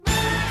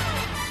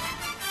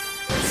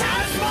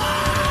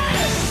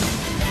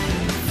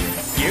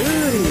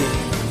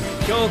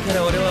か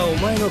ら俺はお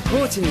前のコ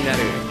ーチになる。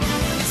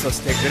そ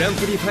してグラン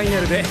プリファイ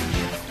ナルで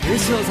優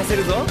勝させ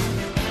るぞ。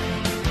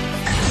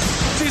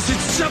 This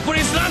is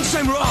Japanese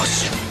lunchtime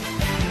rush!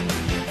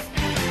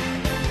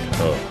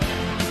 ああ、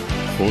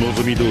お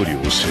望み通り教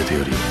えて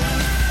やるよ。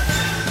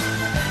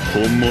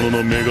本物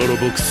のメガロ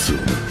ボックスを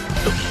な。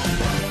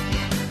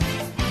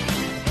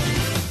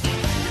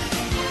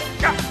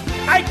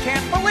I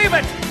can't believe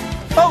it!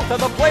 Both of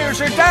the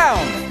players are down!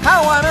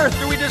 How on earth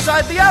do we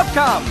decide the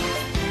outcome?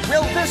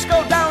 Will this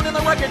go down in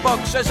the record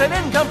books as an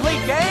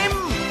incomplete game?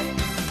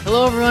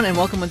 Hello, everyone, and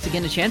welcome once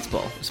again to Chance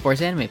Ball, a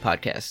sports anime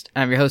podcast.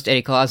 I'm your host,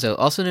 Eddie Colazzo,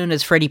 also known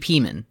as Freddie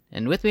Peeman,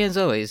 and with me, as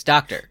always,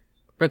 Dr.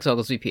 Brooks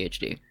Oglesby,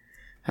 PhD.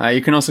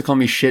 You can also call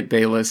me Shit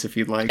Bayless if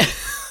you'd like.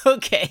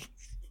 Okay.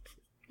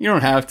 You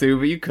don't have to,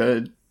 but you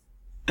could.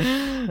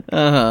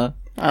 Uh-huh.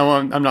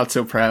 I'm not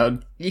so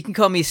proud. You can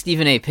call me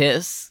Stephen A.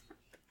 Piss.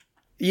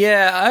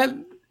 Yeah,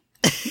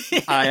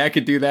 I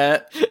could do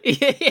that.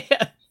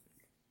 Yeah.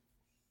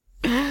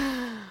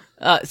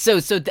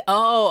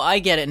 I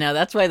get it now.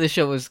 That's why the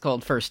show was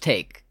called First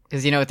Take,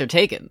 because you know what they're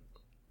taking.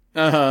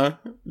 Uh-huh.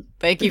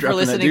 Thank you for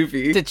listening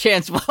to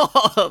Chance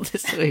Ball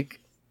this week.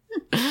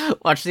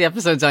 Watch the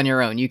episodes on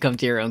your own. You come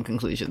to your own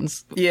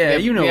conclusions. Yeah,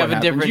 you know what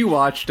happened. You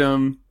watched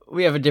them.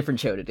 We have a different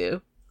show to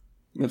do.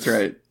 That's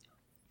right.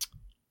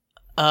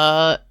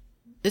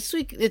 This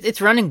week, it's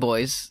Running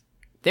Boys.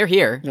 They're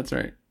here. That's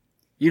right.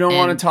 You don't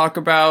want to talk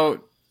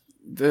about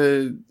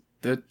the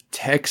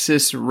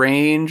Texas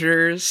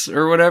Rangers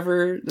or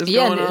whatever is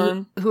going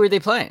on? Who are they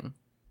playing?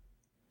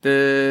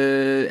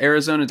 The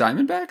Arizona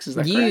Diamondbacks? Is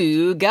that correct?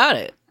 You got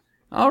it.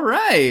 All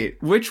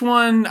right. Which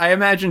one? I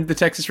imagined the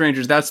Texas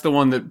Rangers. That's the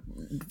one that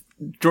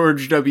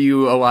George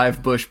W.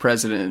 Alive Bush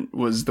president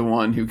was the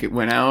one who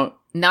went out.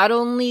 Not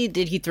only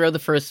did he throw the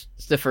first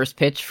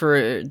pitch for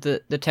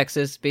the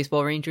Texas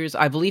Baseball Rangers,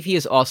 I believe he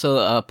is also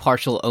a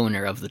partial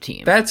owner of the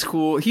team. That's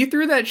cool. He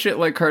threw that shit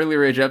like Carly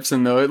Rae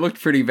Jepsen, though. It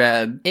looked pretty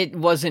bad. It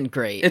wasn't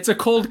great. It's a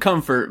cold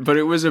comfort, but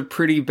it was a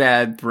pretty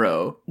bad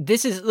throw.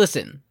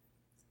 Listen,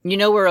 you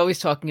know we're always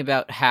talking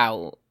about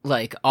how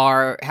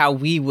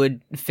we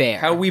would fare.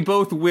 How we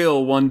both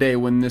will one day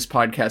when this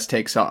podcast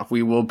takes off.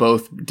 We will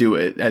both do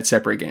it at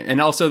separate games.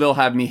 And also they'll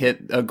have me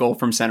hit a goal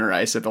from center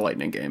ice at the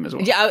Lightning game as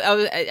well.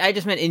 Yeah, I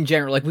just meant in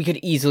general, like we could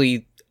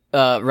easily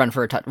run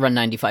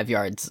 95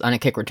 yards on a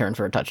kick return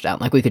for a touchdown.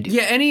 Like we could do.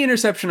 Yeah, any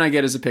interception I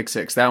get is a pick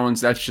six.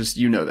 That's just,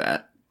 you know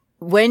that.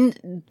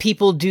 When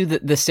people do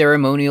the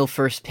ceremonial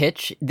first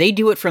pitch, they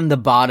do it from the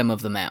bottom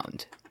of the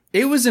mound.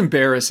 It was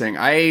embarrassing.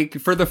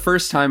 For the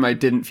first time, I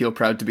didn't feel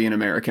proud to be an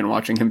American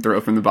watching him throw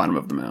from the bottom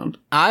of the mound.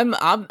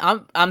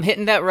 I'm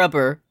hitting that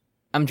rubber.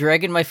 I'm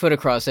dragging my foot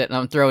across it, and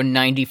I'm throwing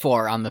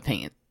 94 on the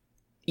paint.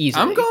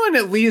 Easily.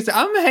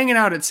 I'm hanging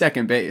out at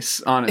second base,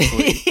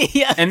 honestly.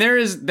 Yeah. And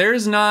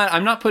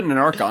I'm not putting an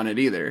arc on it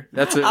either.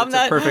 That's a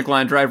perfect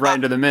line drive right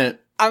into the mitt.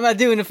 I'm not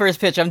doing the first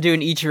pitch. I'm doing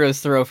Ichiro's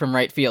throw from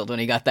right field when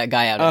he got that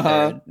guy out of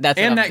third.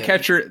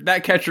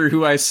 That catcher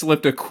who I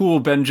slipped a cool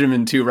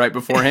Benjamin to right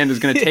beforehand is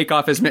going to take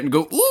off his mitt and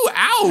go, ooh,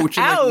 ouch,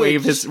 and like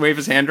wave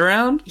his hand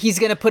around. He's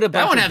going to put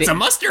that one had some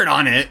mustard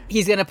on it.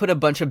 He's going to put a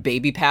bunch of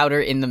baby powder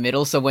in the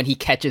middle, so when he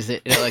catches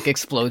it, it like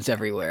explodes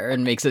everywhere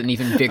and makes it an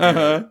even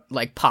bigger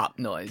like pop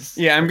noise.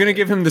 Yeah, I'm going to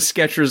give him the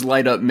Skechers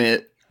light up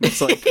mitt. It's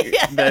like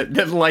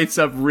that lights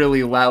up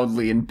really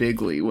loudly and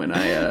bigly when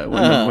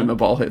when the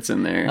ball hits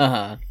in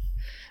there.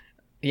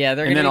 Yeah,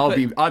 then I'll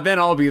be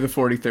the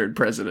 43rd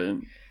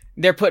president.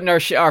 They're putting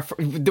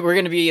we're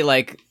going to be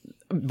like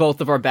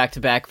both of our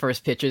back-to-back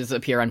first pitches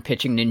appear on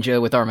Pitching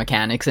Ninja with our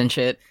mechanics and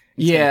shit.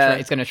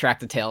 It's going to track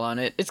the tail on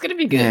it. It's going to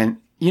be good.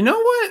 Man, you know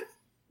what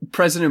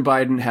President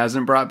Biden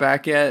hasn't brought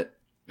back yet?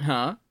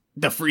 Huh?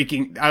 The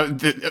freaking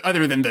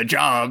other than the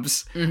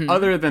jobs. Mm-hmm.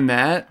 Other than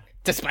that,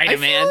 the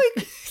Spider-Man.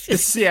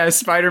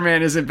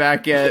 Spider-Man isn't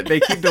back yet. They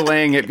keep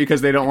delaying it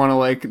because they don't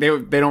want to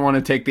they don't want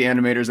to take the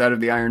animators out of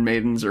the Iron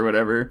Maidens or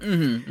whatever.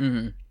 Mm-hmm,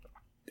 mm-hmm.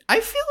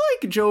 I feel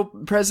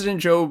like President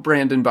Joe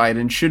Brandon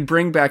Biden should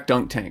bring back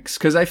dunk tanks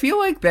because I feel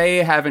like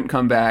they haven't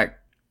come back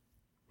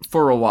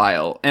for a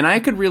while, and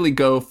I could really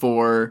go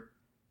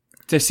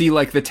to see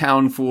like the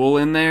town fool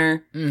in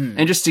there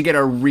and just to get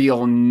a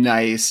real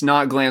nice,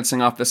 not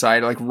glancing off the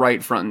side, like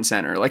right front and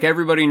center. Like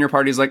everybody in your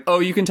party is like,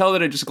 oh, you can tell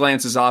that it just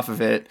glances off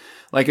of it.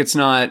 Like it's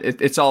not,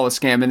 it's all a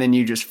scam. And then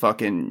you just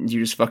fucking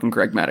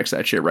Greg Maddox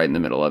that shit right in the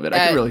middle of it.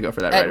 I could really go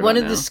for that right At one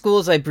of now. the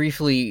schools I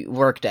briefly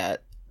worked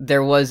at,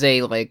 there was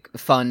a like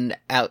fun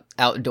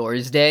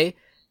outdoors day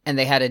and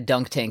they had a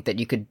dunk tank that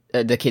you could,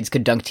 the kids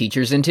could dunk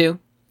teachers into.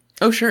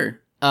 Oh,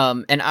 sure.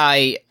 And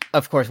I,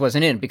 of course,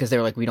 wasn't in because they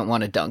were like, we don't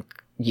want to dunk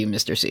you,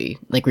 Mr. C.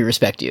 Like, we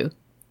respect you.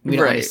 We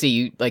don't want to see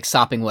you, like,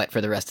 sopping wet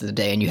for the rest of the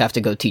day, and you have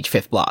to go teach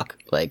fifth block.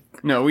 Like,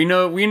 no, we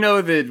know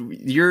that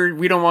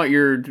we don't want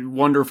your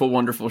wonderful,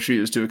 wonderful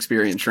shoes to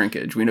experience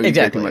shrinkage. We know you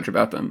care too much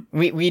about them.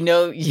 We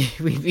know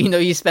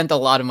you spent a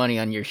lot of money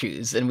on your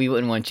shoes, and we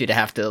wouldn't want you to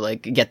have to,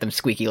 like, get them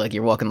squeaky like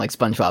you're walking like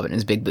SpongeBob in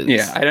his big boots.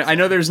 Yeah, I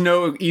know there's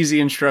no easy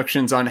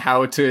instructions on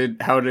how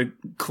to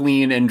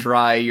clean and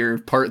dry your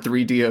Part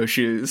 3 DO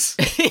shoes.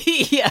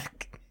 Yeah.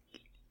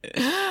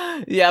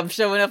 Yeah, I'm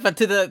showing up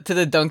to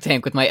the dunk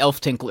tank with my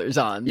elf tinklers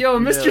on. Yo,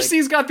 Mr.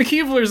 C's got the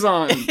Keeblers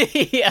on.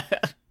 Yeah.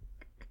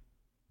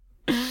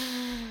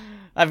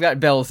 I've got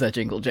bells that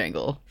jingle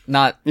jangle.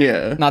 Not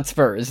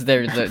spurs.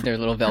 They're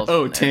little bells.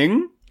 Oh,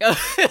 ting?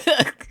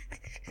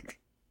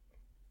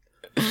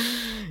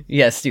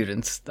 Yes,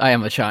 students. I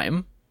am a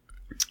chime.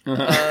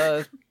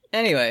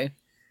 Anyway.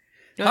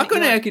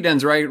 Hakone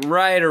Ekiden's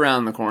right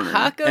around the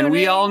corner. And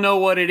we all know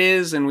what it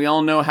is, and we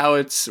all know how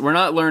it's... We're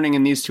not learning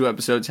in these 2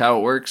 episodes how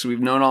it works. We've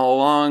known all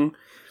along,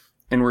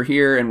 and we're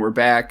here, and we're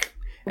back.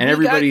 And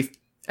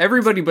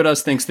everybody but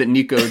us thinks that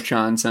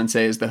Nico-chan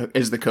sensei is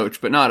the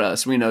coach, but not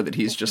us. We know that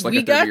he's just like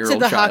a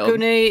 30-year-old child. We got to the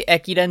Hakone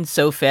Ekiden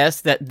so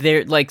fast that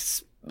they're like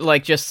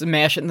just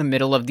smash in the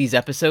middle of these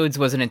episodes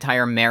was an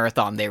entire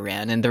marathon they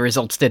ran, and the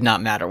results did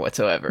not matter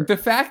whatsoever. The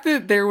fact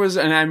that there was,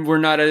 and we're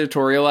not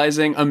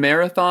editorializing, a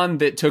marathon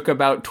that took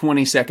about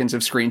 20 seconds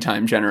of screen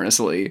time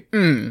generously.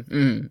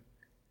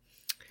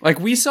 Like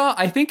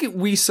I think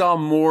we saw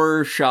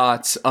more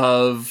shots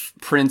of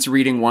Prince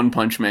reading One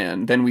Punch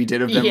Man than we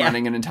did of them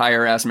running an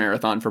entire ass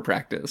marathon for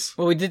practice.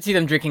 Well, we did see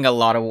them drinking a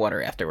lot of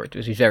water afterwards,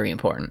 which was very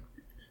important.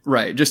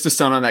 Right, just to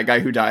stun on that guy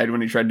who died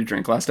when he tried to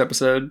drink last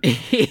episode.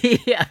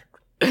 Yeah.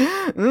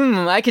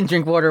 I can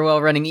drink water while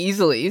running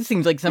easily. It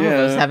seems like some of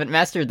us haven't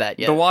mastered that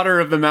yet. The water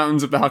of the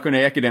mountains of the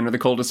Hakone Ekiden are the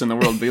coldest in the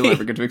world, but you'll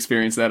never get to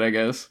experience that, I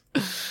guess.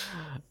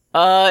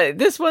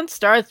 This one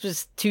starts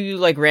with 2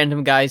 like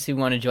random guys who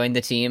want to join the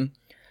team.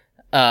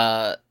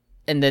 And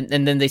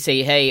then they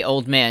say, "Hey,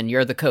 old man,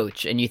 you're the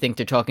coach," and you think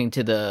they're talking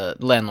to the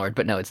landlord,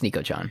 but no, it's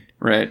Nico-chan.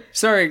 Right.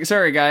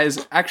 Sorry,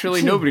 guys.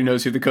 Actually, nobody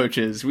knows who the coach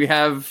is. We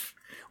have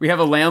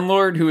a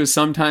landlord who is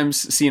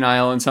sometimes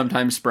senile and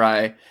sometimes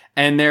spry.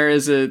 And there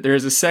is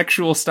a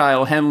sexual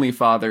style Henley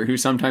father who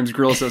sometimes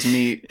grills us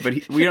meat,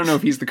 but we don't know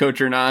if he's the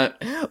coach or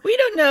not. We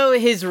don't know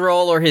his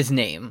role or his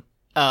name.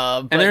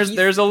 And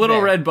there's a little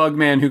red bug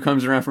man who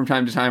comes around from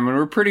time to time, and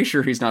we're pretty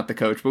sure he's not the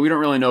coach, but we don't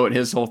really know what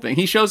his whole thing.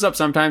 He shows up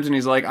sometimes and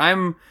he's like,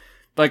 "I'm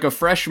like a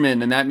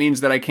freshman, and that means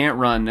that I can't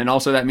run, and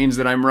also that means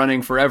that I'm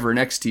running forever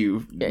next to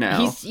you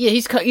now."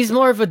 He's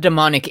more of a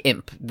demonic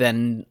imp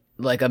than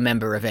like a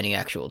member of any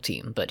actual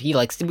team, but we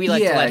like to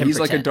let him he's pretend.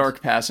 Like a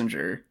dark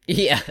passenger.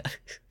 Yeah.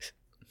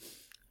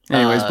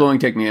 Anyways, blowing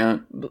Take Me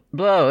Out.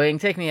 Blowing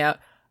Take Me Out.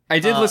 I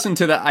did listen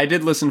for the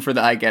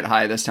I Get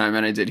High this time,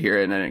 and I did hear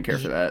it, and I didn't care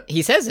for that.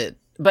 He says it,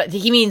 but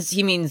he means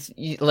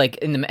like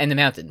in the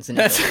mountains.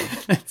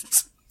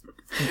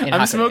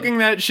 I'm smoking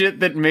that shit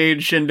that made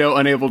Shindo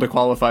unable to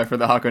qualify for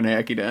the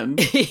Hakone Ekiden.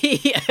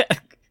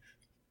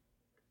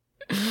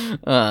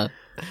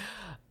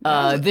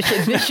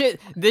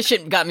 This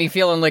shit got me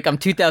feeling like I'm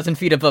 2,000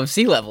 feet above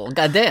sea level.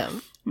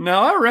 Goddamn.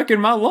 Now I reckon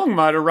my lung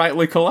might have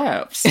rightly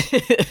collapsed.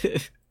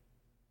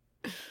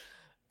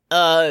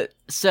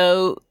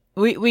 So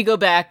we go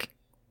back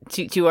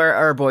to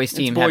our boys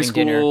team having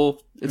dinner.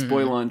 It's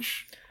boy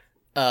lunch.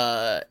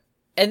 And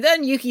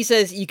then Yuki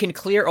says you can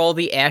clear all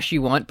the ash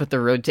you want, but the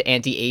road to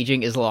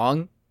anti-aging is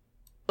long.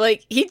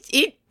 Like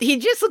he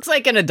just looks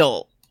like an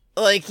adult.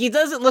 Like he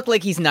doesn't look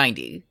like he's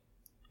 90.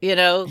 You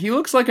know? He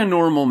looks like a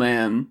normal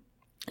man.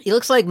 He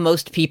looks like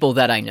most people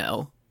that I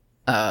know.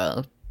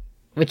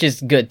 Which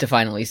is good to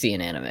finally see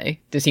in anime.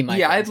 To see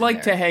my I'd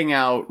like to hang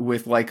out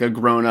with like a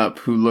grown-up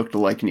who looked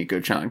like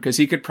Nico-chan, because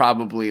he could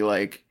probably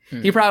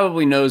he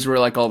probably knows where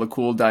like all the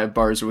cool dive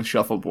bars with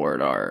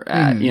shuffleboard are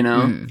at, you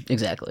know?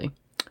 Exactly.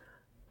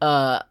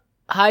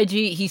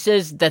 Haiji, he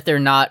says that they're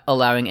not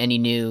allowing any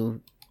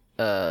new,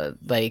 they're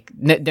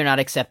not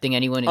accepting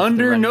anyone.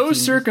 Under no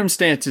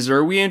circumstances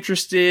are we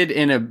interested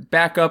in a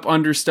backup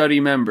understudy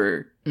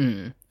member.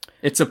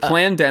 It's a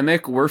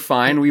pandemic. We're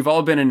fine. We've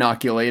all been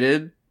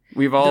inoculated.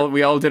 We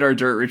all did our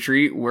dirt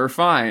retreat. We're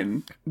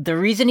fine. The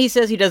reason he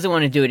says he doesn't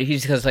want to do it,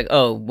 he's because like,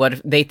 oh, what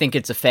if they think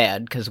it's a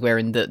fad because we're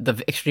in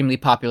the extremely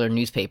popular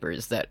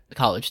newspapers that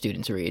college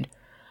students read.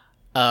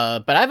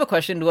 But I have a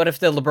question. What if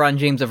the LeBron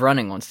James of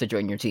running wants to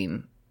join your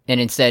team,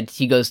 and instead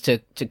he goes to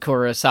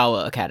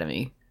Kurosawa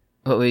Academy?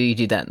 What would you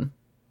do then?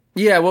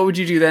 Yeah, what would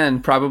you do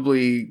then?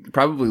 Probably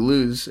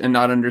lose and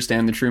not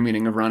understand the true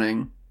meaning of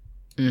running.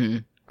 Mm-hmm.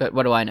 But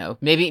what do I know?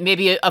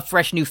 Maybe a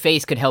fresh new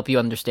face could help you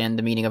understand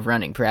the meaning of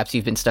running. Perhaps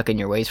you've been stuck in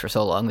your ways for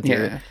so long with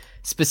your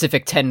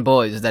specific 10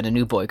 boys that a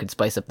new boy could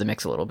spice up the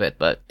mix a little bit.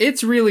 But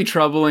it's really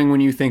troubling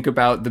when you think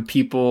about the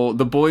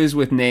boys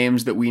with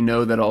names that we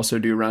know that also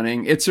do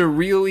running. It's a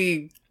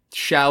really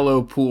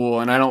shallow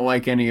pool, and I don't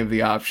like any of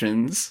the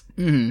options.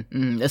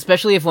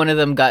 Especially if one of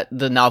them got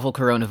the novel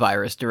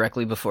coronavirus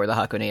directly before the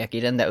Hakone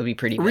Ekiden, that would be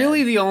pretty bad.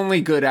 Really, the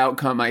only good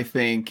outcome, I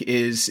think,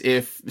 is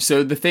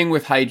the thing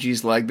with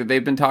Haiji's leg that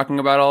they've been talking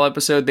about all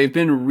episode, they've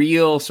been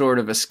real sort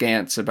of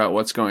askance about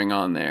what's going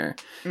on there.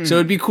 So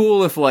it'd be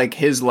cool if, like,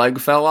 his leg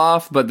fell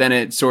off, but then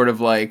it sort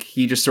of, like,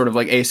 he just sort of,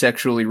 like,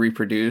 asexually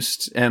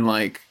reproduced, and,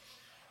 like,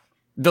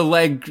 the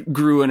leg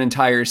grew an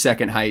entire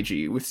second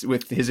Haiji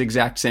with his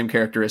exact same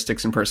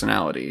characteristics and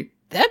personality.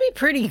 That'd be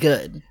pretty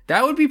good.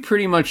 That would be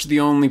pretty much the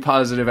only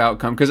positive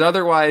outcome, because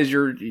otherwise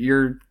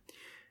your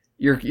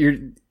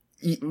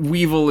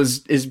Weevil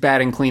is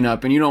batting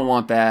cleanup, and you don't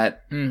want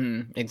that.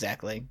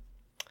 Exactly.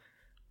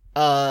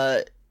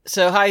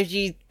 So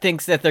Haiji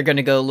thinks that they're going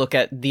to go look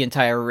at the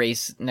entire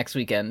race next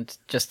weekend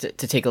just to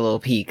take a little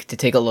peek, to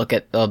take a look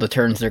at all the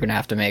turns they're going to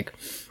have to make.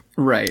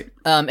 Right.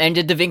 And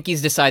did the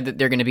Vinkies decide that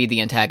they're going to be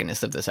the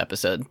antagonist of this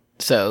episode?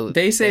 So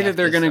they say that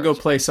they're going to go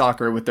play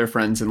soccer with their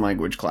friends in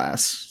language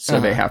class. So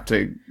they have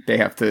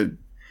to,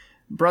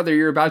 brother,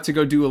 you're about to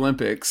go do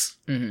Olympics.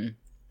 Mm-hmm.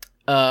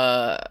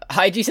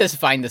 Haiji says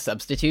find the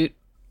substitute,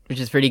 which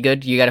is pretty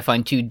good. You got to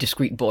find 2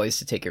 discreet boys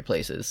to take your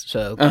places.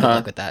 So good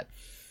luck with that.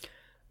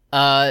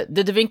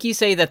 The Da Vinci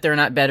say that they're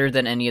not better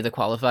than any of the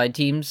qualified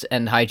teams,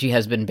 and Haiji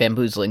has been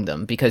bamboozling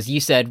them, because you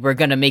said, we're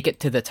gonna make it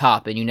to the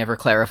top, and you never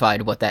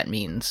clarified what that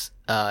means.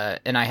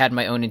 And I had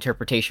my own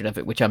interpretation of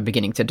it, which I'm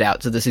beginning to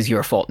doubt, so this is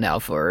your fault now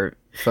for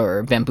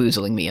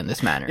bamboozling me in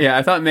this manner. Yeah,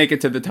 I thought make it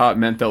to the top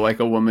meant that,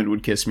 like, a woman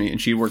would kiss me, and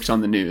she works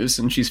on the news,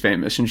 and she's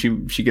famous, and she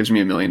gives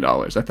me $1 million.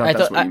 I thought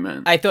that's what you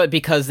meant. I thought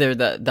because they're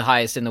the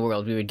highest in the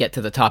world, we would get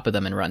to the top of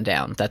them and run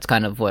down. That's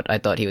kind of what I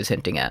thought he was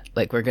hinting at.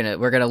 Like, we're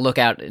gonna look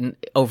out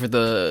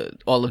over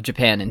all of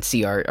Japan and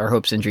see our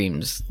hopes and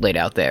dreams laid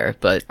out there.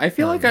 But I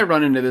feel like I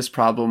run into this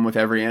problem with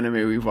every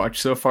anime we've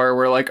watched so far,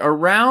 where, like,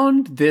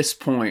 around this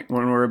point,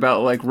 when we're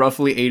about, like,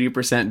 roughly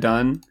 80%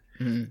 done,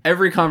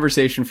 every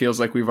conversation feels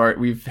like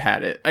we've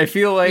had it. I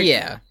feel like,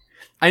 yeah,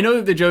 I know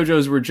that the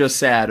JoJos were just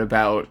sad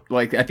about,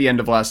 like, at the end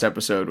of last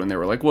episode when they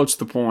were like, what's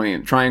the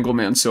point? Triangle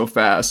Man's so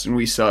fast and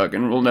we suck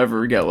and we'll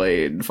never get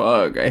laid.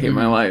 Fuck, I hate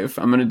my life.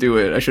 I'm gonna do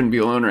it. I shouldn't be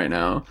alone right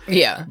now.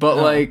 Yeah. But,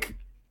 like,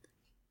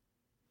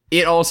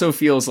 it also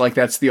feels like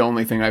that's the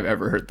only thing I've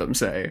ever heard them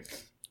say.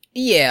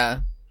 Yeah.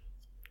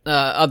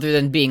 Other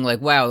than being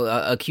like, wow,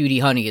 a cutie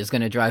honey is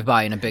going to drive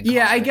by in a big car.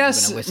 Yeah, I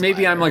guess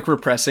maybe I'm, like,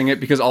 repressing it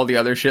because all the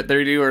other shit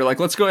they do are like,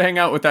 let's go hang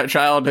out with that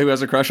child who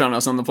has a crush on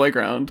us on the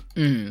playground.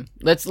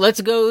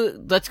 Let's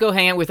go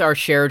hang out with our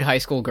shared high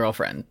school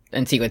girlfriend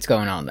and see what's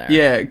going on there.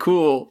 Yeah,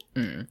 cool.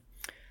 So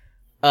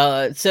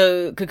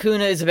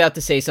Kakuna is about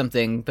to say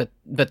something, but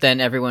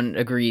then everyone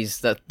agrees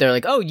that they're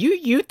like, oh,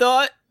 you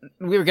thought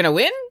we were going to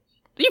win?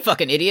 You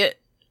fucking idiot.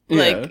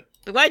 Like,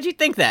 why'd you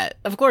think that?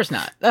 Of course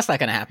not. That's not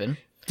going to happen.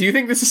 Do you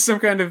think this is some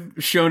kind of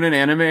shonen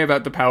anime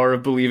about the power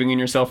of believing in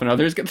yourself and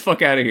others? Get the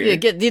fuck out of here.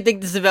 Yeah, do you think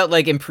this is about,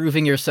 like,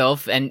 improving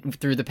yourself and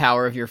through the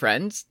power of your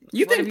friends?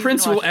 You think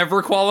Prince will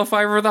ever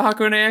qualify for the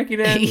Hakone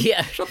Ekiden?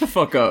 Yeah. Shut the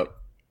fuck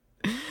up.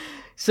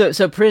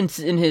 So Prince,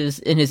 in his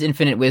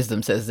infinite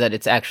wisdom, says that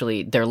it's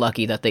actually, they're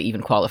lucky that they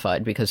even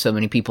qualified because so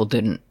many people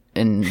didn't,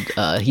 and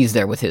he's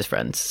there with his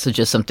friends. So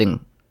just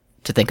something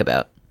to think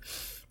about.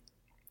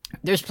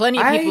 There's plenty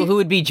of people who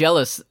would be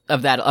jealous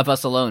of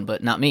us alone,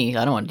 but not me.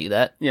 I don't want to do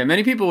that. Yeah,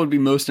 many people would be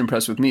most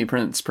impressed with me,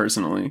 Prince,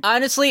 personally.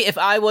 Honestly, if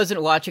I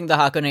wasn't watching the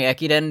Hakone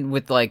Ekiden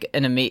with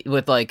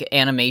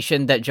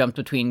animation that jumped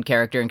between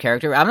character and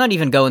character, I'm not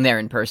even going there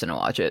in person to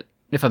watch it,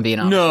 if I'm being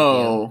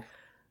honest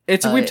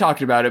with you. We've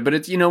talked about it, but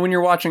it's, when you're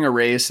watching a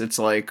race, it's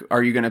like,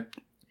 are you gonna,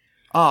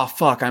 oh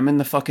fuck, I'm in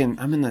the fucking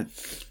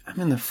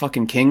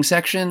King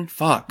section?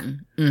 Fuck.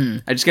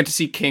 I just get to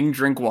see King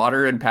drink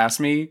water and pass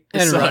me.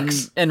 It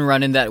sucks.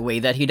 Run in that way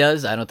that he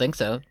does? I don't think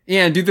so.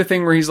 Yeah, and do the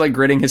thing where he's, like,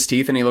 gritting his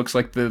teeth and he looks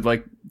like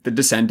the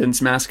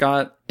Descendants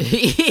mascot.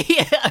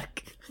 Yeah.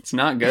 It's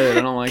not good.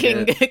 I don't like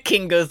it.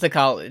 King goes to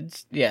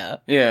college. Yeah.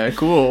 Yeah,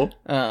 cool.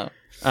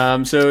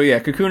 So yeah,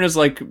 Kakuna's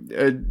like,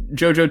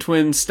 JoJo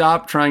twins,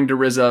 stop trying to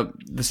rizz up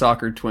the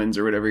soccer twins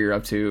or whatever you're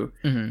up to.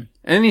 And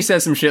then he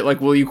says some shit like,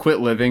 will you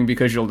quit living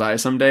because you'll die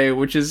someday?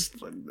 Which is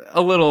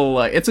a little,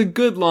 it's a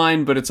good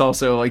line, but it's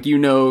also like,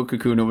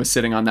 Kakuna was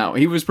sitting on that one.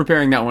 He was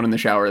preparing that one in the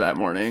shower that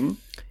morning.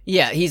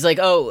 Yeah, he's like,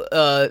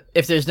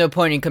 if there's no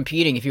point in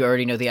competing if you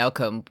already know the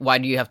outcome, why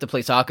do you have to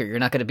play soccer? You're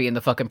not going to be in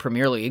the fucking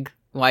Premier League.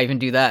 Why even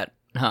do that?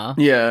 Huh?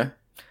 Yeah.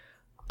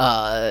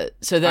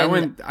 So then I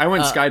went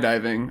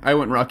skydiving. I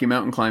went Rocky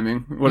Mountain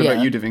climbing. What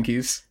about you, Da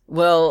Vinci's?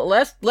 Well,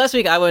 last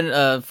week I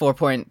went 4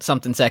 point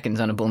something seconds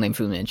on a bull named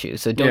Fu Manchu.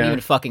 So don't even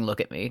fucking look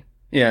at me.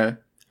 Yeah.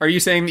 Are you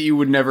saying that you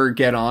would never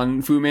get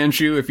on Fu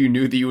Manchu if you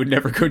knew that you would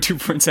never go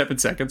 2.7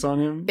 seconds on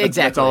him?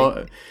 Exactly. That's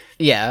all.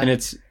 Yeah. And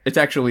it's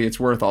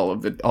worth all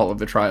of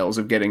the trials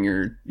of getting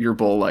your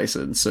bull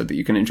license so that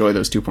you can enjoy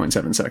those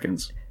 2.7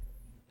 seconds.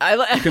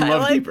 You can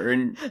love deeper.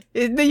 And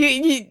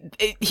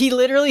he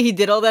literally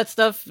did all that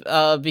stuff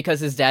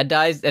because his dad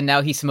dies, and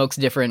now he smokes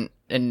different,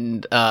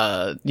 and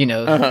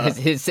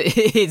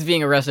he's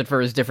being arrested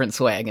for his different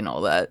swag and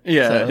all that.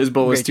 Yeah, so, his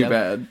bull is too job.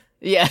 bad.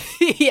 Yeah,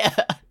 yeah.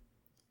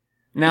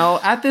 Now,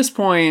 at this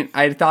point,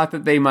 I thought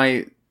that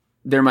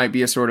there might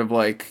be a sort of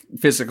like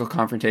physical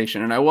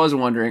confrontation, and I was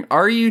wondering,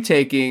 are you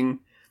taking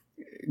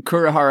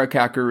Kurihara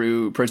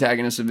Kakeru,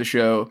 protagonist of the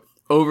show,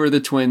 over the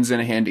twins in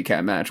a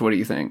handicap match? What do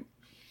you think?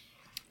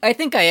 I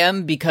think I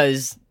am,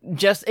 because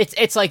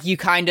it's like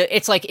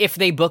it's like if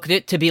they booked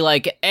it to be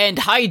like, and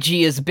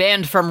Haiji is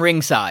banned from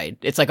ringside.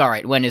 It's like, all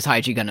right, when is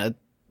Haiji gonna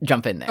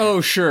jump in there? Oh,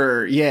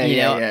 sure. Yeah,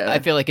 yeah. I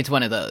feel like it's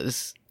one of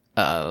those.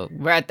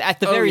 We're at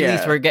the very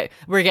least we're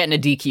getting a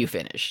DQ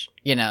finish,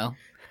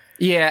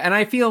 Yeah, and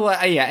I feel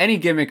like, any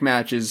gimmick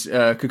matches,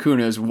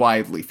 Kakuna is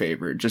widely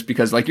favored, just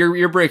because, like,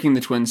 you're breaking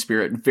the twin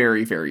spirit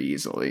very, very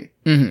easily.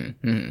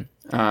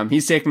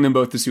 He's taking them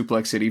both to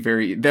Suplex City.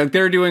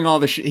 They're doing all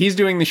the shit. He's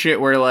doing the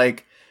shit where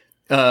like,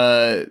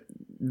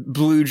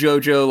 Blue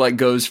JoJo like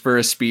goes for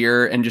a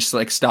spear and just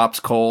like stops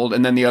cold,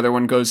 and then the other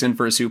one goes in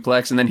for a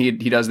suplex, and then he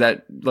does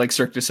that like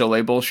Cirque du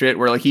Soleil bullshit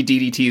where like he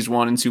DDTs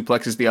one and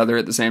suplexes the other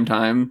at the same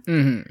time.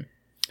 Mm-hmm.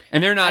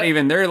 And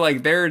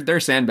they're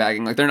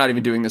sandbagging, like they're not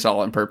even doing this all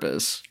on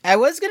purpose. I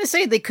was gonna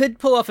say they could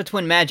pull off a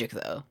twin magic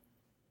though.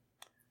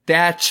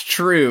 That's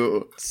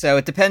true. So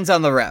it depends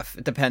on the ref.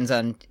 It depends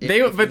on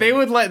they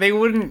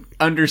wouldn't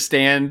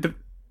understand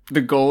the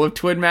goal of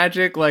twin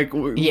magic. Like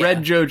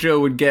Red JoJo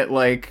would get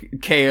like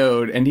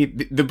KO'd, and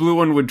the blue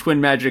one would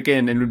twin magic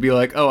in and would be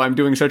like, "Oh, I'm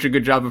doing such a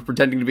good job of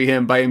pretending to be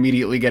him by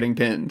immediately getting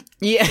pinned."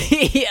 Yeah,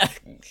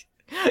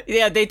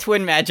 yeah. They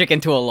twin magic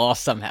into a loss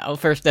somehow.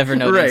 First ever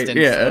known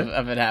instance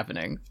of it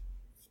happening.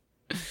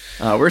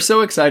 We're so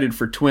excited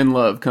for Twin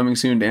Love coming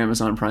soon to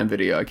Amazon Prime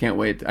Video. I can't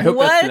wait. I hope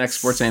that's the next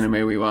sports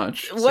anime we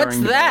watch. What's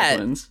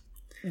that?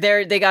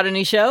 They got a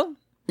new show?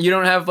 You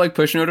don't have like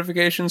push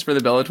notifications for the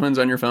Bella Twins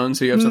on your phone,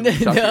 so you have something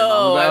to talk to your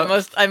mom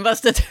about? I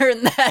must have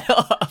turned that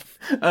off.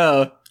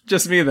 Oh,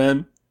 just me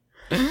then.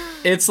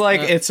 It's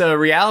like it's a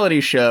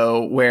reality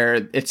show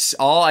where it's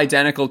all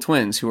identical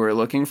twins who are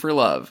looking for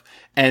love,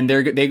 and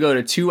they go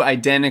to two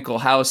identical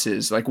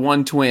houses. Like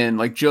one twin,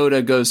 like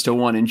Joda goes to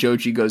one and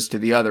Joji goes to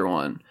the other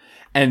one,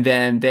 and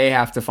then they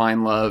have to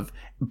find love.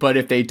 But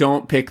if they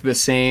don't pick the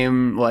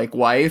same like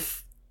wife,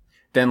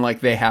 then like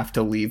they have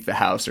to leave the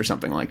house or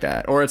something like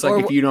that. Or it's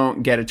like if you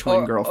don't get a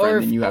twin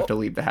girlfriend, then you have to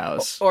leave the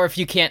house. Or if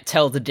you can't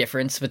tell the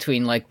difference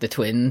between like the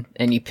twin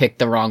and you pick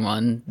the wrong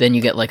one, then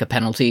you get like a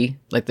penalty.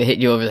 Like they hit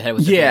you over the head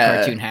with a big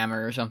cartoon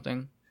hammer or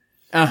something.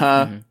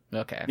 Uh-huh. Mm-hmm.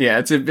 Okay.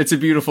 Yeah, it's a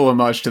beautiful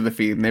homage to the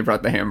feed, and they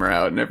brought the hammer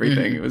out and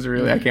everything. It was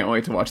really, I can't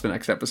wait to watch the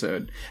next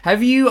episode.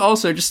 Have you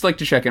also, just like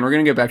to check in, we're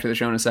going to get back to the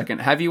show in a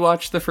second. Have you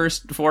watched the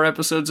first 4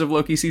 episodes of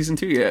Loki season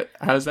 2 yet?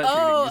 How's that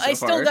treating you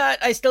so far?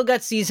 I still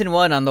got season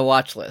 1 on the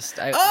watch list.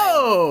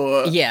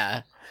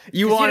 Yeah.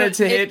 You wanted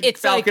to hit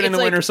Falcon and the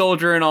Winter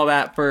Soldier and all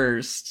that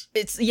first.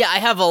 I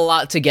have a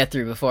lot to get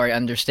through before I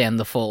understand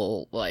the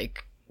full,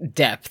 like,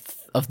 depth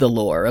of the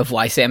lore of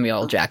why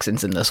Samuel L.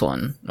 Jackson's in this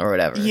one or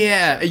whatever.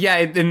 Yeah,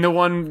 and the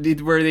one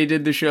where they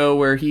did the show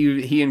where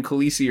he and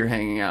Khaleesi are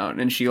hanging out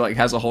and she like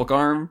has a Hulk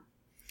arm.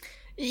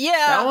 Yeah,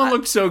 that one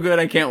looked so good.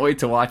 I can't wait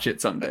to watch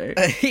it someday.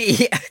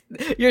 Yeah,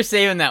 you're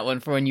saving that one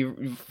for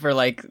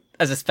like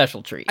as a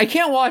special treat. I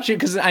can't watch it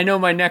because I know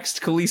my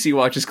next Khaleesi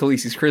watch is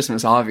Khaleesi's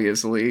Christmas,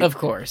 obviously. Of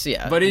course,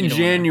 yeah. But in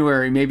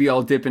January, maybe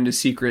I'll dip into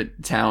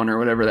Secret Town or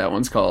whatever that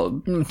one's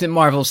called, the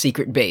Marvel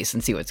Secret Base,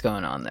 and see what's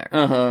going on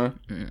there.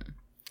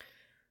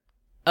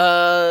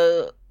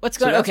 What's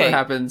going on? That's what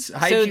happens.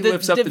 Haiji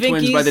lifts up the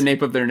twins by the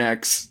nape of their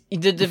necks.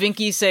 The Da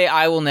Vinci say,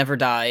 "I will never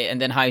die,"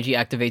 and then Haiji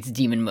activates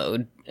demon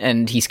mode,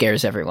 and he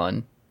scares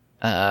everyone.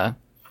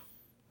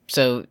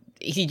 So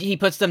he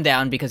puts them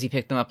down because he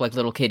picked them up like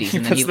little kitties.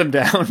 And puts them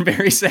down,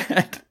 very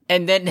sad.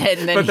 And then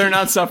but they're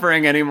not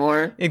suffering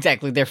anymore.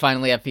 Exactly, they're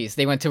finally at peace.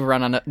 They went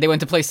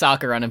to play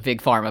soccer on a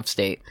big farm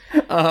upstate.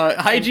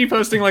 Haiji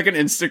posting like an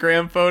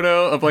Instagram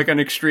photo of like an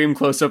extreme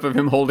close up of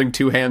him holding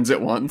 2 hands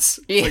at once.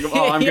 Like,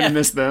 oh, I'm gonna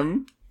miss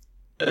them.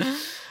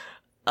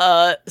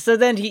 So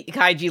then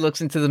Haiji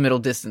looks into the middle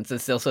distance and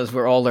still says,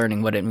 "We're all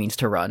learning what it means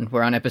to run."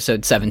 We're on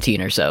episode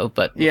 17 or so,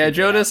 but yeah,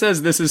 Joda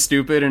says this is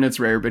stupid and it's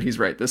rare, but he's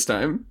right this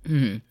time.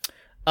 Mm-hmm.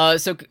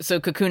 So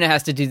Kakuna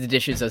has to do the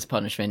dishes as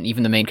punishment.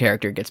 Even the main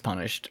character gets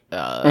punished.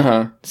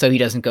 So he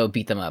doesn't go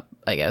beat them up,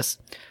 I guess.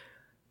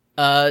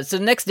 So the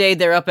next day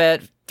they're up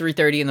at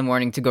 3:30 in the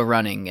morning to go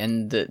running,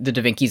 and the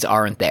Da Vinci's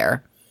aren't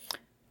there.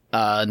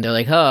 And they're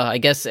like, I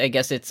guess they're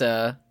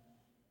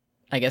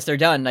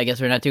done. I guess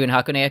we're not doing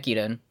Hakone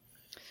Ekiden.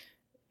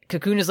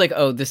 Kakuna's like,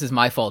 "Oh, this is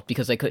my fault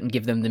because I couldn't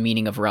give them the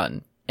meaning of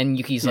run." And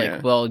Yuki's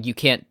like, "Well, you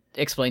can't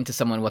explain to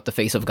someone what the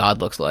face of God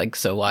looks like,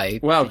 so why?"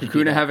 Wow,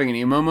 Kakuna having an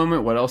emo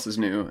moment? What else is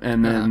new?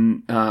 And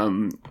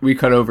then we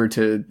cut over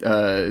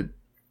to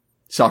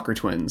Soccer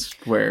Twins,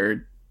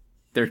 where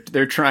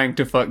they're trying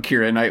to fuck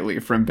Keira Knightley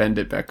from Bend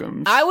It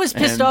Beckham. I was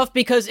pissed off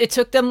because it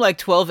took them like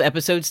 12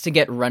 episodes to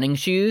get running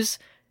shoes.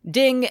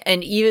 Ding,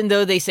 and even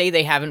though they say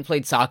they haven't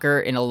played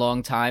soccer in a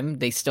long time,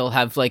 they still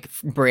have like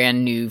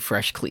brand new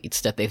fresh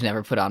cleats that they've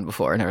never put on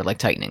before and are like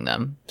tightening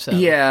them. So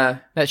yeah,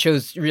 that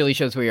really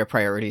shows where your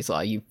priorities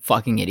lie, you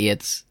fucking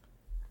idiots.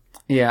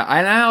 Yeah,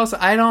 and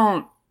I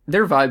don't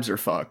their vibes are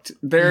fucked.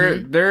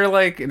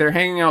 They're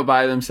hanging out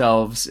by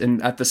themselves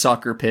at the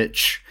soccer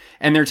pitch,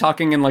 and they're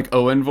talking in like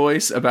Owen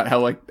voice about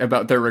how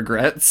about their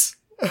regrets.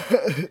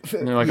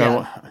 And they're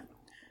like,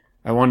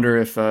 I wonder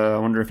if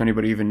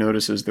anybody even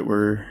notices that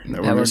we're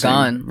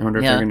gone. I wonder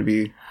if they're going to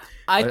be.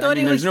 I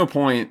mean, there's no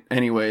point,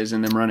 anyways,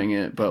 in them running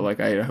it. But like,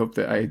 I hope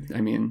that I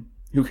mean,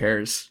 who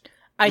cares?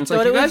 You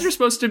guys are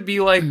supposed to be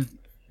like,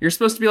 you're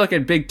supposed to be like a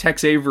big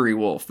Tex Avery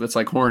wolf that's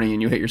like horny,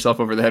 and you hit yourself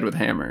over the head with a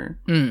hammer.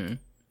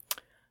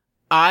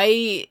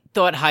 I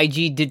thought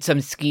Haiji did some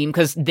scheme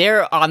because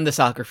they're on the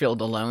soccer field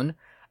alone.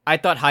 I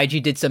thought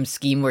Haiji did some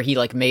scheme where he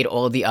like made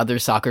all of the other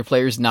soccer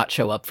players not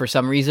show up for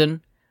some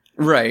reason.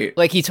 Right.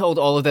 Like, he told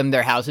all of them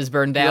their houses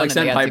burned down. He, and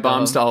sent they had to pipe go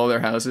bombs to home. all their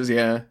houses,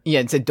 yeah. Yeah,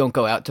 and said, don't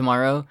go out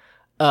tomorrow.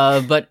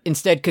 But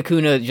instead,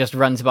 Kakuna just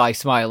runs by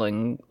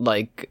smiling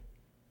like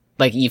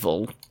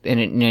evil, in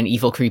an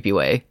evil, creepy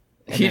way.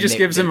 And He then just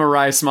gives him a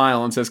wry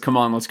smile and says, come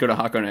on, let's go to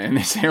Hakone. And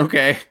they say,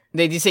 okay.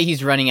 They do say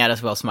he's running at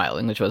us while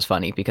smiling, which was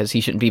funny, because he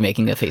shouldn't be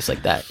making a face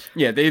like that.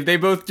 Yeah, they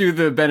both do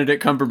the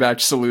Benedict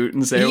Cumberbatch salute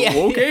and say, Yeah.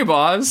 okay,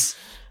 boss.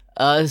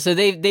 So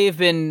they've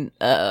been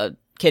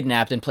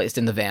kidnapped and placed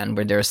in the van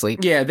where they're asleep.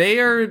 Yeah, they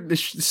are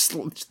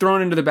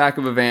thrown into the back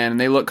of a van, and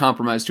they look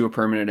compromised to a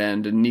permanent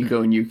end, and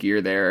Nico and Yuki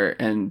are there,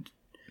 and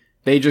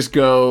they just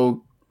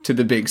go to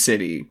the big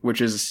city, which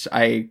is,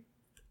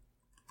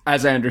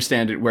 as I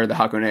understand it, where the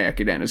Hakone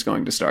Ekiden is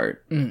going to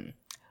start. And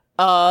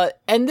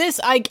this,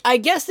 I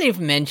guess they've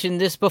mentioned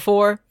this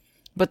before,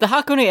 but the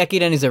Hakone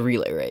Ekiden is a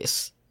relay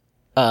race.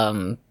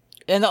 And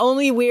the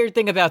only weird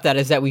thing about that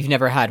is that we've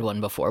never had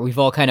one before. We've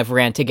all kind of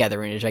ran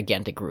together in a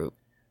gigantic group.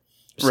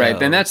 Right,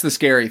 then that's the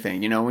scary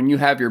thing, when you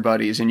have your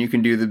buddies and you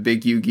can do the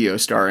big Yu-Gi-Oh!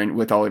 Star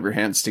with all of your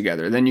hands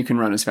together, then you can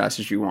run as fast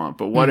as you want.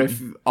 But what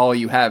if all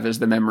you have is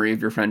the memory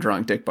of your friend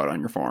drawing dick butt on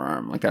your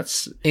forearm? Like,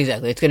 that's...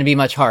 Exactly, it's going to be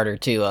much harder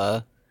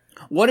to,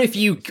 What if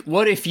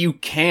you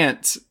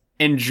can't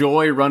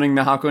enjoy running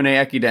the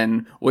Hakone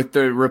Ekiden with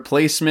the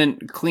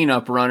replacement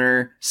cleanup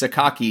runner,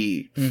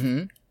 Sakaki,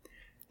 and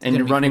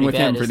you're running with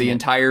him for the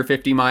entire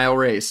 50-mile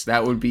race?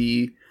 That would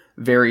be...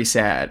 very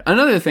sad.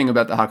 Another thing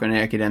about the Hakone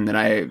Ekiden that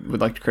I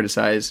would like to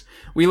criticize,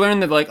 we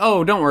learned that,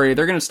 don't worry,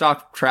 they're going to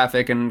stop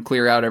traffic and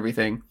clear out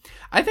everything.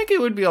 I think it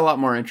would be a lot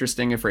more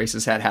interesting if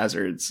races had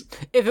hazards.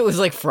 If it was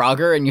like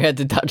Frogger and you had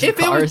to dodge the cars.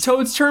 If it was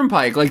Toad's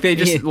Turnpike, they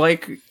just,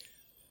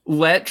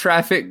 let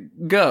traffic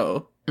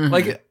go.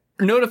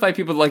 Notify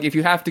people, if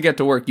you have to get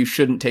to work, you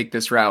shouldn't take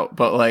this route.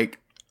 But,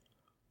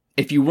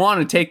 if you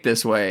want to take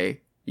this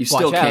way, you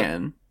still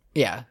can.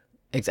 Yeah.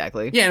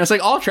 Exactly. Yeah, and it's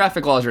all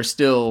traffic laws are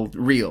still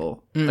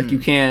real. You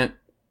can't...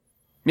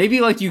 Maybe,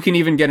 you can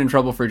even get in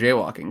trouble for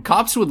jaywalking.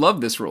 Cops would love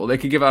this rule. They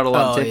could give out a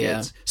lot of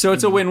tickets. Yeah. So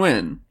it's a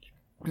win-win.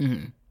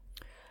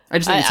 I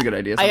just think it's a good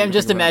idea. I am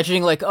just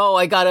imagining,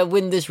 I gotta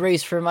win this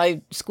race for my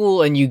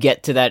school, and you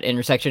get to that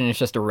intersection, and it's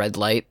just a red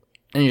light,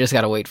 and you just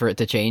gotta wait for it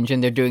to change,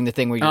 and they're doing the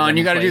thing where you... and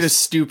you gotta do this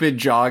stupid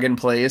jog in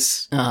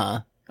place.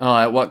 Uh-huh. Oh,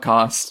 at what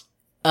cost?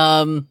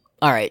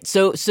 Alright,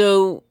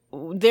 so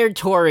they're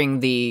touring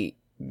the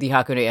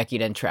Hakone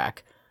Ekiden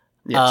track.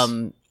 Yes.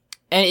 And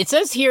it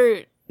says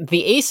here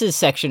the Aces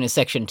section is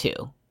section 2.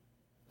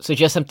 So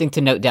just something to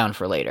note down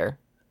for later.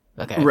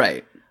 Okay.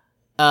 Right.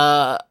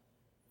 So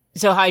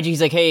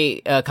Haiji's like,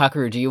 hey,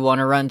 Kakeru, do you want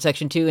to run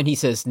section 2? And he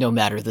says, no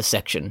matter the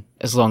section.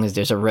 As long as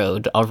there's a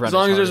road, I'll run as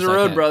long as there's a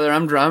road, can. brother,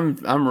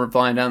 I'm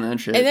flying down that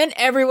shit. And then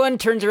everyone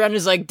turns around and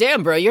is like,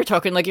 damn, bro, you're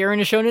talking like you're in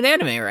a shonen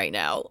anime right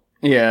now.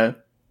 Yeah.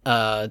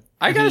 I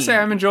gotta say,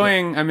 I'm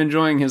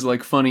enjoying his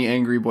funny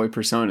angry boy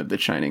persona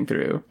that's shining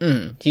through.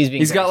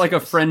 He's got a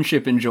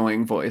friendship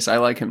enjoying voice. I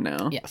like him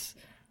now. Yes.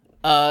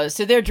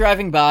 So they're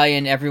driving by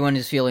and everyone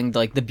is feeling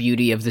the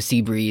beauty of the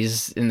sea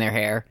breeze in their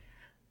hair.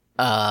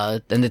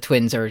 And the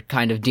twins are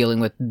kind of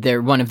dealing with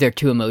one of their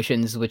two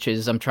emotions, which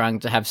is I'm trying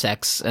to have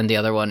sex, and the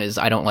other one is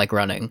I don't like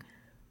running.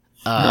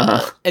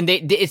 And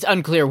it's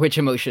unclear which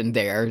emotion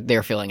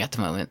they're feeling at the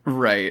moment.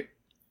 Right.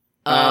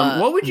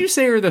 What would you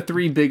say are the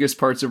 3 biggest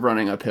parts of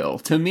running uphill?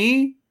 To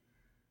me,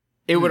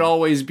 it would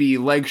always be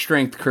leg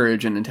strength,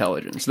 courage, and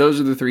intelligence.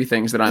 Those are the 3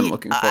 things that I'm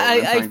looking for.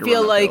 I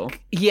feel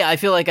I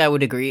feel like I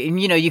would agree.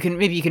 And you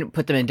can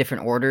put them in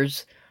different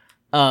orders.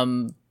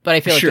 But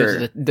I feel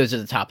like those are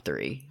the top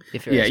 3.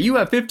 You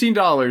have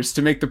 $15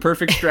 to make the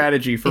perfect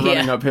strategy for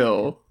running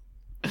uphill.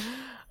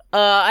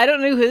 I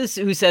don't know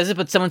who says it,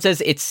 but someone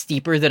says it's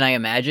steeper than I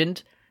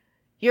imagined.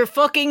 Your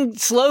fucking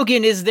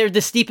slogan is they're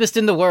the steepest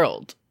in the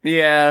world.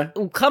 Yeah.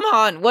 Come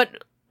on, what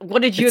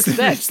did you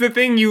expect? It's the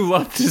thing you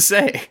love to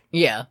say.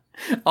 Yeah.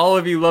 All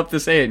of you love to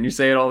say it, and you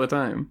say it all the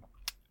time.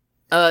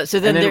 So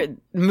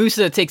then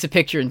Musa takes a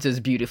picture and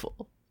says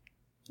beautiful.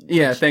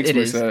 Yeah, thanks,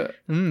 Musa.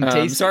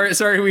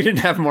 Sorry we didn't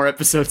have more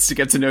episodes to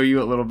get to know you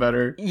a little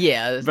better.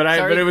 Yeah. But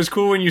it was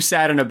cool when you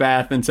sat in a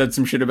bath and said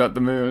some shit about the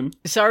moon.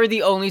 Sorry,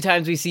 the only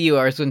times we see you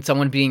are when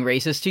someone being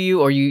racist to you,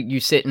 or you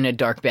sit in a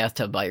dark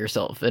bathtub by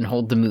yourself and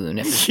hold the moon.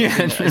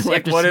 After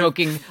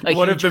smoking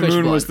what if the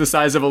moon was the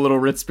size of a little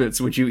Ritz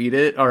Bits? Would you eat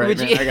it? All right,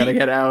 man, I gotta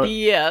get out.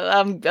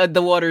 Yeah,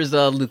 the water's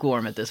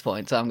lukewarm at this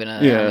point, so I'm gonna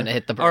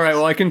hit the burst. All right,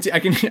 well, I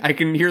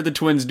can hear the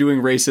twins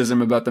doing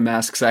racism about the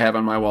masks I have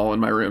on my wall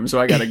in my room,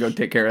 so I gotta go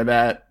take care of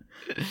that.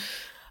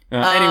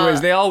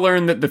 Anyways, they all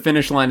learn that the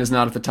finish line is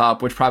not at the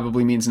top, which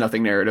probably means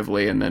nothing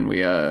narratively, and then we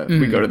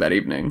go to that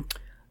evening.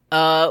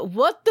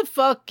 What the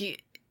fuck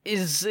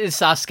is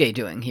Sasuke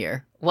doing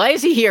here? Why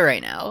is he here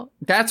right now?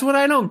 That's what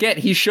I don't get.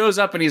 He shows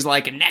up and he's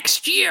like,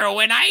 next year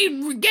when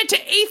I get to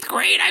 8th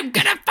grade, I'm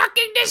gonna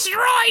fucking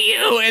destroy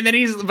you! And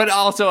then but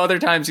also other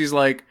times he's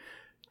like,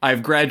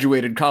 I've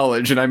graduated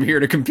college and I'm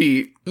here to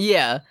compete.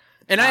 Yeah.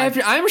 And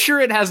I'm sure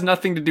it has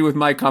nothing to do with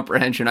my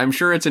comprehension. I'm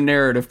sure it's a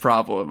narrative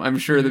problem. I'm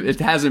sure that it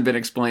hasn't been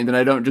explained, and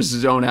I don't just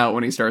zone out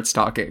when he starts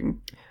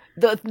talking.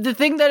 The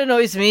thing that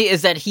annoys me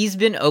is that he's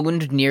been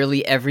owned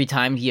nearly every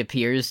time he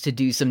appears to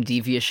do some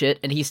devious shit,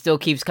 and he still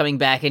keeps coming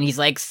back, and he's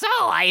like, so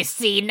I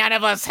see none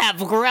of us have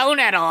grown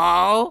at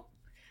all.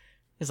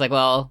 It's like,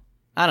 well,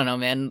 I don't know,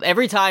 man.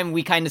 Every time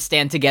we kind of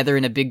stand together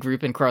in a big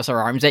group and cross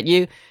our arms at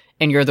you,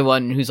 and you're the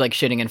one who's like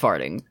shitting and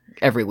farting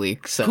every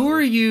week. So who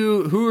are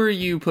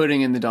you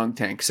putting in the dunk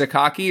tank?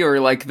 Sakaki or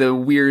like the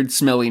weird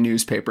smelly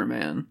newspaper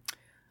man?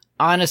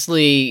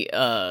 Honestly,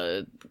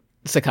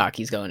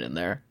 Sakaki's going in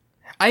there.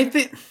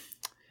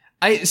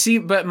 I see,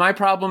 but my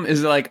problem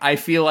is like I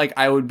feel like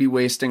I would be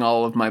wasting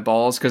all of my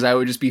balls because I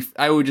would just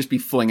be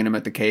flinging him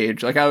at the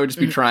cage. Like I would just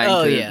be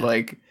trying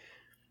like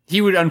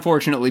he would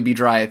unfortunately be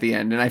dry at the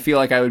end, and I feel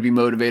like I would be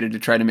motivated to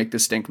try to make the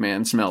stink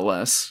man smell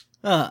less.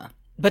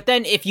 But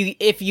then if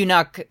you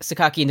knock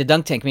Sakaki in the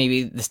dunk tank,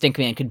 maybe the stink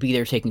man could be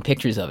there taking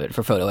pictures of it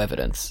for photo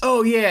evidence.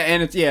 Oh yeah,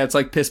 and it's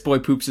like Piss Boy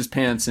poops his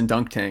pants in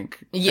dunk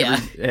tank. Yeah,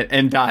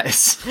 and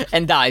dies.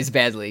 And dies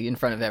badly in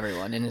front of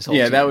everyone in his whole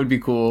team. That would be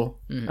cool.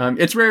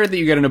 Mm-hmm. It's rare that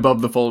you get an above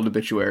the fold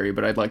obituary,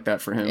 but I'd like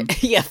that for him.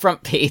 Yeah,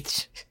 front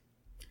page.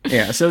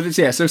 So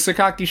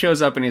Sakaki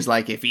shows up and he's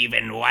like, if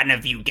even one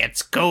of you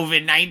gets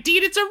COVID-19,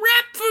 it's a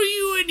wrap for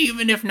you, and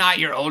even if not,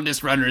 your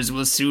oldest runners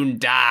will soon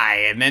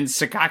die. And then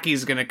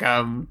Sakaki's gonna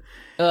come.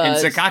 And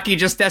Sakaki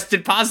just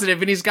tested positive,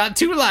 and he's got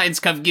 2 lines.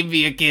 Come give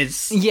me a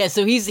kiss. Yeah,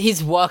 so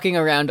he's walking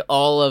around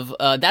all of.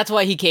 That's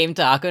why he came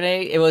to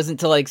Hakone. It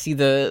wasn't to like see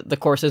the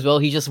course as well.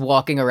 He's just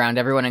walking around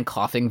everyone and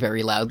coughing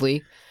very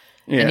loudly.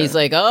 Yeah. And he's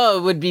like, "Oh,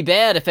 it would be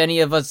bad if any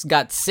of us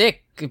got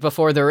sick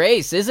before the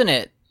race, isn't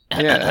it?"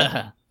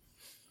 Yeah.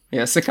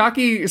 Yeah.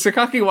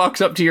 Sakaki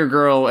walks up to your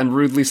girl and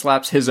rudely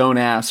slaps his own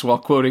ass while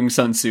quoting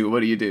Sun Tzu.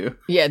 What do you do?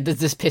 Yeah. Does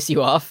this piss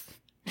you off?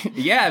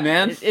 Yeah,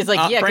 man. It's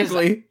like, yeah,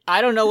 frankly,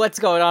 I don't know what's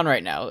going on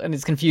right now, and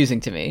it's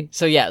confusing to me.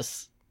 So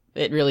yes,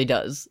 it really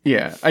does.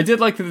 Yeah, I did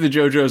like that the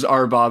JoJos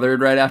are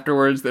bothered right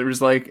afterwards. That was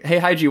like, hey,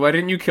 Haiji, why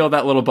didn't you kill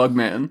that little bug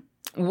man?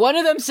 One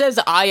of them says,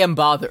 I am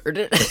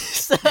bothered.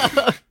 So...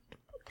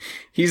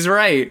 He's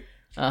right.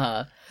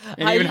 Uh-huh.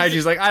 And even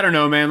Haiji's like, I don't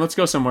know, man. Let's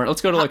go somewhere.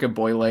 Let's go to like a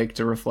boy lake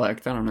to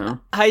reflect. I don't know.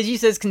 Haiji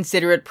says,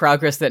 consider it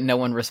progress that no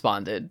one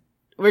responded.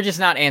 We're just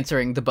not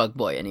answering the bug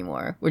boy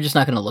anymore. We're just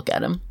not going to look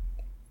at him.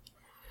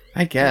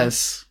 I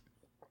guess.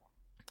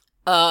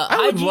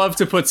 I would love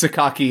to put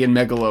Sakaki in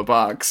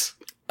Megalobox.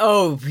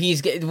 Oh,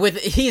 he's like,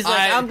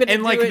 I'm gonna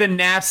do like it. The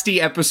nasty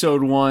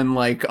episode 1,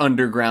 like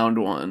underground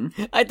one.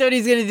 I thought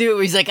he's gonna do it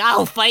where he's like,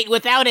 I'll fight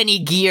without any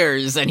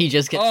gears, and he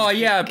just gets. Oh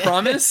yeah,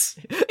 promise.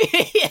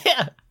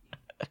 Yeah.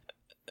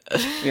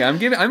 Yeah,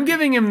 I'm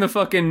giving him the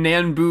fucking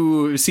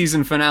Nanbu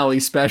season finale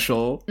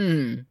special.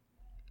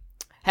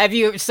 Have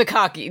you,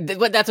 Sakaki,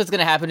 that's what's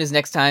gonna happen is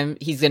next time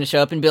he's gonna show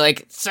up and be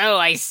like, so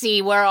I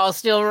see we're all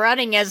still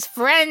running as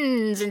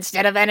friends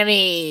instead of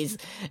enemies.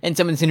 And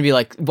someone's gonna be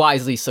like,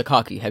 wisely,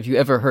 Sakaki, have you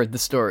ever heard the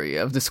story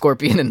of the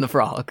scorpion and the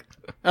frog?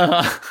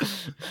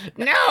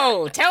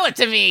 No, tell it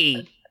to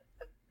me!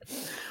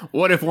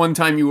 What if one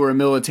time you were a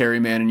military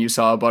man and you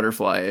saw a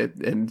butterfly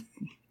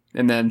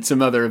and then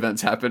some other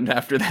events happened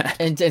after that.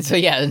 And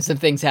some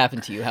things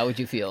happened to you. How would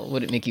you feel?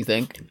 Would it make you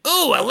think?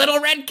 Ooh, a little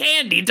red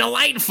candy,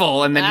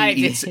 delightful! And then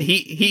he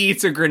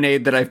eats a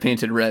grenade that I've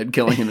painted red,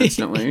 killing him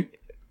instantly.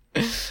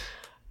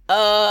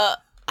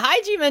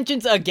 Haiji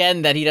mentions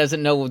again that he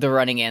doesn't know the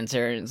running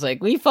answer. It's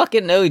like, we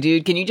fucking know,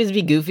 dude. Can you just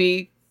be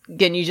goofy?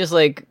 Can you just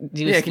like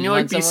do? Yeah, can you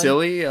like be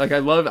silly? Like I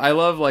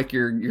love like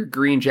your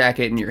green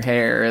jacket and your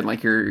hair and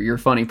like your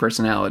funny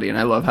personality, and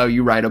I love how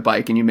you ride a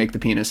bike and you make the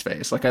penis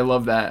face. Like I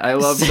love that. I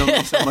love so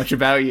much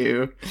about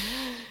you.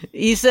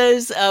 He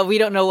says we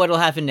don't know what'll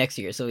happen next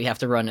year, so we have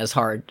to run as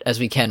hard as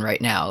we can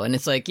right now. And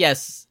it's like,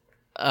 yes,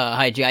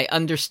 Haiji, I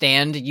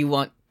understand you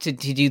want to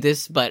do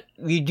this, but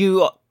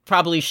you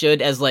probably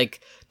should, as like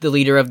the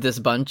leader of this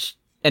bunch.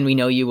 And we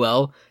know you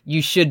well,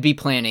 you should be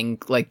planning,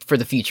 like, for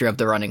the future of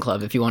the running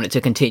club if you want it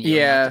to continue.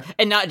 Yeah.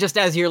 And not just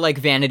as your, like,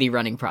 vanity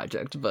running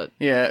project, but...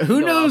 Yeah,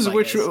 who knows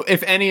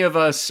if any of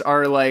us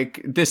are,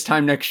 like, this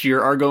time next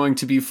year are going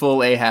to be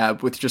full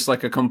Ahab with just,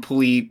 like, a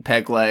complete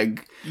peg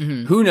leg.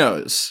 Mm-hmm. Who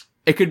knows?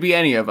 It could be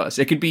any of us.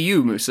 It could be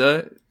you,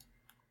 Musa.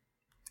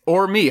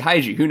 Or me,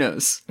 Haiji, who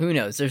knows? Who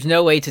knows? There's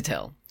no way to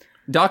tell.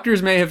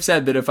 Doctors may have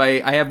said that if I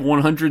have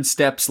 100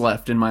 steps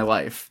left in my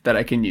life that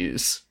I can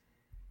use...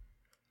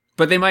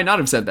 But they might not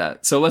have said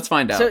that, so let's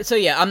find out. So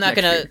yeah, I'm not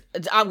gonna...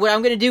 what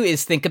I'm gonna do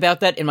is think about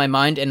that in my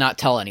mind and not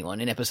tell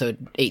anyone in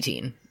episode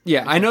 18.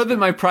 Yeah, I know that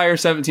my prior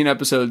 17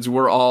 episodes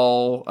were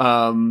all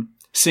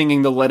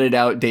singing the Let It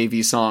Out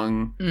Davy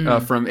song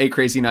from 8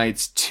 Crazy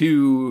Nights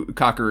to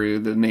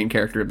Kakeru, the main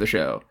character of the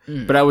show.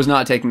 But I was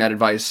not taking that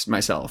advice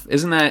myself.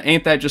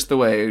 Ain't that just the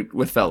way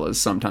with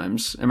fellas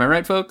sometimes? Am I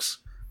right, folks?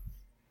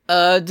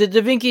 The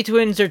Da Vinci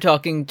twins are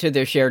talking to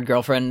their shared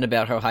girlfriend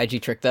about how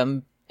Haiji tricked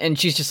them, and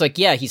she's just like,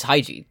 yeah, he's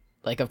Haiji.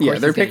 Like, of course, yeah,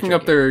 they're picking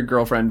up their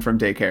girlfriend from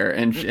daycare,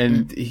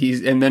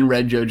 and then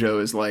Red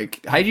JoJo is like,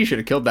 Haiji should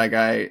have killed that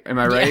guy. Am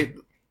I right?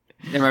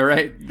 Yeah. Am I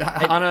right,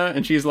 Hana?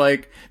 And she's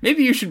like,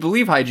 maybe you should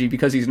believe Haiji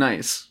because he's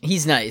nice.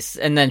 He's nice,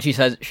 and then she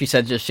said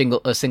just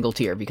a single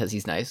tear because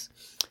he's nice.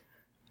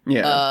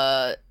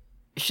 Yeah.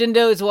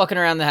 Shindo is walking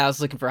around the house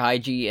looking for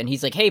Haiji, and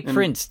he's like, "Hey,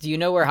 Prince, do you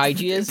know where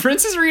Haiji is?"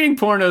 Prince is reading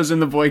pornos in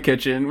the boy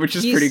kitchen, which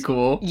is pretty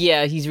cool.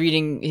 Yeah, he's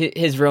reading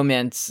his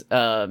romance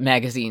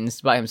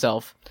magazines by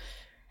himself.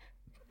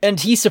 And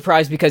he's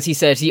surprised because he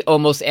says he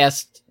almost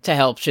asked to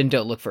help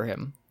Shindo look for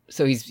him.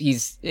 So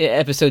he's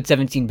episode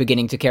 17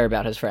 beginning to care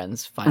about his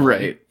friends, finally.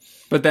 Right.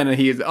 But then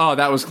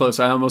that was close.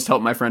 I almost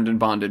helped my friend in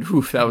Bonded.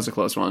 Whew, that was a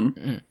close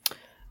one.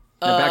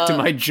 Now back to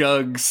my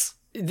jugs.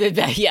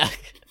 Yeah.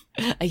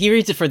 He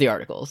reads it for the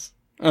articles.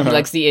 He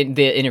likes the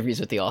interviews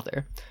with the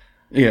author.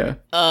 Yeah.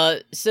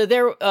 So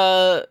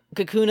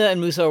Kakuna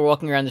and Musa are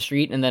walking around the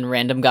street, and then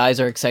random guys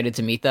are excited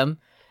to meet them.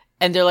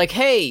 And they're like,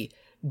 hey,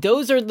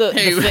 those are the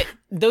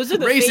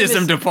racism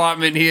famous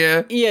department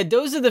here. Yeah,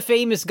 those are the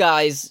famous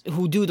guys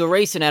who do the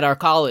racing at our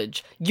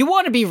college. You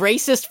want to be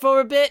racist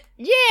for a bit?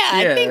 Yeah,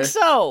 I think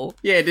so.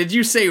 Yeah, did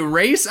you say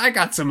race? I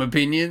got some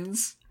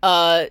opinions.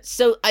 They're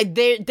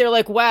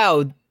like,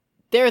 wow,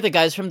 they're the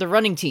guys from the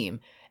running team.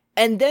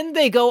 And then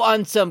they go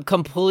on some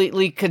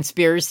completely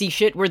conspiracy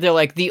shit where they're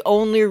like, the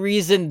only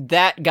reason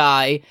that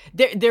guy...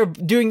 They're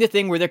doing the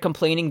thing where they're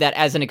complaining that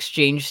as an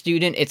exchange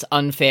student, it's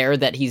unfair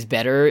that he's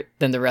better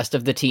than the rest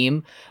of the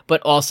team,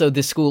 but also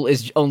the school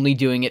is only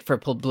doing it for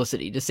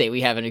publicity to say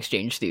we have an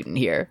exchange student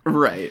here.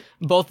 Right.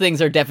 Both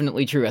things are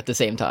definitely true at the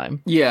same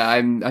time. Yeah,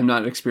 I'm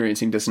not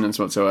experiencing dissonance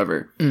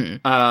whatsoever.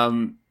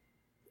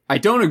 I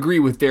don't agree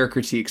with their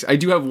critiques. I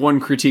do have one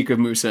critique of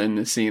Musa in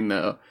this scene,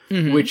 though,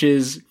 which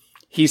is...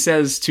 He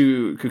says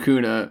to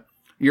Kakuna,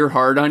 "You're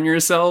hard on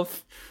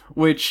yourself,"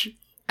 which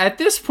at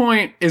this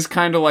point is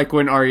kind of like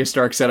when Arya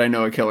Stark said, "I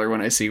know a killer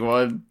when I see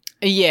one."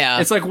 Yeah.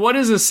 It's like, what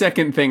is a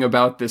second thing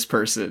about this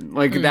person?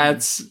 Like,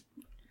 that's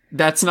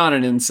not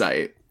an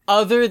insight.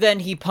 Other than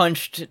he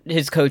punched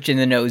his coach in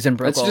the nose and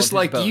broke all of his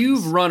bones. It's just like,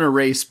 you've run a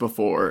race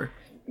before.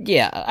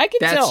 Yeah, I can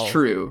tell. That's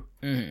true.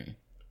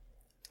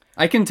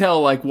 I can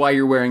tell, like, why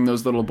you're wearing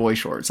those little boy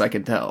shorts. I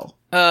can tell.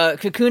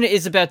 Kakuna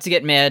is about to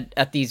get mad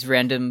at these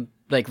random...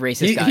 like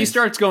racist guys. He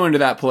starts going to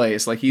that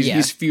place. Like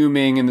he's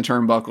fuming in the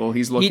turnbuckle.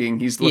 He's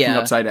looking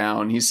upside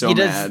down. He's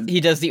mad.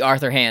 He does the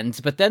Arthur hands,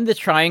 but then the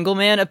Triangle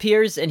Man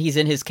appears and he's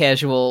in his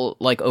casual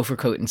like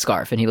overcoat and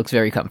scarf and he looks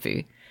very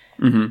comfy.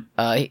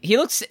 He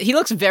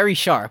looks very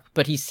sharp,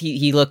 but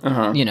he looked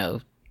you know.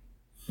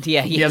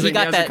 Yeah, he has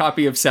a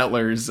copy of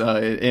Settlers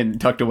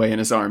tucked away in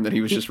his arm that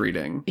he was just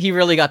reading. He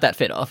really got that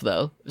fit off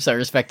though. So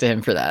respect to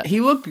him for that. He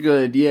looked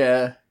good,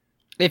 yeah.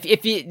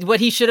 What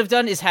he should have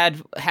done is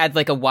had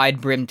like a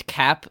wide brimmed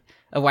cap,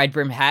 a wide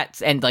brim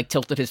hat, and like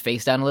tilted his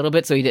face down a little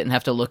bit so he didn't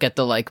have to look at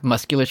the like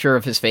musculature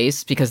of his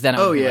face, because then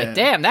I would be like,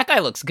 damn, that guy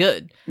looks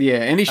good.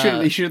 Yeah, and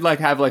he should like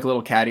have like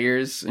little cat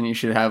ears, and he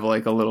should have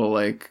like a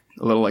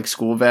little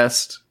school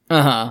vest.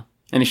 And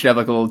he should have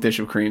like a little dish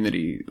of cream that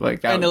he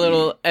like and a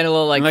little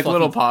like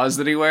little paws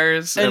that he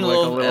wears, and a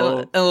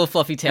little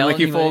fluffy tail, and like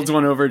he folds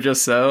one over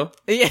just so.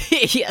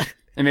 Yeah.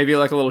 And maybe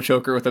like a little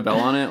choker with a bell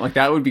on it. Like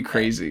that would be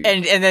crazy.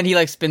 And then he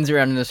like spins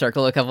around in a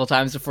circle a couple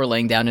times before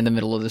laying down in the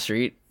middle of the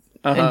street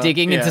and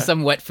digging into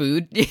some wet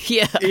food.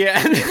 Yeah.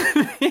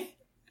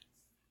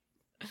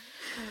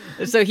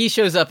 So he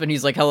shows up and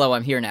he's like, "Hello,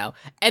 I'm here now."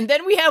 And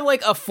then we have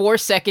like a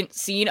 4-second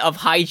scene of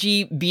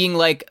Haiji being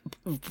like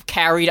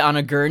carried on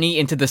a gurney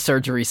into the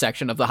surgery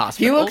section of the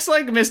hospital. He looks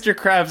like Mr.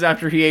 Krabs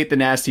after he ate the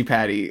Nasty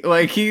Patty.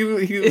 Like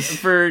he's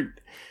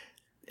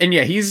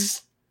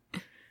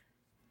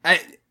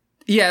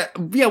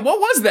what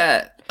was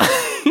that?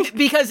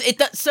 Because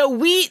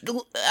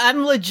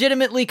I'm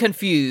legitimately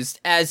confused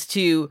as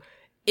to,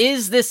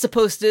 is this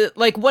supposed to,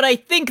 like, what I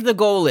think the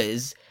goal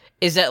is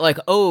that, like,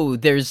 oh,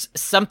 there's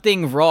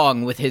something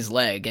wrong with his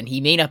leg, and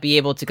he may not be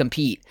able to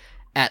compete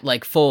at,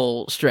 like,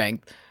 full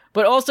strength.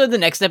 But also the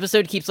next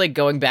episode keeps, like,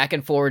 going back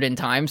and forward in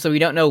time, so we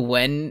don't know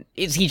when.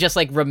 Is he just,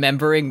 like,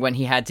 remembering when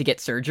he had to get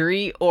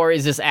surgery, or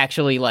is this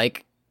actually,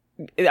 like,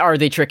 are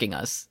they tricking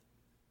us?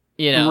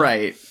 You know?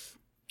 Right.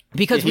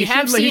 Because we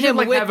have seen him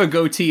have a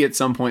goatee at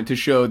some point to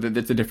show that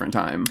it's a different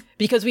time.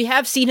 Because we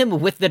have seen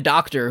him with the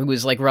doctor who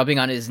was like rubbing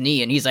on his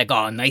knee, and he's like,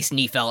 "Oh, nice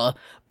knee, fella."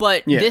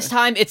 But this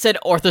time it said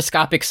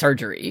orthoscopic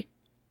surgery.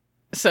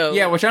 So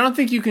yeah, which I don't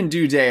think you can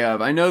do day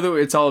of. I know that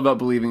it's all about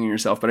believing in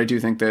yourself, but I do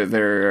think that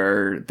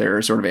there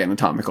are sort of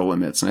anatomical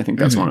limits, and I think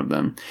that's one of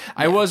them. Yeah.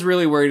 I was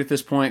really worried at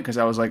this point because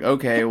I was like,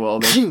 okay, well,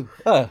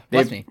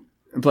 bless me,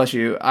 bless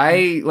you.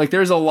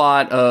 There's a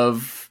lot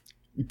of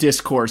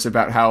discourse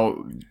about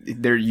how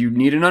you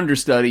need an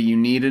understudy, you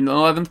need an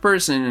 11th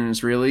person, and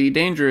it's really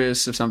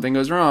dangerous if something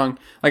goes wrong.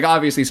 Like,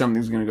 obviously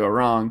something's going to go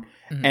wrong.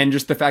 And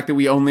just the fact that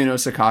we only know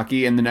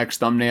Sakaki and the next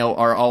thumbnail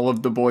are all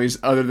of the boys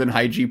other than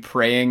Haiji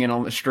praying in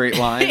a straight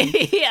line.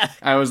 Yeah.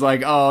 I was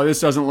like, oh, this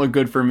doesn't look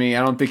good for me.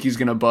 I don't think he's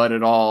going to bud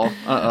at all.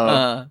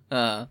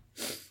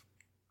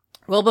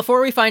 Well,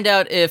 before we find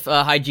out if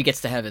Haiji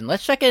gets to heaven,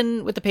 let's check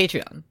in with the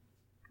Patreon.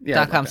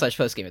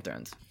 .com/postgame of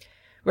Thrones.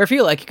 Where if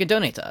you like, you can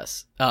donate to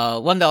us.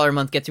 $1 a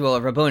month gets you all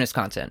of our bonus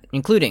content,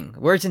 including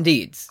Words and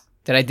Deeds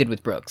that I did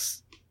with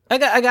Brooks. I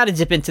got to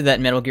dip into that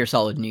Metal Gear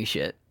Solid new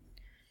shit.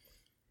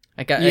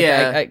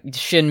 I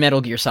Shin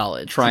Metal Gear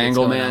Solid.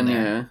 Triangle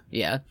Man,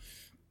 yeah.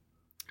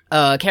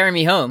 Carry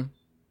Me Home,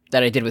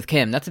 that I did with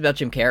Kim. That's about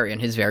Jim Carrey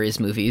and his various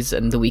movies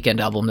and the Weekend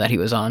album that he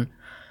was on.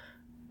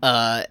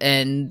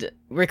 And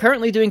we're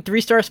currently doing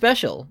 3-Star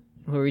Special,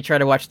 where we try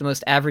to watch the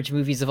most average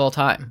movies of all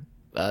time.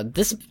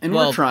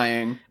 We're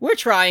trying. We're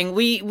trying.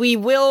 We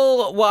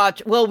will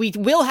watch. Well, we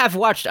will have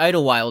watched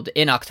Idlewild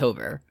in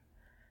October.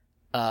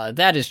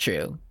 That is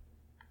true.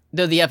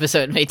 Though the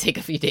episode may take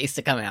a few days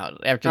to come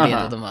out after the end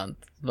of the month,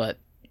 but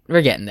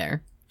we're getting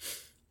there.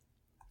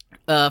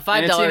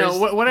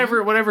 $5.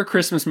 Whatever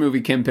Christmas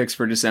movie Kim picks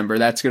for December,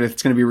 it's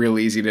gonna be real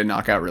easy to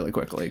knock out really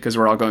quickly because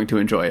we're all going to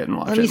enjoy it and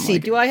watch it. Let me see.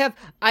 Do I have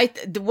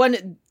the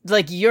one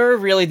like you're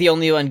really the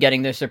only one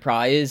getting the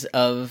surprise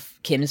of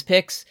Kim's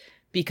picks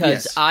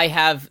because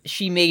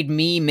she made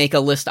me make a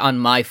list on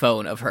my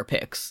phone of her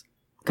picks.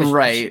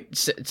 Right.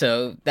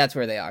 So that's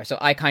where they are. So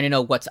I kind of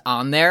know what's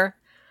on there.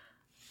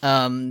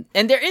 And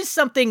there is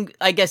something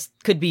I guess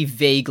could be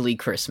vaguely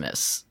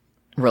Christmas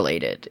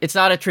related. It's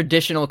not a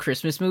traditional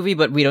Christmas movie,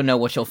 but we don't know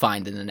what you'll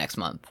find in the next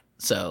month.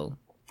 So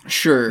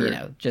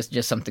sure,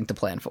 just something to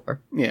plan for.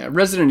 Yeah,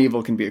 Resident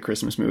Evil can be a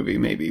Christmas movie.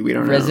 Maybe we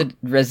don't know.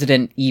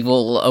 Resident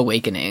Evil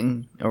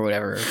Awakening or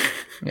whatever.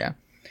 Yeah.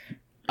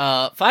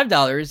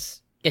 $5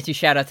 gets you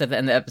shout outs at the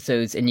end of the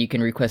episodes, and you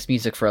can request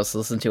music for us to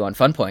listen to on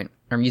Funpoint,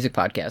 our music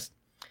podcast.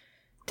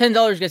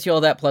 $10 gets you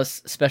all that,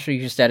 plus special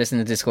user status in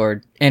the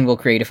Discord, and we'll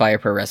create a Fire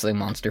Pro Wrestling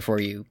monster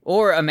for you.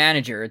 Or a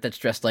manager that's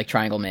dressed like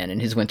Triangle Man in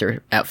his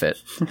winter outfit.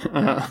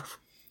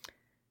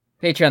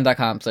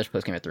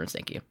 Patreon.com/PostGameOfThrones,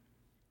 thank you.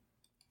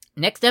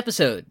 Next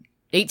episode,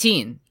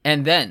 18,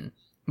 and then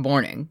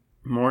morning.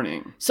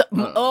 Morning.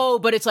 So,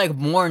 but it's like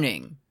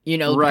morning, right,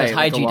 because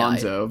like Haiji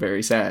Alonzo, died.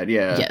 very sad,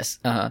 yeah. Yes,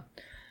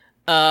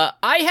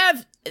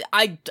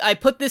 I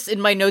put this in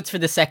my notes for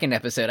the second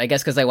episode, I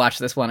guess because I watched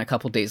this one a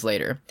couple days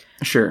later.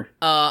 Sure.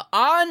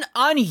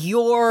 On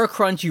your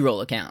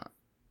Crunchyroll account,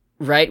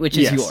 right, which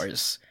is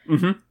yours.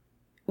 Mm-hmm.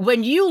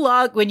 When you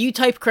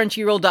type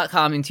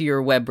crunchyroll.com into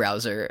your web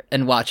browser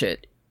and watch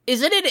it,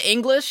 is it in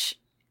English?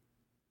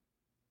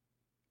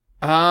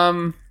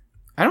 I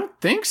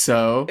don't think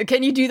so.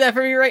 Can you do that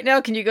for me right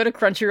now? Can you go to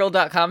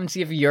crunchyroll.com and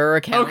see if your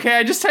account... Okay,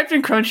 I just typed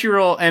in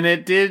Crunchyroll and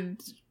it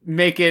did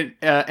make it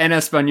en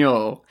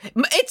español.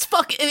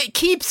 It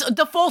keeps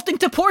defaulting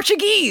to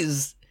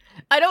Portuguese.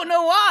 I don't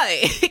know why.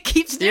 It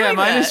keeps doing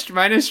that.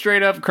 Mine is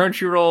straight up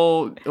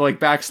Crunchyroll like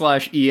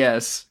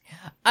 /ES.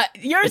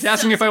 It's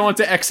asking if I want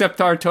to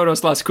aceptar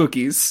todos las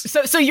cookies.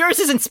 So yours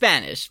is in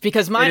Spanish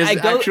because mine is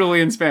actually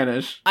in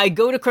Spanish. I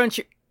go to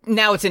Crunchyroll.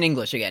 Now it's in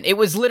English again. It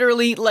was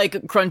literally like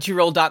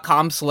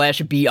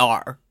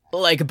crunchyroll.com/BR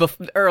like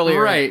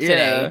earlier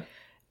today. Yeah.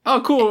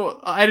 Oh, cool.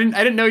 I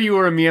didn't know you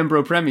were a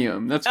Miembro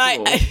Premium. That's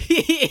cool.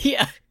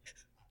 Yeah.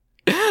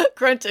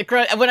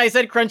 When I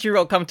said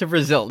Crunchyroll come to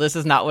Brazil, this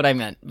is not what I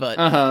meant, but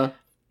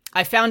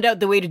I found out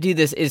the way to do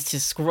this is to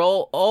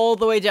scroll all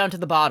the way down to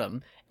the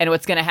bottom, and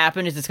what's going to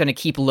happen is it's going to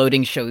keep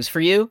loading shows for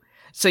you,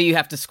 so you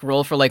have to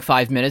scroll for like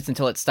 5 minutes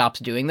until it stops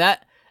doing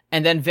that,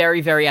 and then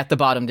very, very at the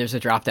bottom, there's a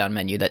drop-down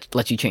menu that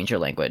lets you change your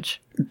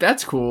language.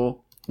 That's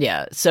cool.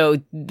 Yeah,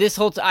 so this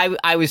whole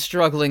I was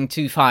struggling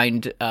to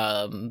find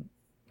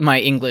my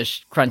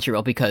English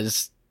Crunchyroll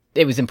because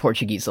it was in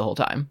Portuguese the whole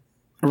time.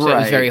 So it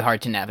was very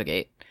hard to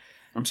navigate.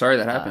 I'm sorry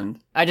that happened.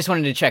 I just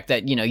wanted to check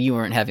that, you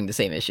weren't having the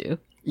same issue.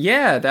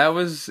 Yeah,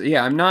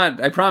 I'm not,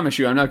 I promise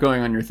you, I'm not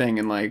going on your thing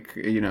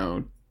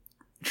and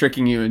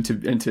tricking you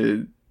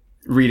into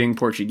reading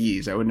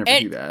Portuguese. I would never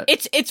do that.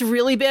 It's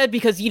really bad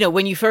because,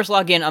 when you first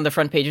log in on the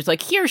front page, it's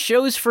like, here,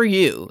 shows for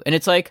you. And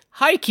it's like,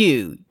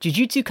 Haikyuu,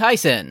 Jujutsu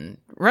Kaisen,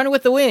 Run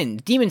with the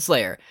Wind, Demon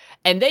Slayer.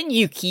 And then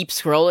you keep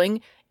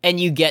scrolling and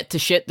you get to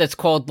shit that's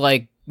called,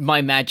 like,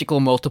 My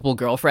Magical Multiple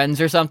Girlfriends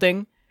or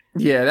something.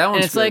 Yeah, that one's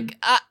and it's good.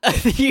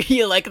 Like,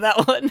 you like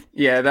that one?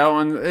 Yeah, that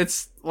one,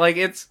 it's like,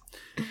 it's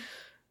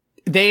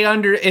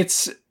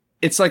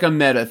like a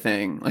meta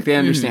thing. Like, they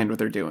understand what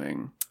they're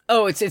doing.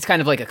 Oh, it's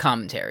kind of like a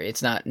commentary.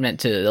 It's not meant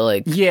to,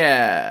 like...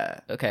 Yeah.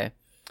 Okay.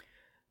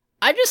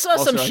 I just saw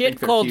Also, some shit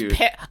called...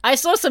 I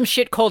saw some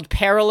shit called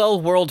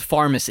Parallel World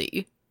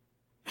Pharmacy.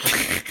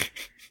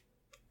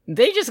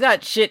 They just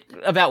got shit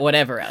about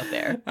whatever out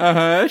there.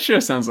 That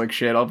show sounds like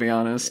shit, I'll be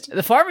honest.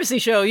 The pharmacy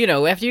show,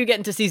 after you get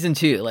into season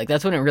 2, like,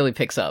 that's when it really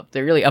picks up.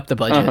 They really upped the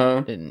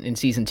budget in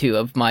season 2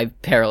 of my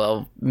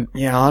Parallel.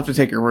 Yeah, I'll have to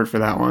take your word for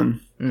that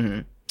one.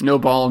 Mm-hmm. No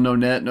ball, no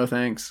net, no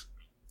thanks.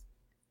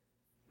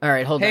 All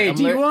right, hold on.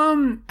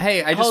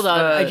 Hey, hold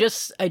on. I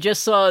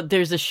just saw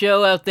there's a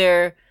show out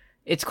there.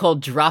 It's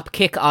called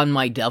Dropkick on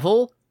My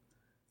Devil.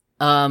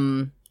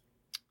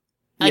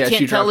 I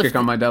can't tell if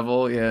on my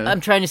devil. Yeah, I'm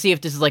trying to see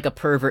if this is like a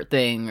pervert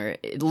thing, or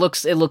it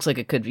looks like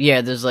it could. Yeah,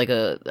 there's like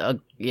yeah. I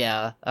don't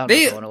know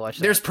if I want to watch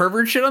that. There's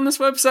pervert shit on this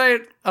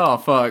website. Oh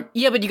fuck.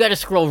 Yeah, but you got to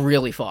scroll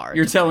really far.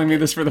 You're telling me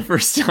this for the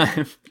first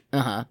time.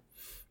 Come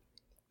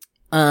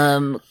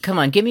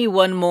on, give me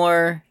one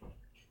more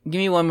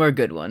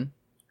good one.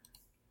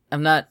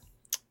 I'm not.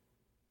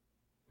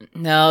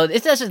 No,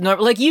 it's just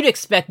normal. Like, you'd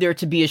expect there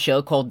to be a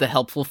show called The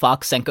Helpful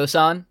Fox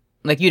Senko-san.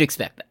 Like, you'd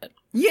expect that.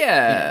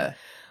 Yeah.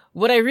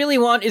 What I really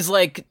want is,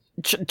 like,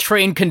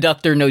 train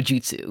conductor no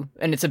jutsu,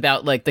 and it's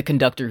about like the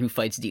conductor who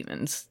fights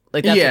demons.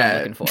 Like that's what I'm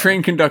looking for.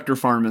 Train conductor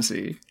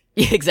pharmacy.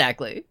 Yeah,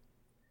 exactly.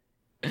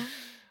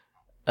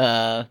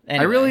 Anyway.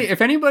 I really,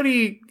 if any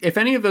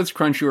of those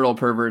Crunchyroll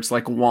perverts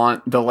like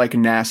want the like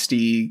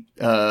nasty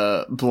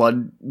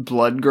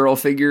blood girl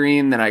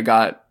figurine that I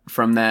got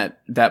from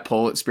that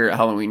poll at Spirit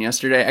Halloween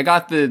yesterday, I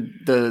got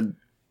the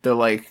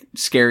like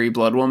scary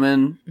blood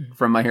woman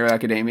from My Hero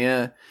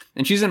Academia,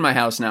 and she's in my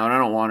house now, and I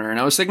don't want her. And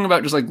I was thinking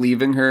about just like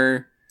leaving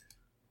her,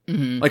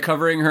 like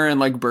covering her in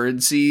like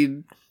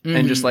birdseed.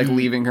 And just like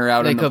leaving her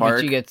out in the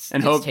park,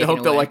 and hope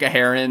that like a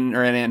heron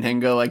or an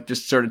anhinga like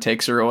just sort of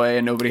takes her away,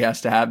 and nobody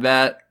has to have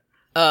that.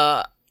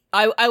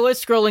 I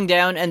was scrolling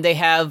down, and they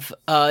have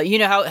you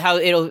know how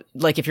it'll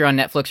like if you're on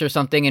Netflix or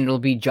something, and it'll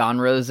be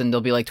genres, and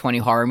there'll be like 20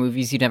 horror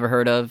movies you've never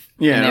heard of.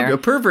 Yeah,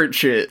 pervert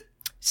shit.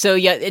 So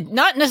yeah,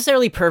 not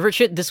necessarily pervert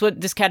shit.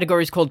 This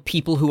category is called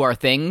People Who Are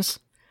Things.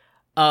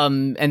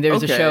 And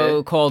there's a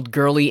show called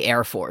Girly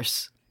Air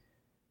Force.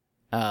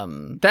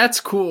 That's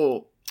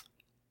cool.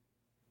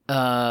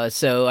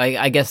 So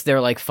I guess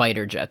they're like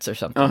fighter jets or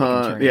something.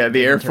 Yeah,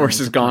 the Air Force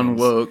has gone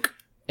woke.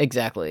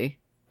 Exactly.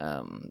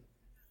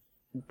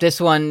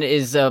 This one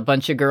is a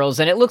bunch of girls,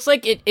 and it looks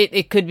like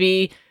it could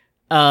be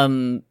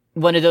one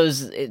of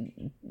those.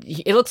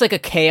 It looks like a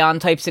K-On!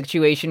 Type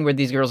situation where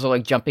these girls are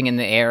like jumping in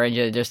the air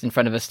and just in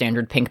front of a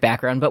standard pink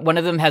background, but one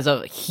of them has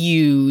a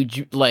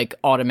huge like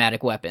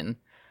automatic weapon.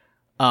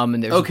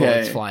 And there's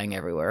bullets flying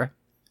everywhere.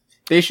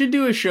 They should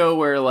do a show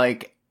where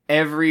like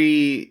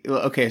every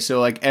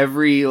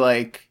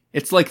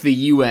it's like the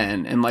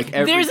UN, and like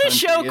every there's a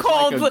show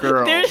called like a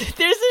girl.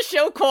 There's a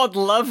show called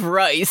Love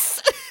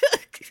Rice.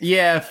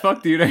 Yeah,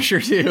 fuck dude, I sure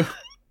do.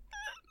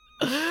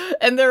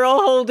 And they're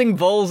all holding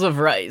bowls of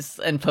rice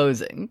and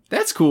posing.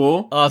 That's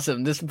cool.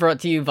 Awesome. This is brought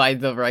to you by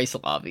the Rice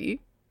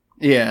Lobby.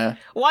 Yeah.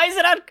 Why is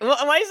it on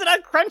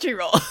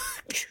Crunchyroll?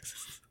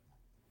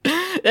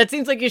 That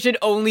seems like it should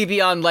only be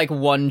on like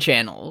one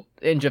channel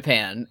in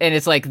Japan, and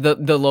it's like the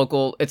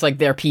local. It's like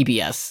their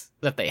PBS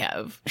that they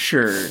have.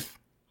 Sure.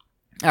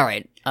 All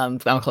right. I'm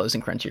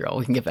closing Crunchyroll.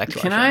 We can get back to.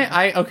 Can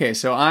I? Okay.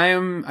 So I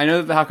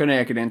know that the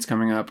Hakone Ekiden's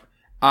coming up.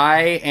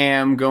 I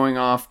am going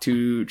off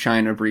to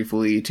China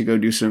briefly to go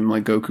do some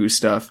like Goku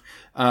stuff.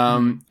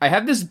 I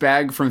have this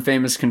bag from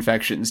Famous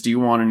Confections. Do you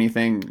want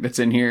anything that's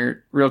in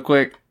here, real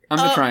quick? I'm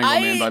the Triangle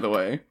Man, by the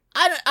way.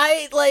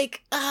 I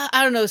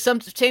don't know. Some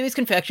Famous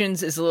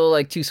Confections is a little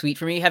like too sweet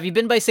for me. Have you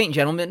been by St.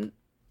 Gentleman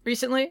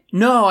recently?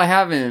 No, I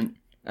haven't.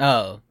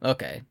 Oh,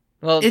 okay.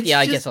 Well,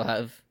 I guess I'll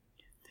have.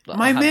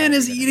 My man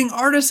is eating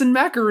artisan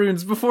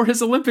macaroons before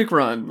his Olympic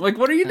run. Like,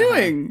 what are you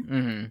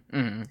doing?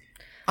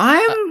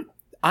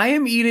 I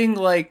am eating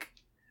like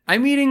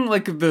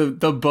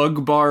the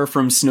bug bar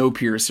from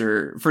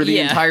Snowpiercer for the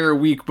entire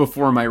week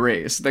before my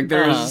race. Like,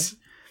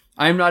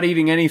 I'm not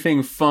eating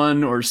anything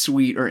fun or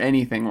sweet or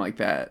anything like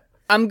that.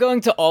 I'm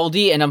going to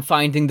Aldi and I'm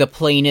finding the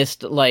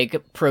plainest,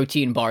 like,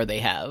 protein bar they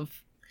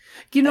have.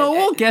 You know,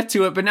 we'll get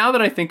to it, but now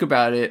that I think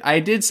about it, I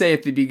did say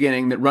at the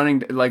beginning that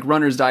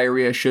runner's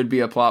diarrhea should be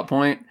a plot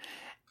point.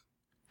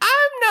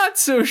 I'm not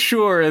so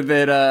sure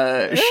that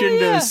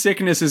Shindo's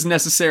sickness is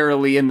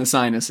necessarily in the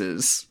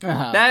sinuses.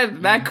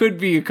 That could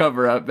be a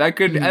cover-up. That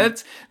could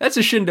that's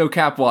a Shindo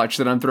cap watch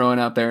that I'm throwing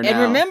out there now.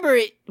 And remember,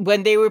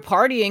 when they were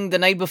partying the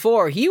night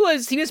before, he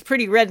was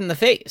pretty red in the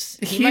face.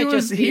 He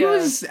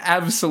was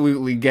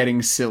absolutely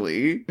getting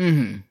silly,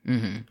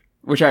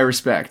 which I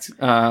respect.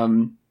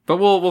 But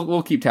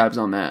we'll keep tabs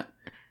on that.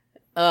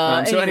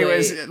 So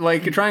anyways,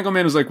 like Triangle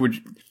Man was like,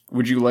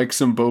 would you like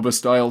some boba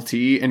style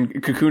tea?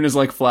 And Cocoon is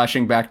like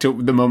flashing back to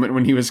the moment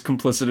when he was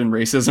complicit in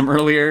racism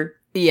earlier.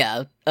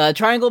 Yeah.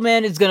 Triangle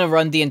Man is going to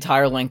run the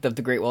entire length of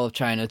the Great Wall of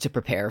China to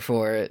prepare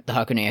for the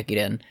Hakone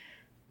Ekiden.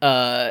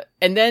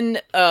 And then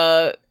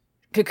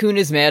Cocoon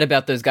is mad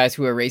about those guys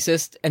who are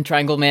racist, and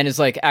Triangle Man is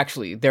like,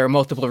 actually, there are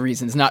multiple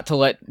reasons not to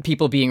let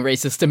people being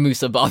racist to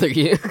Musa bother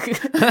you.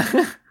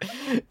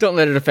 Don't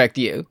let it affect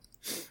you.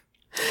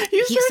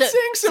 You start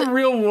saying some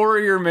real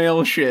warrior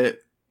male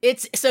shit.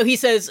 He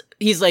says,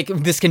 he's like,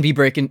 this can be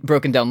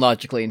broken down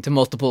logically into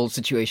multiple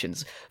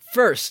situations.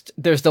 First,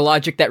 there's the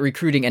logic that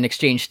recruiting an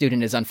exchange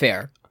student is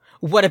unfair.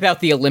 What about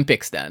the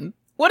Olympics then?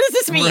 What does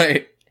this mean?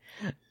 Right.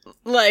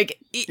 Like,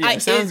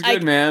 sounds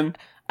good, man.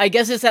 I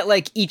guess it's that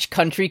like each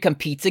country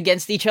competes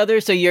against each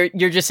other, so you're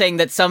just saying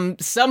that some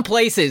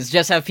places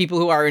just have people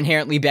who are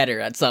inherently better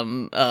at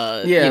some.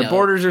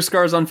 Borders are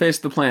scars on face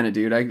of the planet,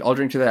 dude. I'll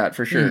drink to that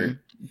for sure.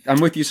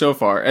 I'm with you so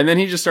far. And then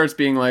he just starts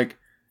being like,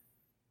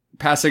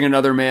 passing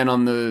another man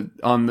on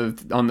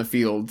the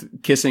field,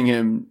 kissing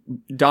him,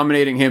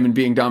 dominating him, and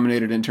being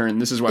dominated in turn.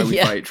 This is why we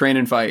fight. Train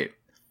and fight.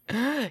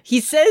 He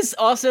says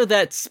also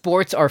that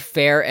sports are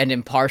fair and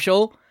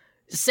impartial.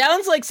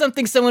 Sounds like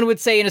something someone would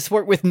say in a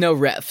sport with no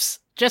refs.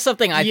 Just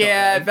something I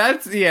thought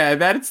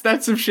of.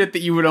 That's some shit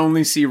that you would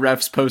only see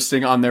refs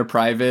posting on their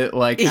private,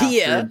 like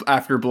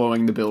after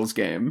blowing the Bills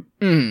game.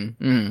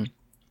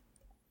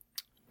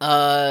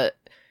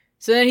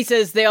 So then he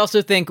says they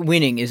also think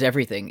winning is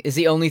everything. Is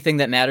the only thing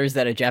that matters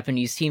that a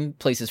Japanese team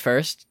places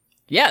first?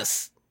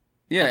 Yes.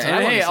 Yeah, That's what I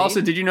and wanna hey, see.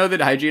 also, did you know that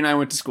Haiji and I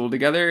went to school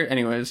together?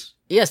 Anyways.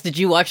 Yes, did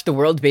you watch the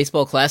World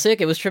Baseball Classic?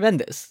 It was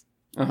tremendous.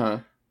 Uh-huh.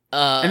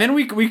 And then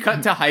we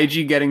cut to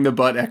Haiji getting the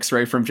butt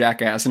x-ray from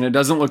Jackass, and it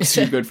doesn't look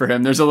too good for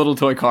him. There's a little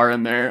toy car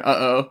in there.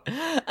 Uh-oh.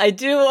 I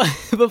do,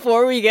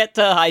 before we get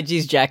to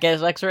Haiji's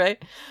Jackass X-ray,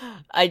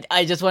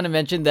 I just want to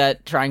mention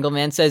that Triangle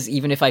Man says,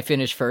 even if I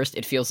finish first,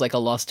 it feels like a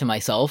loss to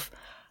myself.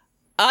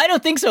 I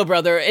don't think so,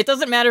 brother. It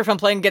doesn't matter if I'm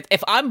playing,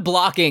 if I'm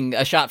blocking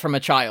a shot from a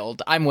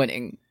child, I'm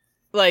winning.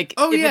 Like,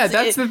 oh yeah,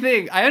 that's the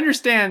thing. I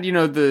understand,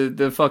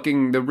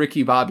 the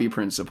Ricky Bobby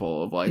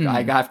principle of like,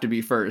 I have to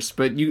be first,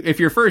 but if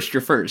you're first,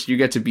 you're first. You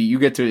get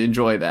to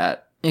enjoy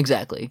that.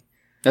 Exactly.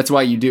 That's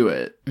why you do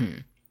it.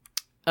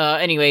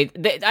 Anyway,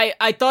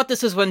 I thought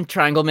this was when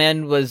Triangle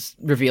Man was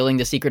revealing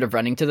the secret of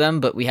running to them,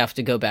 but we have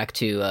to go back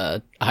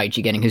to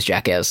Haiji getting his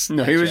Jackass.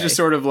 No, he was just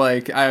sort of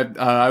like,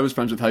 I was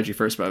friends with Haiji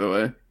first, by the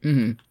way.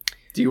 Mm-hmm.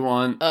 Do you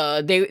want?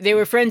 They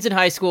were friends in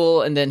high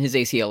school, and then his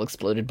ACL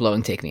exploded,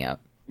 blowing Take Me Out.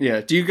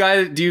 Yeah. Do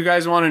you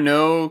guys want to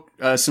know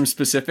some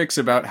specifics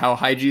about how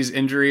Haiji's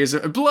injury is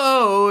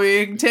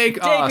blowing?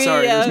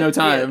 Sorry, there's no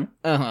time.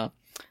 Yeah.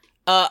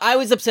 I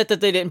was upset that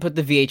they didn't put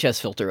the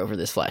VHS filter over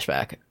this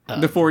flashback.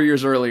 The 4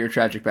 years earlier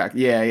tragic back.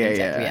 Exactly,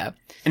 yeah.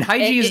 And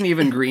Haiji isn't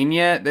even green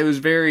yet. It was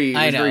very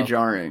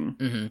jarring.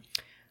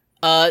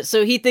 Mm-hmm.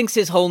 So he thinks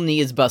his whole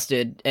knee is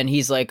busted, and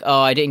he's like,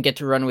 "Oh, I didn't get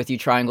to run with you,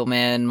 Triangle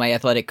Man. My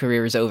athletic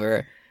career is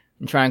over."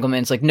 And Triangle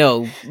Man's like,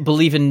 "No,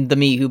 believe in the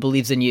me who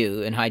believes in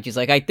you." And Haiji's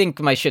like, "I think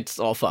my shit's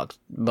all fucked,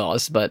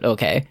 boss, but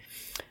okay."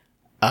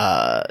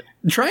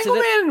 Triangle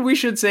Man, we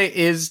should say,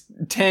 is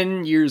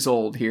 10 years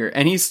old here,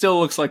 and he still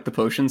looks like the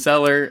potion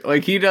seller.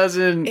 Like, he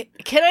doesn't...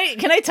 Can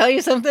I tell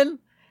you something?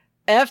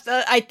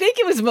 I think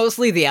it was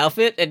mostly the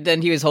outfit, and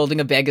then he was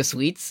holding a bag of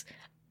sweets.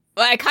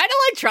 I kind of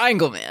like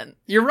Triangle Man.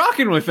 You're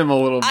rocking with him a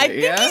little bit, I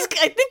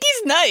think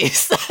he's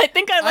nice. I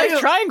think I like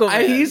Triangle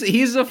Man.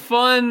 He's a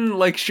fun,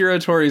 like, Shiro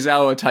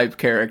Torizawa type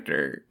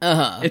character.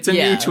 Uh-huh. It's a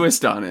new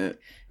twist on it.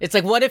 It's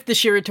like, what if the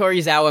Shiro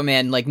Torizawa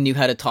man, like, knew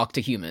how to talk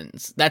to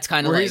humans? That's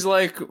kind of where he's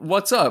like,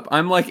 what's up?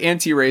 I'm, like,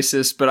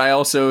 anti-racist, but I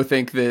also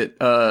think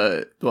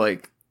that,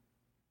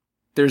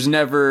 there's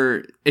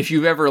never... If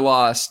you've ever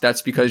lost,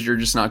 that's because you're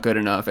just not good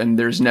enough, and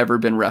there's never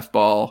been ref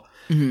ball.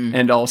 Mm-hmm.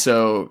 And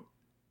also...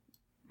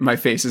 my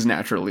face is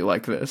naturally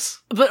like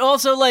this. But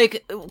also,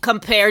 like,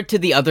 compared to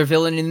the other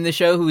villain in the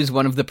show, who is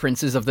one of the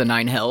princes of the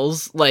Nine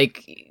Hells,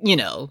 like,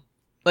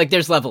 like,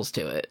 there's levels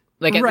to it.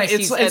 Like, right,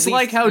 it's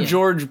like how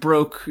George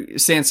broke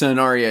Sansa and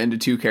Arya into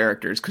two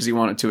characters, because he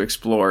wanted to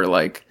explore,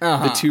 like,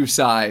 the two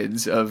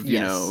sides of,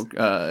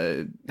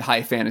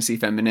 high fantasy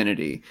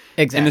femininity.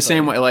 Exactly. In the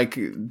same way, like,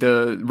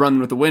 the Run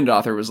with the Wind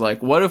author was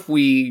like, what if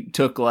we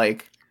took,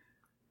 like,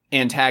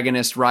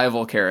 antagonist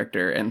rival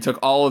character, and took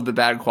all of the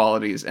bad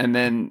qualities, and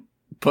then...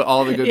 put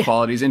all the good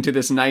qualities into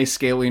this nice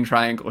scalene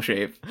triangle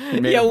shape.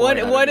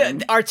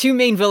 What our two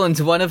main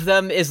villains, one of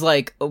them is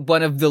like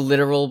one of the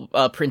literal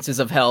princes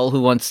of hell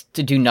who wants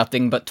to do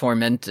nothing but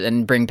torment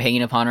and bring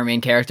pain upon our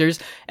main characters,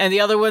 and the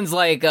other one's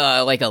like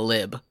a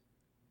lib.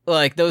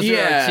 Like, those are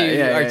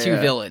our two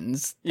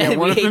villains. Yeah, and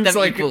one of them's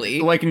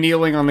like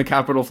kneeling on the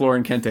Capitol floor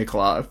in kente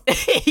cloth.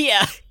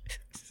 Yeah.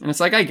 And it's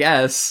like, I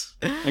guess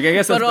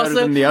that's better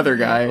than the other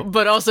guy.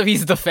 But also,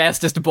 he's the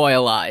fastest boy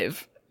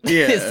alive.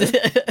 Yeah.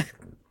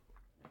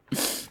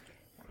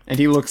 And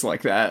he looks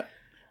like that.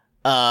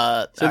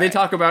 So they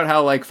talk about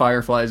how, like,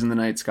 fireflies in the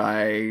night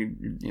sky,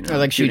 are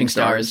like shooting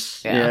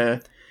stars. Yeah.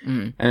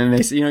 Mm. And then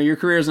they say, your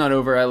career's not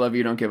over. I love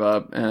you. Don't give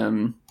up.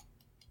 And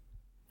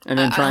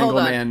then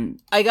Triangle Man.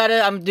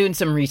 I'm doing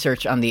some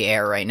research on the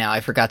air right now.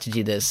 I forgot to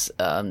do this.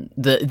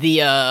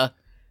 The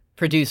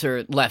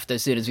producer left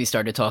as soon as we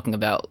started talking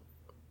about.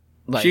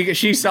 Like,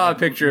 she saw a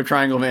picture of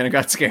Triangle Man and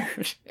got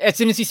scared. As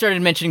soon as he started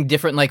mentioning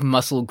different, like,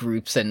 muscle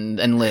groups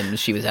and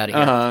limbs, she was out of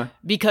here. Uh-huh.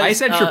 Because I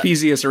said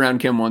trapezius around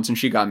Kim once, and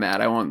she got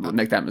mad. I won't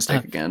make that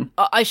mistake again.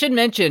 I should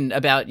mention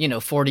about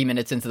 40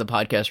 minutes into the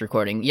podcast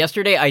recording.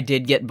 Yesterday, I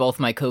did get both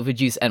my COVID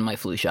juice and my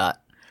flu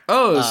shot.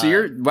 Oh, so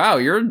you're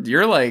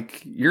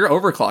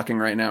overclocking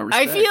right now.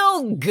 Respect. I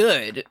feel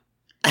good.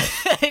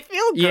 I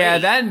feel great. Yeah,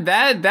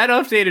 that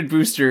updated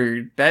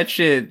booster, that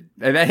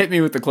hit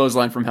me with the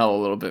clothesline from hell a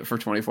little bit for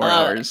 24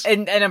 hours.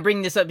 And I'm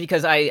bringing this up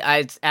because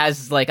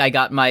I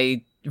got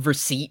my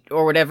receipt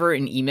or whatever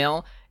in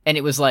email, and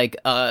it was like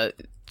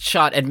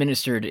shot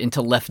administered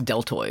into left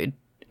deltoid,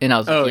 and I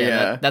was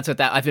like, that's what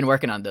I've been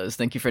working on those.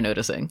 Thank you for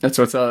noticing. That's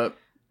what's up.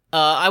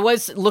 I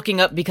was looking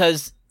up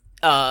because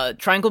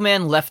Triangle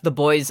Man left the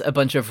boys a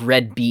bunch of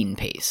red bean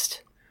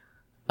paste.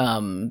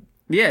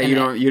 Yeah, you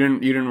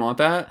didn't want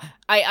that?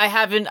 I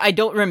haven't. I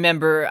don't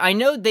remember. I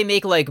know they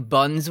make, like,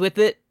 buns with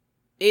it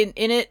in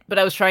it, but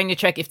I was trying to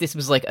check if this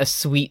was, like, a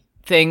sweet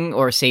thing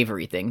or a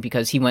savory thing,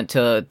 because he went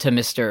to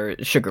Mr.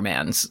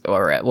 Sugarman's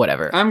or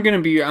whatever. I'm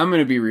gonna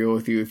be real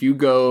with you. If you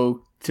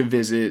go to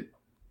visit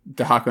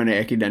the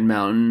Hakone Ekiden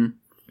mountain,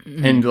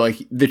 and,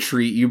 like, the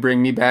treat you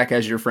bring me back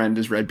as your friend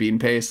is red bean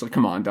paste, like,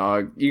 come on,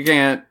 dog. You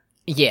can't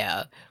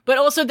Yeah, but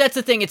also that's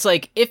the thing. It's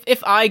like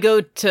if I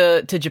go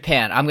to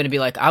Japan, I'm gonna be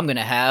like, I'm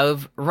gonna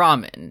have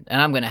ramen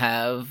and I'm gonna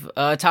have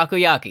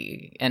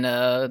takoyaki and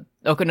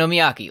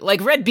okonomiyaki.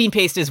 Like red bean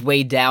paste is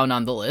way down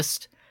on the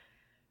list.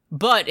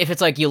 But if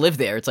it's like you live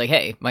there, it's like,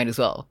 hey, might as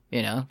well,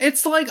 you know.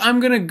 It's like I'm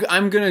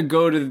gonna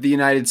go to the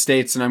United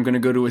States and I'm gonna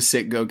go to a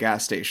Citgo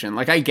gas station.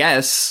 Like I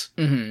guess.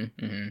 But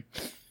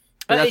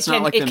that's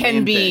not like the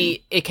main thing.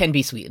 It can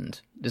be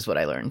sweetened, is what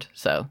I learned.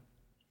 So.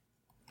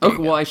 Okay,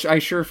 well, I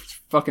sure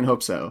fucking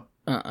hope so.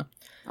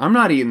 I'm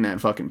not eating that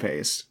fucking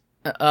paste.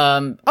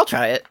 I'll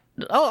try it.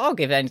 I'll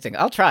give it anything.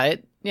 I'll try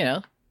it. You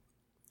know.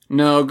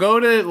 No, go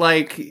to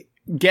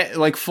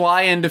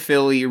fly into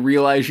Philly,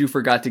 realize you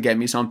forgot to get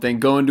me something,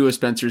 go into a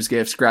Spencer's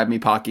Gifts, grab me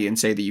Pocky, and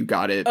say that you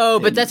got it. Oh,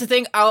 but that's the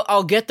thing.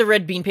 I'll get the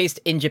red bean paste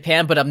in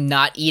Japan, but I'm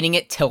not eating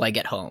it till I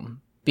get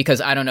home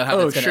because I don't know how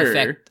that's going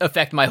to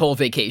affect my whole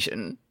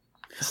vacation.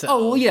 So.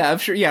 Oh, well, yeah, I'm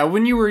sure. Yeah,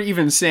 when you were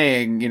even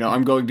saying, you know,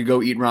 I'm going to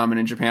go eat ramen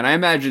in Japan, I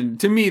imagine,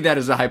 to me, that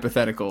is a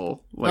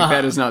hypothetical. Like,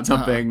 that is not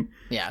something...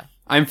 Yeah.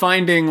 I'm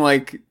finding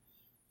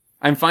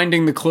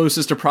the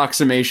closest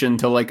approximation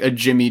to, like, a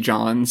Jimmy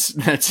John's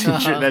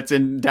that's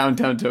in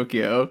downtown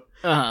Tokyo.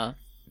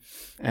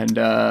 And,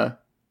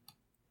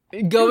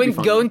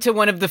 Going to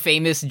one of the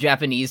famous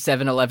Japanese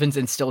 7-Elevens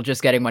and still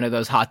just getting one of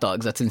those hot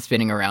dogs that's been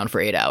spinning around for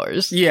 8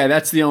 hours. Yeah,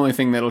 that's the only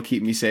thing that'll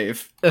keep me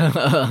safe.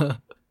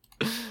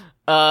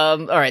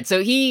 All right,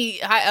 so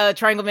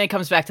Triangle Man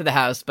comes back to the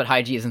house, but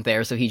Haiji isn't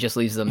there, so he just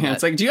leaves them. Yeah,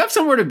 it's like, do you have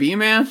somewhere to be,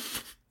 man?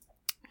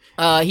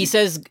 He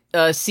says,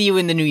 see you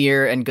in the new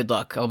year, and good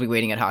luck. I'll be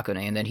waiting at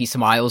Hakone, and then he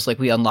smiles like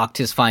we unlocked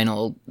his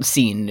final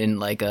scene in,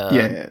 like,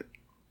 a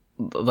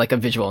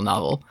visual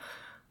novel.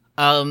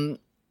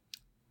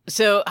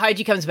 So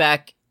Haiji comes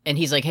back, and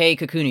he's like, hey,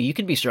 Kakuna, you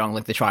can be strong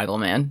like the Triangle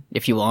Man,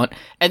 if you want.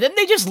 And then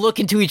they just look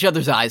into each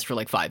other's eyes for,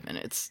 like, 5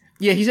 minutes.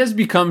 Yeah, he says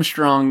become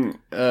strong,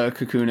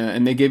 Kakuna,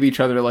 and they give each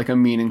other like a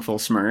meaningful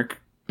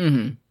smirk.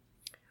 Mm-hmm.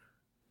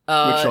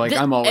 Which, like,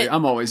 I'm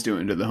always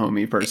doing to the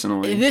homie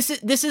personally. This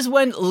is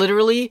when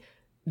literally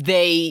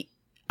they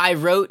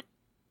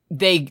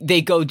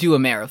go do a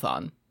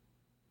marathon.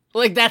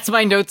 Like, that's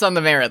my notes on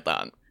the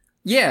marathon.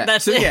 Yeah,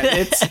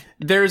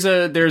 there's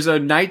a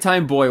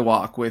nighttime boy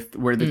walk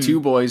where the two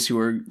boys who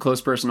are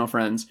close personal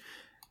friends.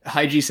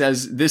 Haiji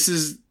says, This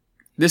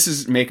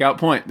is make out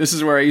point. This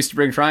is where I used to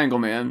bring Triangle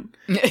Man.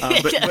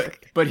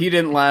 But he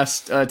didn't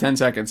last 10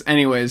 seconds.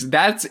 Anyways,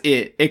 that's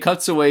it. It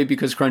cuts away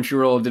because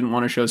Crunchyroll didn't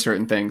want to show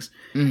certain things.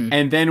 Mm-hmm.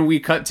 And then we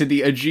cut to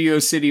the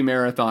Ageo City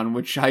Marathon,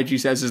 which Haiji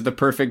says is the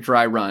perfect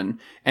dry run.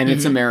 And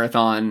it's a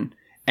marathon,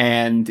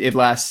 and it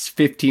lasts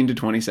 15 to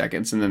 20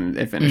 seconds, and then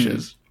it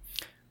finishes.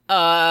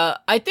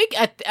 I think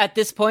at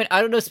this point,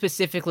 I don't know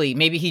specifically,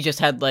 maybe he just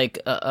had like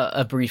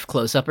a brief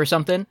close-up or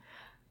something.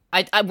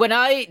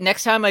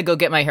 Next time I go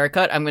get my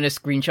haircut, I'm going to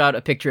screenshot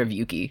a picture of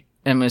Yuki.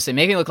 And I'm going to say,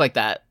 make me look like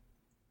that.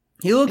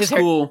 He looks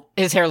cool.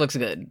 His hair looks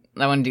good.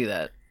 I want to do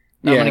that.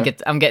 Yeah.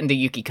 I'm getting the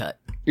Yuki cut.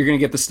 You're going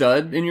to get the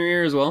stud in your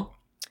ear as well?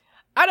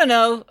 I don't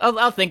know.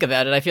 I'll think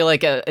about it. I feel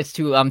like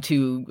I'm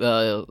too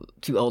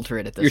old for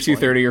it at this point. You're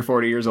too 30 or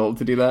 40 years old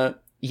to do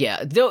that?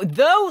 Yeah.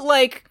 Though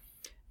like,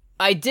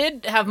 I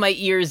did have my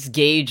ears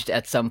gauged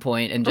at some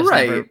point and just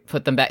never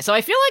put them back. So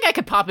I feel like I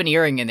could pop an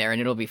earring in there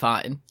and it'll be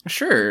fine.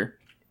 Sure.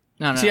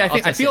 No. See,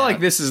 I feel like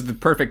this is the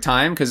perfect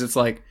time because it's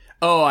like,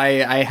 oh,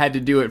 I had to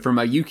do it for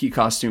my Yuki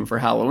costume for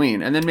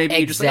Halloween, and then maybe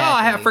you just like, oh,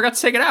 I forgot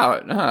to take it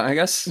out. I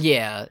guess.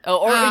 Yeah.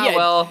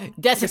 Well,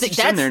 that's the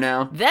thing. In there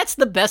now. That's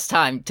the best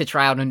time to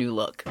try out a new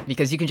look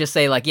because you can just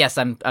say like, yes,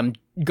 I'm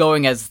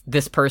going as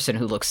this person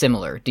who looks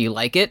similar. Do you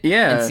like it?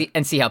 Yeah.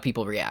 And see how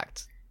people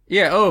react.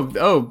 Yeah,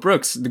 oh,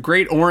 Brooks, the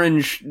great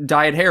orange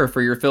dyed hair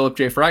for your Philip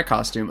J. Fry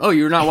costume. Oh,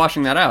 you're not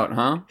washing that out,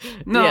 huh?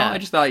 No, yeah. I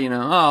just thought,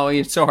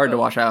 it's so hard to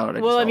wash out.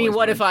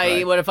 What if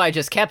I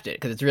just kept it?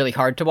 Because it's really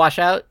hard to wash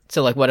out.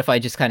 So, like, what if I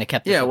just kind of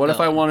kept it? Yeah, what if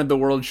I wanted the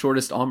world's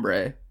shortest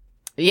ombre?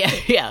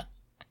 Yeah.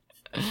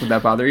 Would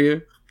that bother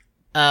you?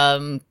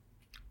 All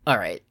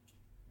right.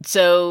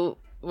 So,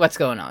 what's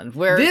going on?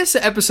 This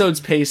episode's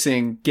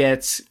pacing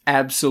gets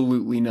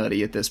absolutely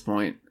nutty at this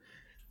point.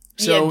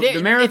 So,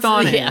 the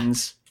marathon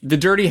ends... The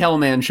dirty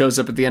hellman shows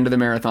up at the end of the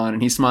marathon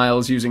and he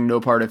smiles using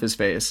no part of his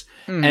face.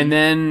 Mm. And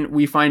then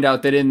we find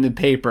out that in the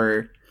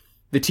paper,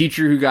 the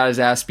teacher who got his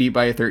ass beat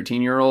by a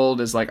 13-year-old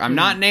is like, I'm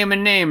not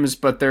naming names,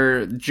 but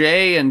they're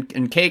J and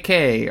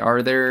KK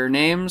are their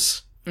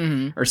names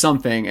or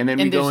something. And then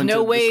we go into there's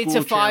no way the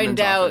school to find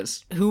out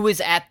office. Who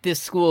was at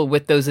this school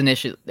with those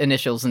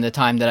initials in the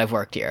time that I've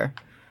worked here.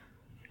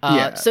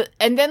 So,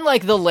 and then,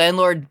 like, the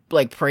landlord,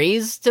 like,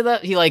 prays to them.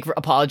 He, like,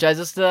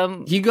 apologizes to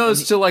them. He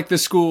goes to, like, the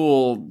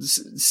school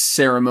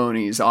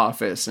ceremonies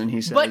office, and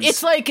he says... But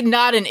it's, like,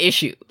 not an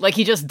issue. Like,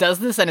 he just does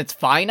this, and it's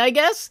fine, I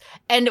guess.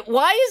 And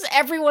why is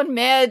everyone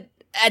mad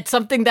at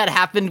something that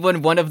happened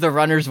when one of the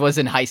runners was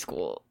in high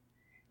school?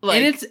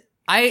 Like,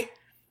 and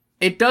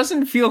it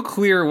doesn't feel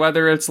clear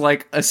whether it's,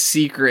 like, a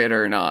secret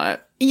or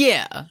not.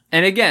 Yeah.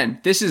 And again,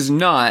 this is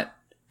not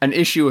an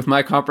issue with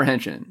my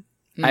comprehension.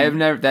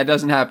 That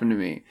doesn't happen to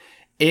me.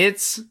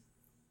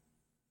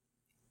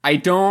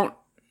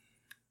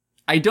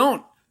 I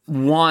don't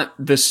want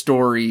the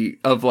story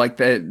of like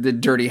the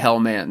dirty hell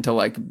man to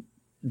like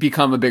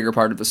become a bigger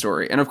part of the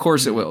story. And of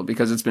course it will,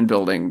 because it's been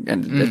building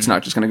and it's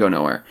not just going to go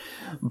nowhere.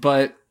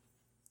 But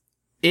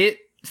it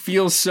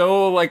feels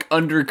so like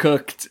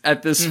undercooked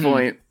at this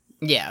point.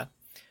 Yeah.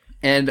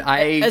 And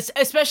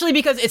especially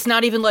because it's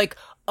not even like,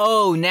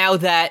 oh, now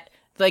that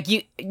like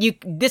you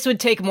this would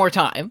take more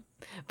time.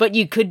 But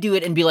you could do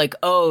it and be like,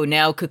 oh,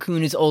 now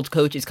Kakuna's old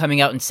coach is coming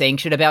out and saying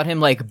shit about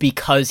him, like,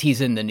 because he's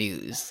in the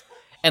news.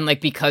 And,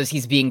 like, because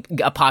he's being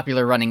a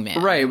popular running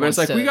man. Right, but it's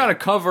like, we gotta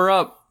cover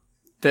up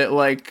that,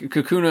 like,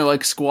 Kakuna,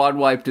 like, squad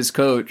wiped his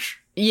coach.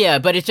 Yeah,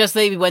 but it's just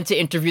they went to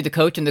interview the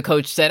coach, and the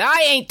coach said,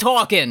 I ain't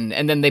talking!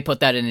 And then they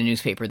put that in the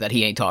newspaper that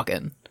he ain't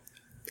talking.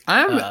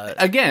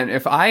 Again,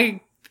 if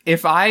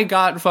I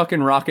got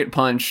fucking rocket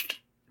punched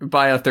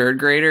by a third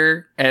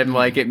grader and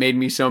like it made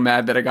me so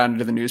mad that I got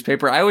into the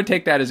newspaper, I would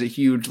take that as a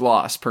huge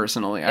loss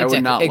personally. I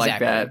would not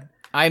like that.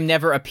 I'm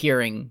never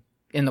appearing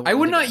in the world. I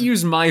would not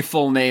use my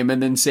full name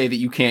and then say that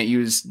you can't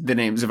use the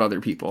names of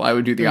other people. I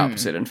would do the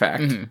opposite, in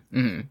fact.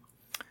 And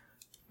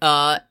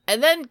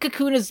then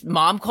Kakuna's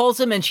mom calls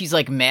him and she's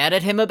like mad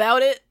at him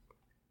about it.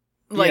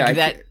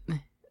 Like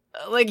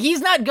like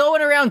he's not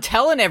going around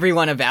telling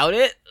everyone about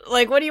it.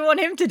 Like, what do you want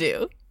him to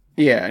do?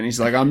 Yeah, and he's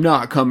like, I'm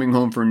not coming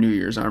home for New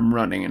Year's. I'm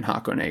running in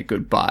Hakone.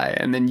 Goodbye.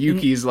 And then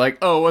Yuki's like,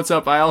 oh, what's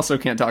up? I also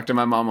can't talk to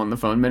my mom on the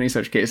phone. Many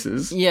such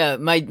cases. Yeah,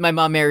 my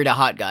mom married a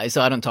hot guy,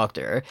 so I don't talk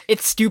to her.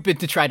 It's stupid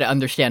to try to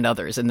understand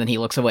others, and then he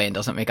looks away and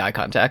doesn't make eye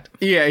contact.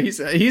 Yeah,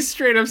 he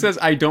straight up says,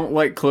 I don't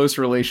like close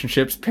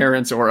relationships,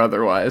 parents or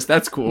otherwise.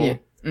 That's cool.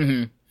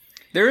 Yeah.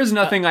 There is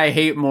nothing I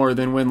hate more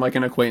than when, like,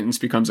 an acquaintance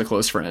becomes a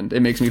close friend. It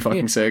makes me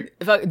fucking sick.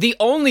 The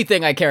only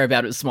thing I care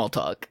about is small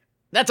talk.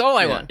 That's all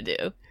I want to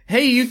do.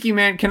 Hey, Yuki,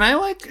 man, can I,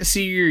 like,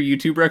 see your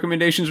YouTube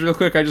recommendations real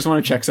quick? I just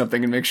want to check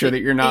something and make sure that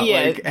you're not,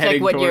 like,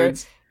 heading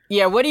towards...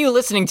 Yeah, what are you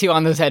listening to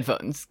on those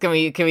headphones? Can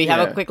we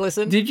have a quick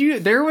listen?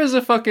 There was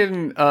a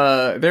fucking,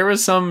 there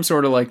was some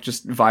sort of, like,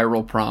 just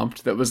viral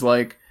prompt that was,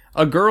 like,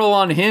 a girl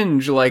on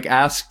Hinge, like,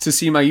 asked to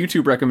see my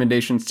YouTube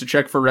recommendations to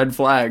check for red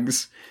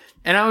flags.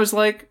 And I was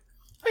like,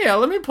 oh, yeah,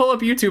 let me pull up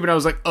YouTube. And I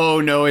was like,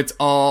 oh, no, it's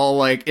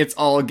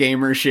all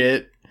gamer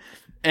shit.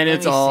 And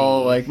it's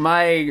all, like,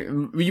 my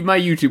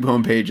YouTube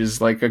homepage is,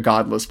 like, a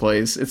godless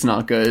place. It's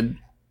not good.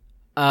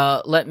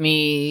 Let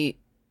me...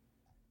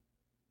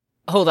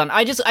 Hold on.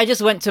 I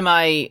just went to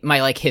my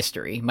like,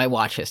 history, my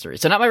watch history.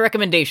 So not my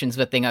recommendations,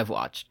 but thing I've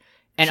watched.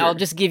 And sure. I'll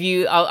just give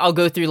you... I'll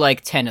go through,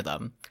 like, 10 of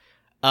them.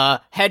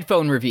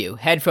 Headphone review,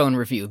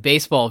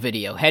 baseball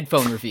video,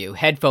 headphone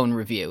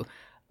review,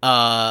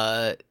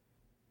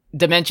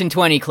 Dimension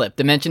 20 clip,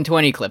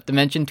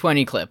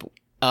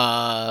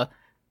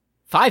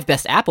 5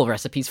 best apple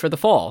recipes for the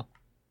fall.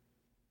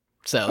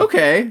 So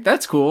okay,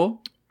 that's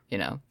cool. You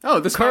know. Oh,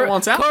 this guy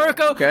wants apple.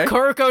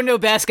 Kuroko no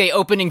Basket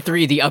Opening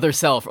 3, The Other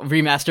Self,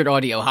 remastered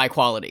audio, high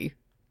quality.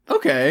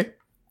 Okay.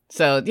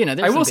 So, you know,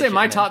 there's I will say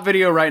my top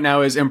video right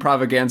now is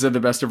Improvaganza, the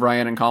best of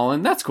Ryan and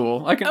Colin. That's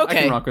cool. I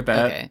can rock with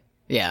that. Okay.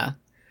 Yeah.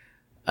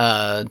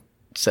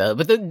 So,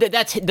 but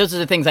those are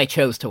the things I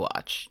chose to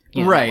watch.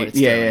 You know, right.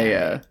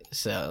 Yeah.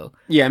 So.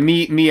 Yeah,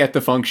 me at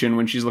the function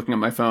when she's looking at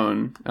my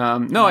phone.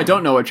 No, I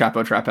don't know what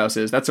Chapo Trap House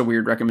is. That's a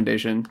weird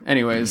recommendation.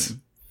 Anyways.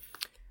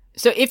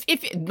 So if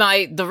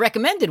the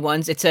recommended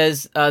ones, it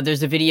says,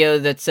 there's a video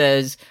that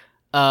says,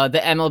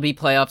 the MLB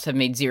playoffs have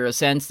made 0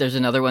 sense. There's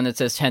another one that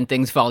says 10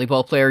 things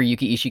volleyball player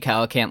Yuki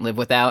Ishikawa can't live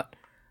without.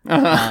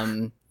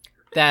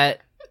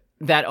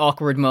 That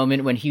awkward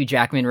moment when Hugh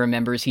Jackman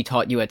remembers he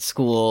taught you at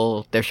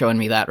school. They're showing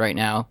me that right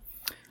now.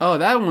 Oh,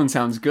 that one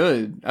sounds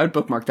good. I'd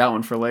bookmark that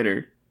one for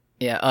later.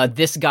 Yeah,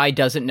 this guy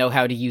doesn't know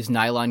how to use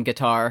nylon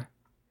guitar.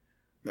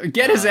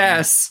 Get his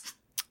ass!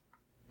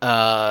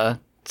 So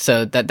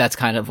that's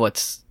kind of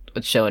what's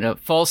showing up.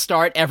 False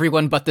start,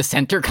 everyone but the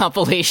center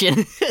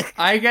compilation.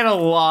 I get a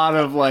lot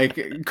of,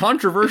 like,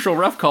 controversial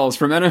ref calls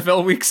from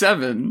NFL Week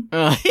 7.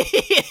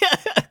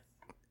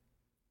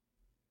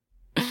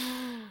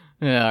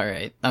 Yeah, all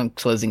right. I'm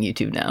closing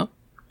YouTube now.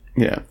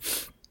 Yeah.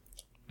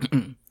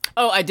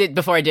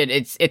 Before I did,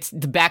 it's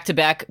the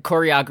back-to-back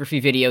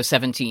choreography video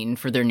 17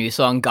 for their new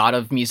song, God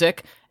of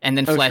Music, and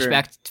then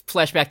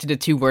flashback to the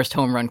 2 worst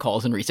home run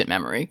calls in recent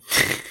memory.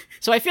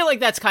 So I feel like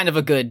that's kind of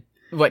a good,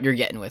 what you're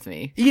getting with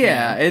me.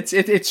 Yeah,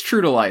 it's true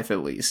to life,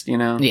 at least, you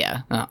know? Yeah.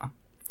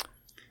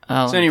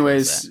 So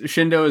anyways,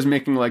 Shindo is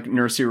making, like,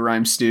 nursery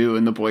rhyme stew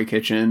in the boy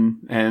kitchen,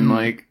 and,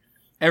 like,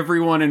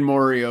 everyone in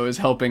Morio is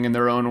helping in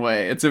their own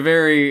way. It's a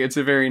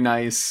very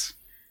nice,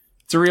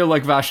 it's a real,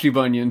 like, Vashti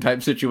Bunyan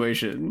type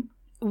situation.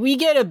 We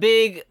get a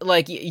big,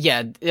 like,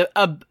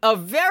 a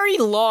very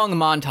long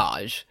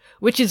montage,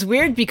 which is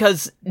weird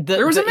because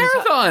there was a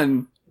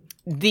marathon.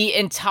 The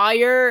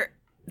entire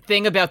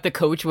thing about the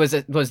coach was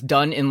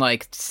done in,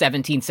 like,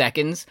 17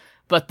 seconds,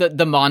 but the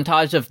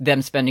montage of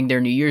them spending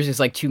their New Year's is,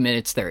 like, 2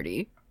 minutes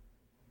 30.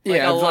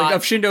 Yeah,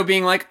 of Shindo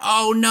being like,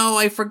 oh no,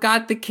 I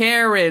forgot the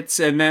carrots.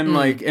 And then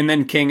and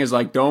then King is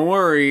like, don't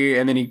worry.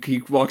 And then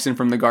he walks in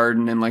from the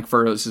garden and, like,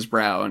 furrows his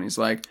brow and he's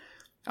like,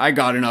 I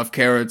got enough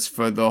carrots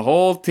for the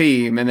whole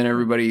team, and then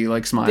everybody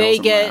like smiles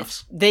and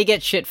laughs. They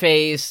get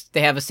shit-faced.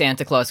 They have a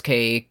Santa Claus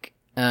cake.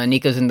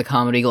 Nico's in the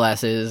comedy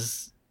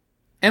glasses.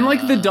 And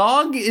like the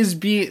dog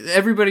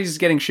everybody's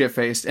getting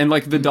shit-faced, and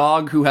like the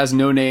dog who has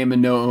no name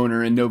and no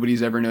owner, and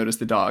nobody's ever noticed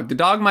the dog. The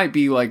dog might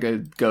be like a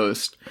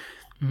ghost.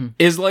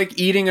 Is like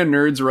eating a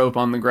nerd's rope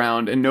on the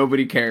ground, and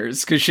nobody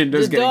cares because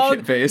Shindo's getting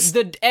shit-faced.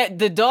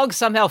 The dog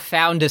somehow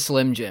found a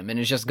Slim Jim and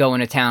is just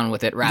going to town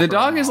with it. The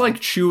dog is like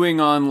chewing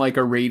on like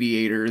a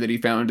radiator that he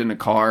found in a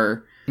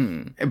car.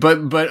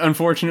 But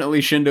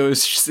unfortunately, Shindo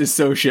is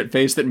so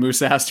shit-faced that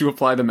Musa has to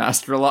apply the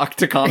master lock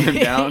to calm him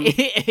down.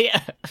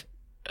 Yeah.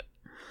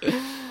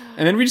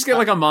 And then we just get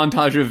like a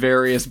montage of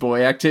various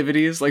boy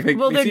activities. Like they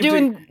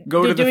seem to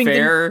go to the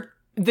fair.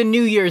 The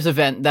New Year's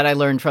event that I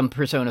learned from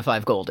Persona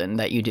 5 Golden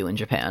that you do in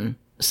Japan.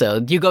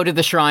 So you go to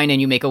the shrine and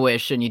you make a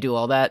wish and you do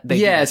all that.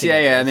 Yes,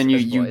 yeah. And then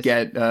you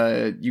get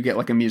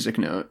like a music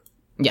note.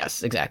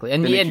 Yes, exactly.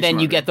 And then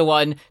you get the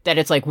one that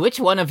it's like, which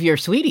one of your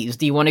sweeties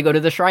do you want to go to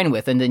the shrine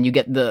with? And then you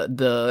get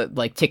the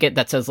like ticket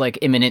that says like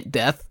imminent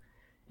death.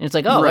 And it's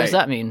like, oh, what does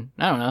that mean?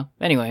 I don't know.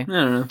 Anyway. I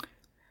don't know.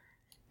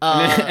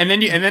 And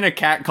then a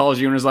cat calls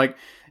you and is like,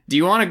 do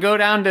you want to go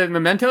down to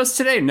Mementos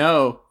today?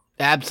 No.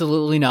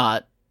 Absolutely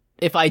not.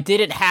 If I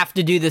didn't have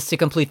to do this to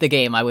complete the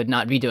game, I would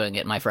not be doing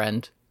it, my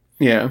friend.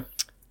 Yeah.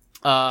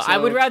 I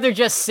would rather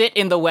just sit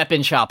in the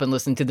weapon shop and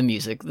listen to the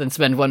music than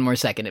spend one more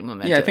second at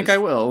Mementos. Yeah, I think I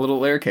will. A little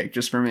layer cake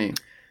just for me.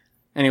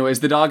 Anyways,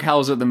 the dog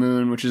howls at the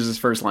moon, which is his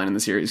first line in the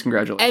series.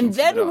 Congratulations.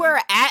 And then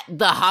we're at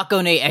the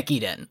Hakone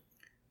Ekiden.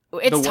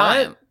 It's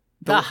time.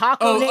 The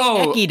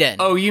Hakone Ekiden.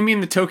 Oh, you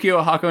mean the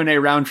Tokyo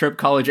Hakone round trip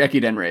college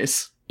Ekiden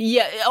race?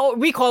 Yeah,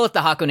 we call it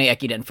the Hakone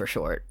Ekiden for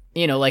short.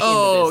 You know, like in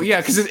the business.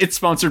 Yeah, because it's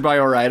sponsored by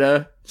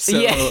Orida. So.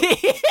 Yeah.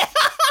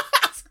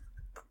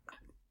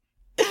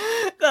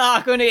 The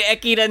Hakone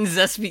Ekiden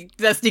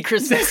Zesty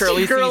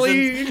crispy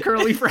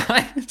curly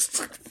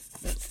fries.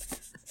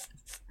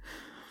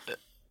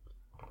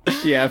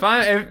 Yeah,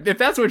 if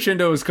that's what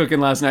Shindo was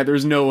cooking last night,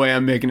 there's no way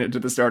I'm making it to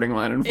the starting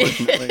line,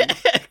 unfortunately.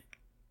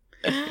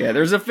 Yeah,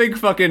 there's a big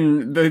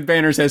fucking... The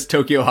banner says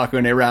Tokyo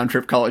Hakone round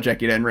trip college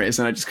Ekiden race,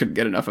 and I just couldn't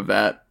get enough of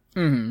that.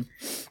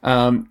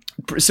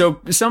 So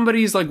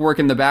somebody's like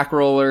working the back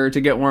roller to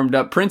get warmed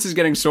up. Prince is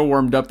getting so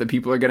warmed up that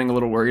people are getting a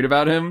little worried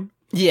about him.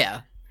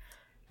 Yeah.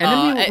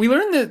 And then we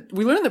learned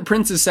that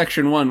Prince is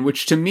section 1,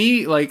 which to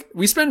me, like,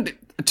 we spent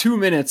 2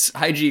 minutes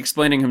Haiji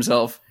explaining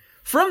himself.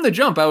 From the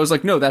jump, I was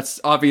like, no,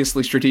 that's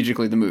obviously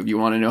strategically the move. You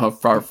want to know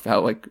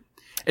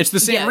it's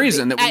the same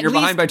reason that when you're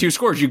behind by 2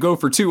 scores, you go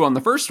for 2 on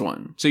the first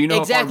one. So you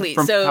know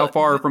how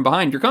far from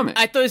behind you're coming.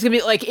 I thought it was going to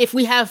be like, if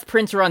we have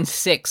Prince run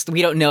 6th,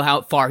 we don't know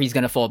how far he's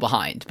going to fall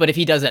behind. But if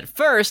he does it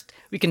first,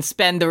 we can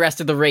spend the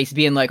rest of the race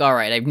being like, all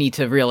right, I need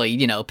to really,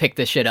 pick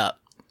this shit up.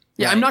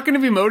 Yeah, right? I'm not going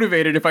to be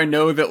motivated if I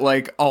know that,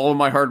 like, all of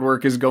my hard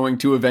work is going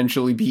to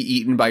eventually be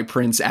eaten by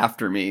Prince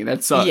after me.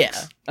 That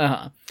sucks.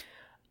 Yeah.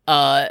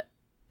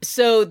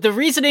 So the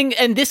reasoning,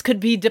 and this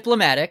could be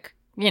diplomatic.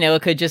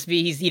 It could just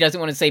be he doesn't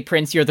want to say,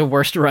 Prince, you're the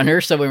worst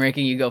runner, so we're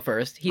making you go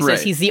first. He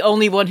says he's the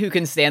only one who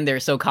can stand there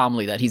so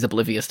calmly that he's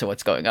oblivious to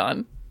what's going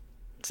on.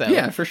 So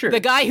yeah, for sure. The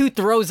guy who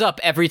throws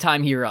up every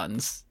time he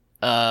runs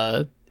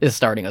is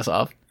starting us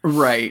off.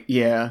 Right,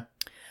 yeah.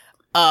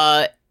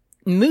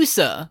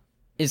 Musa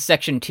is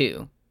section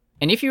 2.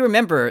 And if you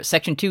remember,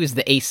 section 2 is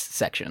the ace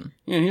section.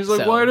 Yeah, and he's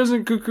like, why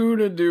doesn't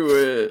Kakuna do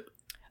it?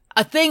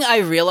 A thing I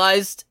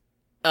realized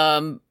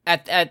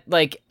at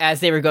as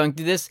they were going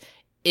through this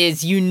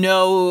is,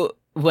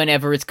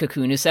 whenever it's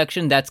Kakuna's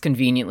section, that's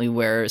conveniently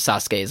where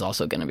Sasuke is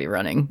also going to be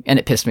running, and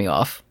it pissed me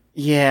off.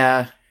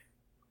 Yeah.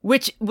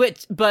 But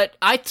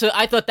I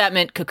thought that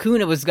meant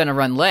Kakuna was going to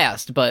run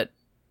last, but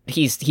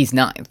he's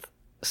 9th.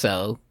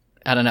 So,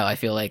 I don't know, I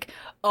feel like,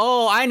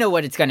 I know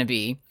what it's going to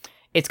be.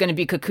 It's going to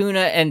be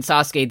Kakuna and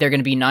Sasuke, they're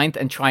going to be 9th,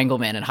 and Triangle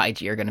Man and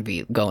Haiji are going to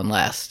be going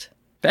last.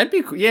 That'd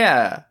be cool,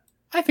 yeah.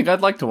 I think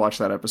I'd like to watch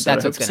that episode.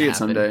 That's what's going to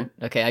happen. It someday.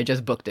 Okay, I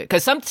just booked it.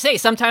 Because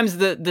sometimes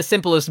the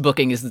simplest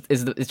booking is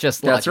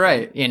just logical, that's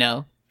right.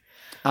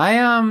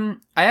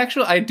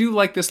 I do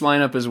like this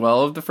lineup as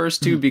well of the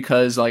first 2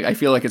 because like I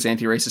feel like it's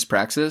anti-racist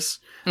praxis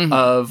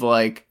of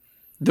like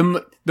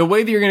the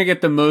way that you're going to get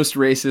the most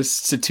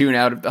racists to tune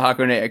out of the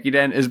Hakone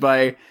Ekiden is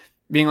by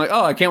being like,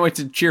 oh, I can't wait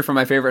to cheer for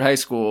my favorite high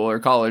school or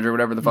college or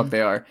whatever the fuck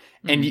they are,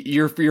 and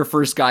your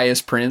first guy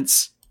is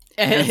Prince.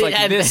 And it's like,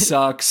 this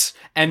sucks.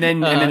 And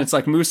then it's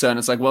like Musa, and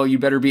it's like, well, you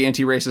better be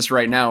anti-racist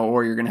right now,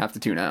 or you're gonna have to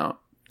tune out.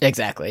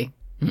 Exactly.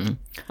 Mm-hmm.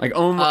 Like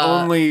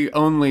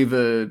only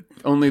the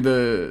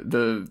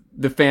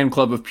fan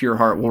club of pure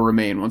heart will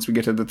remain once we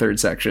get to the 3rd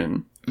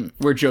section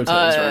where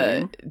Johto is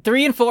running.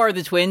 3 and 4 are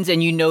the twins,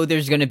 and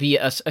there's gonna be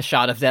a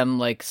shot of them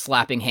like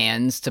slapping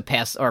hands to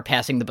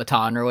passing the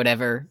baton or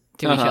whatever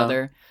to each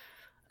other.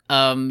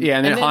 And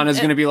then Hana's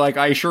going to be like,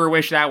 I sure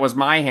wish that was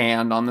my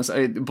hand on this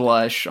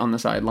blush on the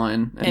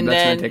sideline. And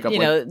that's going to take up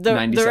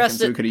 90 seconds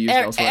so we could have used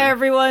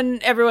elsewhere.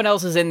 Everyone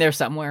else is in there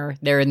somewhere.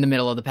 They're in the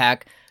middle of the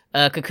pack.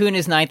 Cocoon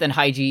is 9th and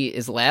Haiji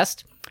is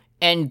last.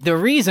 And the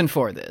reason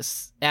for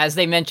this, as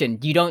they mentioned,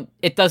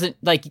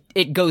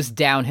 it goes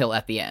downhill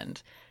at the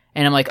end.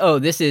 And I'm like, oh,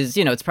 this is,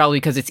 it's probably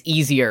because it's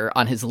easier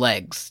on his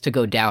legs to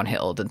go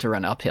downhill than to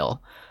run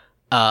uphill.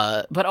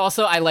 But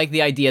also, I like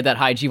the idea that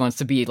Haiji wants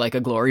to be like a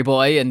glory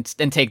boy and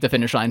take the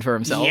finish line for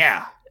himself.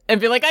 Yeah.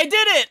 And be like, I did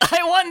it!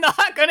 I won the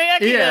Hakone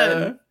Ekiden!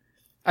 Yeah.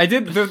 I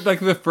did,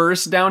 the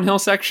first downhill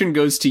section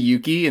goes to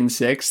Yuki in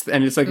 6th,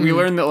 and it's like, we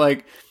learned that,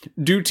 like,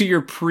 due to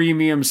your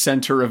premium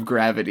center of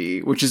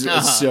gravity, which is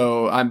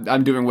so,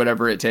 I'm doing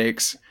whatever it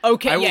takes.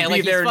 Okay, I will be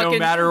there no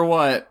matter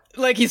what.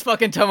 Like he's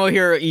fucking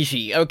Tomohiro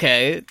Ishii,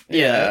 okay.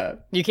 Yeah.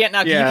 You can't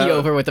knock Yuki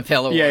over with a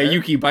pillow. Yeah,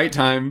 Yuki, bite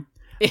time.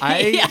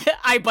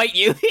 I bite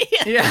you.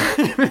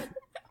 Yeah.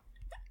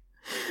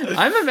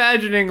 I'm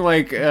imagining,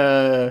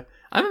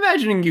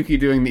 Yuki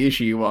doing the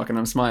Ishii walk, and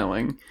I'm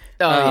smiling.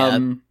 Oh,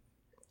 yeah.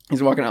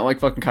 He's walking out like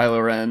fucking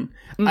Kylo Ren.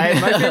 My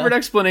favorite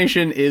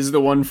explanation is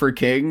the one for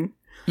King,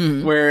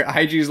 where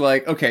Haiji's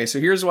like, okay, so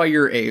here's why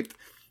you're 8th.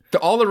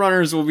 All the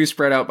runners will be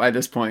spread out by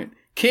this point.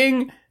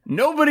 King,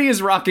 nobody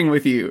is rocking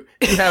with you.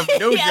 You have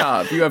no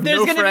job. You have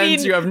no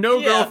friends. You have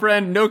no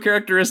girlfriend, no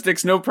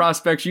characteristics, no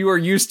prospects. You are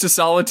used to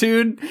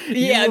solitude.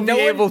 You will be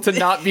able to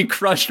not be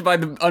crushed by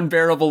the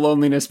unbearable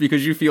loneliness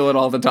because you feel it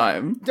all the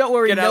time. Don't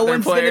worry, no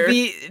one's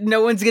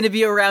gonna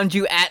be around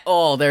you at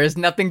all. There is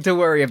nothing to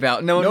worry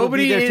about. Nobody will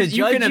be there to judge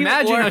you. You can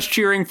imagine us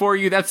cheering for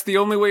you. That's the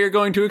only way you're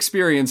going to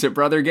experience it,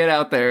 brother. Get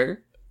out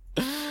there.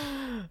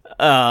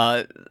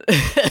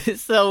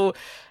 So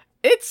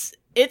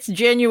it's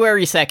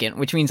January 2nd,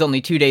 which means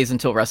only 2 days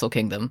until Wrestle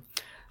Kingdom.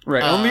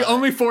 Right.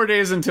 Only 4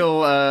 days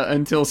until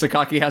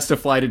Sakaki has to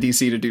fly to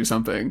DC to do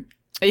something.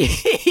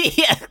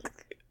 Yeah.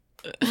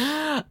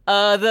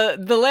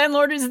 The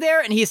landlord is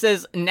there, and he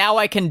says, "Now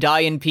I can die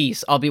in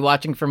peace. I'll be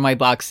watching from my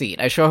box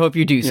seat. I sure hope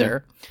you do,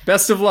 sir."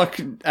 Best of luck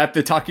at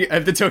the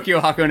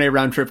Tokyo Hakone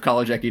round trip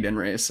college Ekiden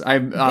race.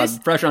 I'm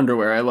fresh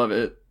underwear. I love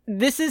it.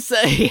 This is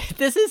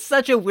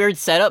such a weird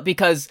setup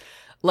because,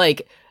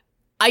 like,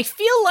 I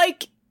feel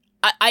like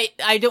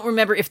I don't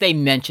remember if they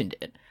mentioned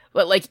it,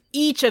 but like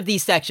each of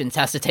these sections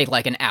has to take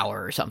like an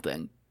hour or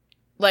something.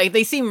 Like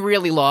they seem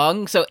really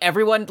long. So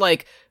everyone,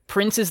 like,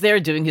 Prince is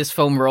there doing his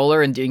foam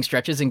roller and doing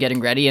stretches and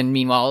getting ready, and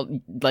meanwhile,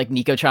 like,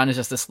 Nico-chan is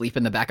just asleep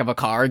in the back of a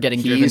car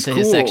getting driven to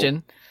his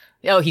section.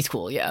 Oh, he's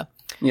cool, yeah.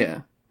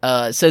 Yeah.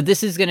 So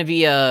this is gonna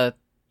be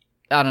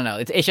I don't know.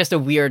 It's just a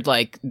weird,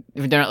 like,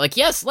 they're not like,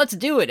 yes, let's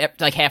do it.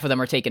 Like, half of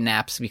them are taking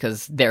naps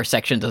because their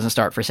section doesn't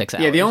start for 6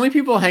 hours. Yeah, the only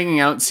people hanging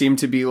out seem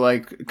to be,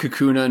 like,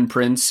 Kakuna and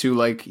Prince, who,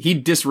 like, he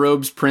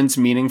disrobes Prince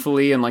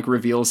meaningfully and, like,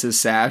 reveals his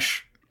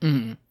sash.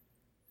 Mm-hmm.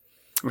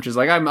 Which is,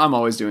 like, I'm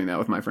always doing that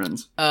with my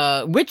friends.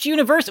 Which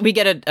university... We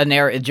get a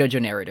JoJo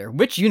narrator.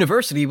 Which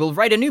university will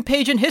write a new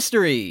page in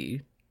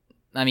history?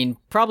 I mean,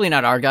 probably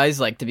not our guys,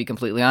 like, to be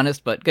completely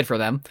honest, but good for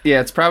them. Yeah,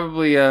 it's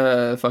probably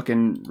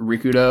fucking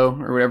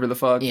Rikudo or whatever the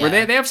fuck. Yeah.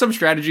 Where they have some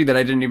strategy that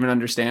I didn't even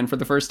understand for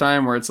the first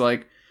time, where it's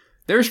like,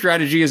 their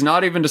strategy is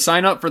not even to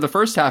sign up for the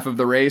first half of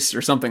the race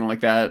or something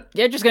like that.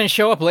 They're just going to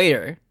show up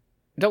later.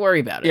 Don't worry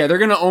about it. Yeah, they're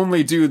going to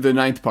only do the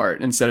 9th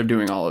part instead of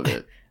doing all of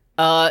it.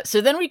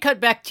 So then we cut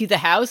back to the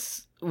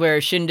house where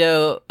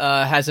Shindo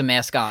has a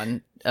mask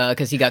on.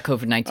 Because he got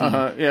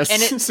COVID-19. Yes. And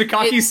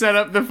Sakaki set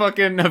up the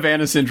fucking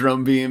Havana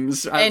Syndrome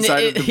beams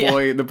outside of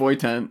the boy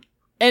tent.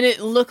 And it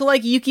looked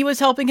like Yuki was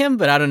helping him,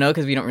 but I don't know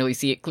because we don't really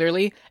see it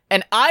clearly.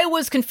 And I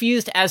was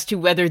confused as to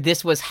whether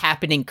this was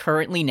happening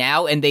currently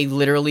now and they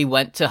literally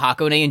went to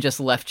Hakone and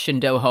just left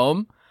Shindo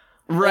home.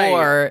 Right.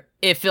 Or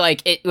if,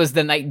 like, it was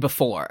the night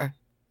before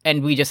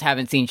and we just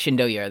haven't seen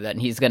Shindo yet, then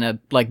he's gonna,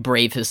 like,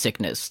 brave his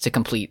sickness to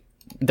complete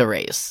the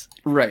race.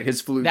 Right,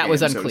 his flu that game,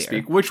 was unclear. so to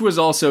speak, which was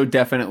also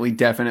definitely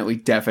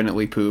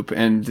poop,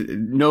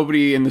 and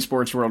nobody in the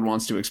sports world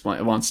wants to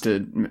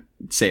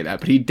say that,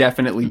 but he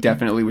definitely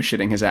was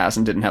shitting his ass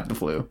and didn't have the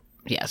flu.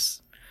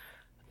 Yes.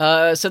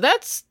 So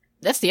that's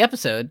the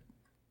episode.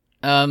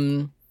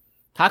 Hakone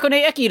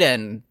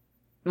Ekiden.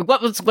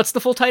 What's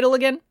the full title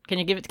again? Can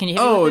you hit me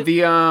with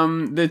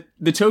it?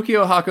 the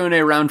Tokyo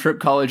Hakone round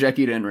trip college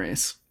Ekiden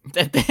race.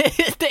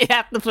 They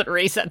have to put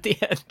race at the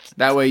end.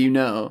 That way you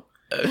know.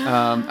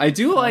 I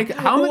do like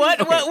how many...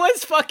 What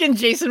was fucking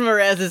Jason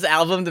Mraz's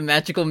album, The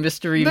Magical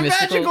Mystery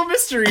Magical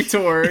Mystery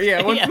Tour.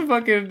 Yeah, what's the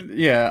fucking...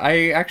 Yeah,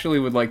 I actually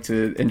would like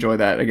to enjoy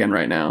that again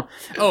right now.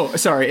 Oh,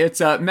 sorry,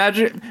 it's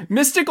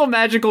Mystical,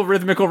 Magical,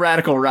 Rhythmical,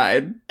 Radical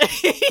Ride.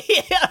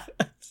 Yeah.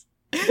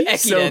 Ekiden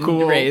so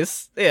cool.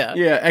 Race. Yeah.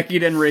 Yeah,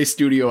 Ekiden Race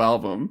studio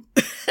album.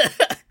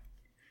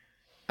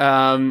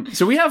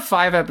 So we have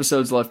 5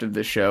 episodes left of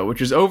this show,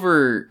 which is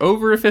over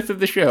a fifth of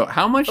the show.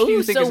 How much do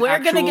you think is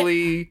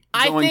actually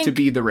going to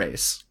be the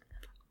race?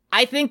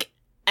 I think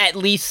at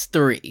least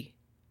 3.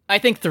 I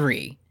think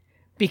 3.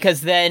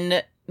 Because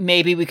then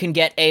maybe we can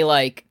get a,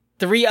 like,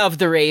 3 of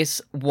the race,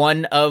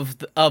 1 of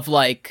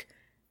like,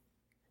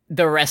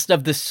 the rest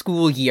of the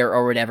school year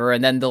or whatever,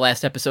 and then the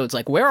last episode's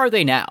like, where are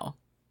they now?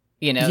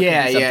 You know?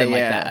 Something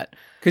like that.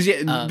 Because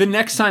the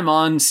next time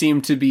on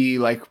seemed to be,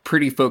 like,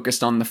 pretty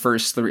focused on the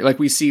first 3. Like,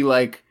 we see,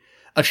 like,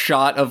 a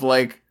shot of,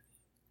 like,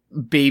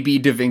 baby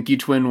Da Vinci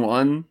Twin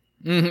 1.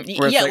 Mm-hmm.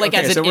 Where it's Yeah, like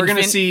okay, as an so we're gonna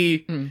infant.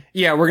 see,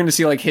 we're gonna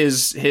see like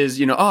his,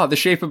 the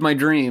shape of my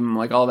dream,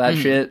 like all that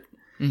shit.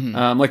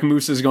 Like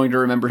Moose is going to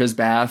remember his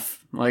bath.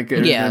 Like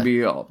it's gonna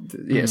be all,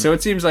 So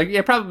it seems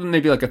like probably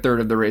maybe like a third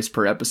of the race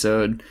per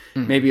episode.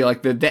 Maybe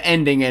like the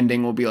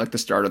ending will be like the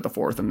start of the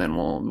fourth, and then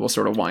we'll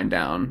sort of wind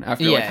down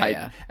after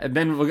and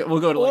then we'll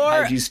go to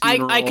like Haiji's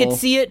funeral.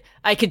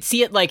 I could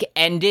see it like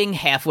ending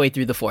halfway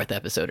through the fourth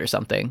episode or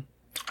something.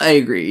 I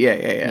agree.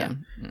 Yeah.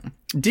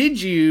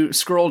 Did you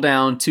scroll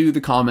down to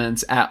the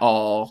comments at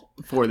all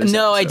for this?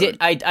 No, episode?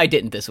 I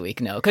didn't this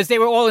week. No, because they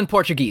were all in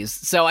Portuguese,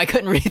 so I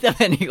couldn't read them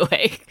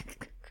anyway.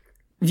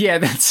 Yeah,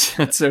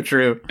 that's so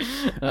true.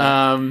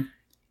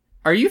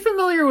 Are you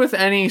familiar with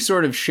any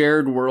sort of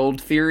shared world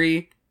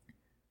theory?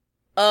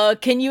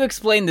 Can you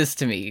explain this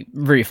to me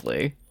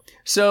briefly?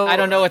 So I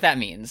don't know what that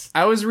means.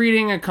 I was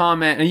reading a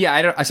comment, and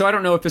I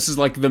don't know if this is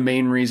like the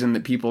main reason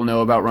that people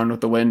know about Run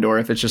with the Wind, or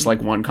if it's just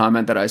like one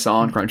comment that I saw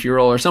on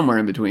Crunchyroll or somewhere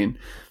in between.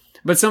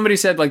 But somebody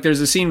said like there's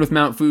a scene with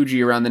Mount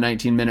Fuji around the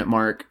 19-minute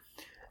mark.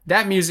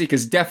 That music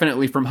is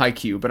definitely from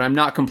Haikyuu, but I'm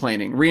not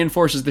complaining.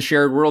 Reinforces the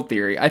shared world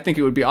theory. I think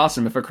it would be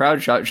awesome if a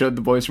crowd shot showed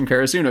the boys from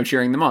Karasuno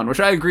cheering them on, which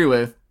I agree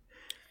with.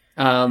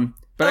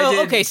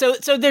 Okay, so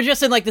they're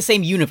just in like the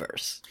same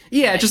universe.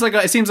 Yeah, just like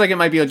it seems like it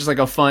might be just like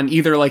a fun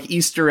either like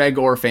Easter egg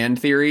or fan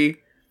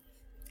theory.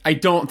 I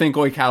don't think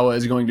Oikawa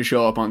is going to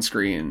show up on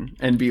screen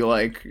and be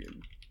like,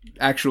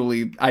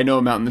 actually, I know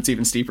a mountain that's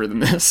even steeper than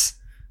this.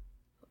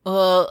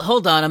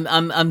 Hold on,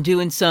 I'm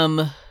doing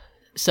some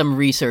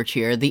research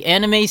here. The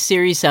anime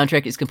series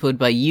soundtrack is composed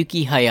by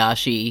Yuki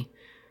Hayashi.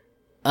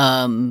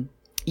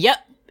 Yep.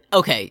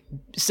 Okay.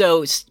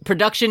 So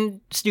production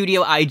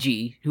studio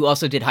IG, who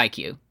also did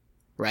Haikyuu,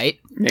 right?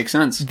 Makes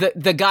sense.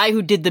 The guy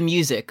who did the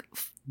music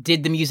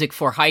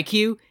for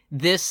Haikyuu,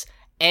 this,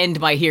 and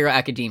My Hero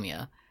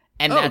Academia,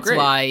 and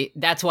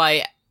that's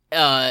why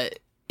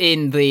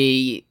in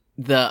the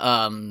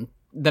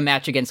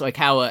match against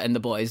Oikawa and the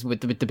boys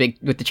with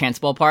the chance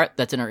ball part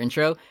that's in our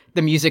intro,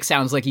 the music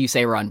sounds like You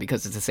Say Run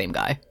because it's the same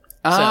guy.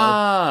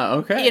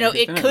 Okay.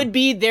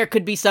 There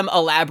could be some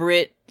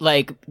elaborate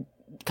like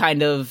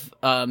kind of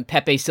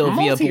Pepe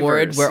Sylvia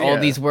board where all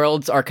these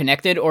worlds are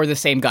connected, or the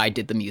same guy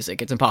did the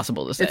music. It's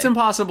impossible to say.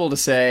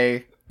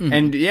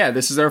 And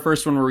this is our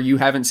first one where you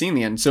haven't seen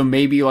the end, so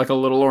maybe like a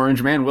little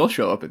orange man will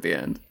show up at the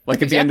end,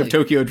 like at the end of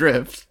Tokyo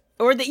Drift.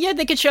 Or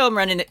they could show him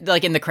running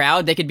like in the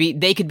crowd. They could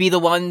be the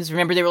ones.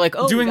 Remember, they were like,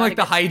 doing like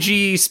the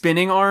Haiji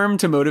spinning arm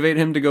to motivate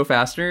him to go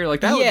faster.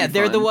 Like that. Yeah,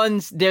 they're the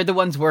ones. They're the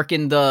ones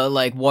working the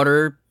like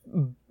water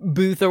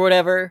booth or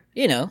whatever.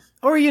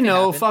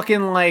 Or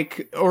fucking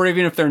like, or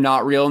even if they're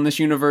not real in this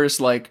universe,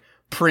 like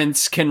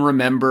Prince can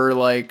remember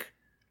like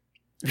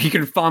he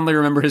can fondly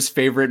remember his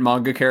favorite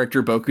manga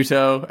character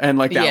Bokuto, and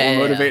like that will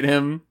motivate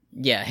him.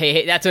 Yeah,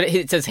 hey, that's what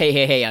it says.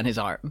 Hey on his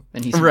arm,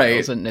 and he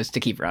smiles and knows to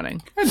keep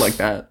running. I'd like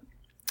that.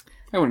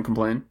 I wouldn't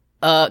complain.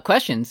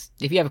 Questions.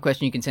 If you have a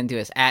question, you can send to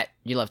us at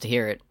You Love to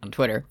Hear It on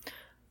Twitter.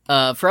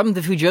 From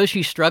the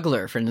Fujoshi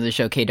Struggler, friend of the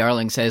show, K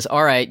Darling, says,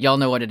 all right, y'all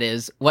know what it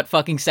is. What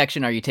fucking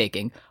section are you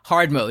taking?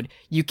 Hard mode.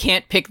 You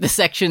can't pick the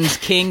sections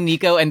King,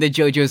 Nico, and the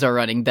JoJos are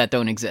running that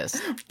don't exist.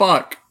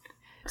 Fuck.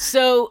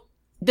 So,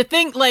 the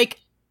thing, like,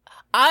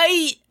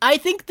 I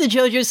think the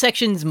JoJo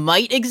sections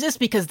might exist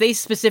because they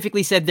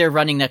specifically said they're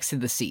running next to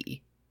the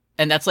sea.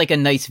 And that's like a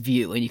nice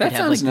view, and you could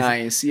have like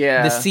nice,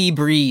 yeah. the sea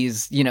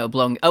breeze,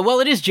 blowing. Well,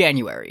 it is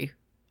January,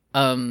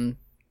 so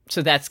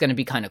that's going to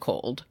be kind of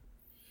cold.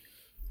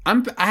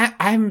 I'm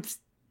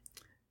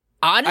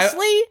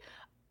honestly,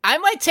 I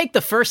might take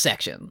the first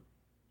section.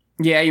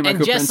 Yeah, you might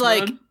and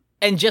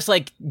just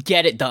like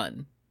get it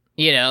done.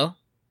 It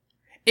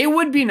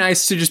would be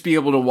nice to just be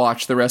able to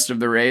watch the rest of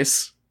the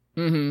race.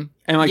 Mm-hmm.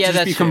 And like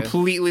just be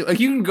completely like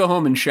you can go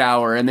home and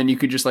shower, and then you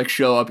could just like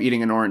show up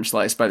eating an orange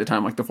slice by the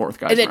time like the fourth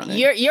guy's running.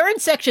 You're in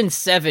section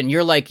 7.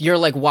 You're like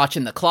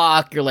watching the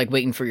clock. You're like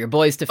waiting for your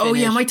boys to finish. Oh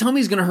yeah, my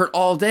tummy's gonna hurt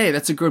all day.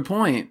 That's a good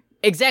point.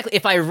 Exactly.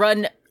 If I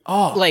run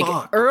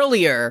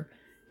earlier,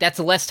 that's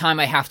less time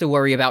I have to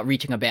worry about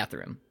reaching a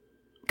bathroom.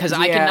 Because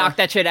I can knock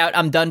that shit out.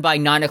 I'm done by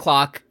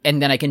 9:00, and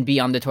then I can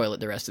be on the toilet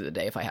the rest of the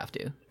day if I have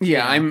to.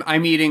 Yeah,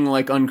 I'm eating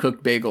like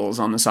uncooked bagels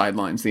on the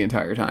sidelines the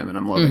entire time, and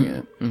I'm loving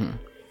it. Mm-hmm.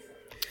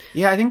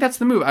 Yeah, I think that's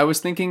the move. I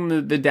was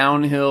thinking the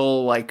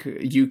downhill, like,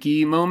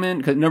 Yuki moment,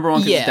 because number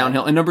one, because it's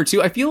downhill, and number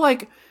two, I feel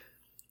like,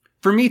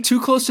 for me,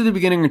 too close to the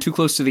beginning or too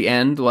close to the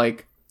end,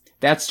 like,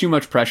 that's too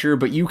much pressure,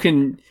 but you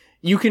can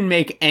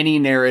make any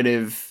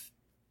narrative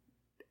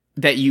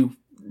that you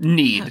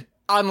need.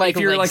 On, like,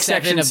 if you're, like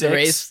section of 6. The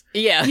race.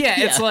 Yeah. Yeah,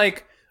 it's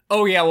like,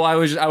 oh, yeah, well,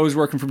 I was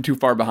working from too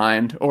far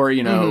behind, or,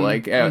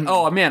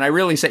 oh, man, I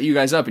really set you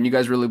guys up, and you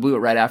guys really blew it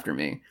right after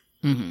me.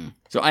 Mm-hmm.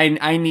 So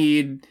I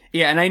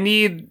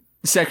need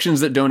sections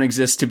that don't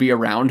exist to be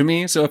around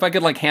me. So if I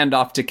could like hand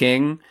off to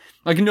King,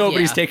 like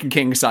nobody's taking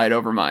King's side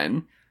over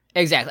mine.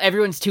 Exactly.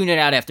 Everyone's tuning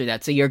out after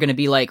that. So you're going to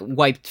be like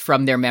wiped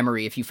from their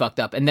memory if you fucked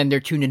up. And then they're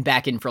tuning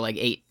back in for like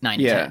 8, 9,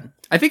 10.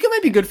 I think it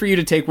might be good for you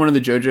to take one of the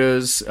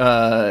JoJo's,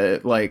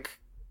 like,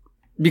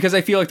 because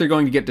I feel like they're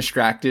going to get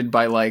distracted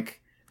by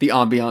like the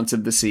ambiance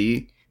of the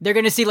sea. They're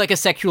gonna see like a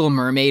sexual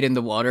mermaid in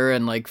the water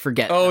and like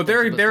forget. Oh,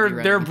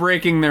 that they're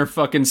breaking their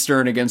fucking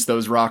stern against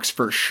those rocks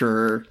for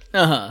sure.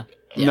 Yeah.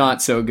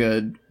 Not so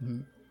good.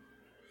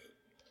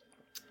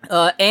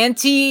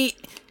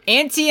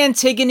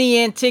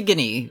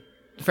 Antigone,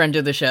 friend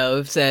of the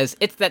show, says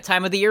it's that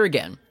time of the year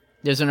again.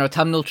 There's an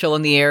autumnal chill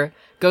in the air,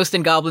 ghosts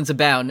and goblins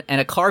abound, and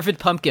a carved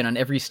pumpkin on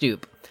every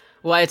stoop.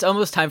 Why, it's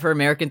almost time for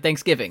American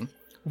Thanksgiving.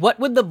 What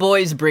would the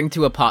boys bring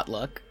to a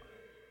potluck?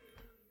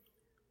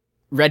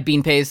 Red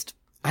bean paste.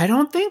 I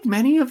don't think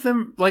many of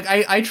them, like,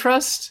 I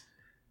trust,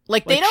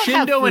 like they don't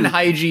have Shindo food. and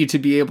Haiji to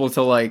be able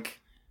to, like,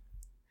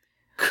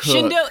 cook.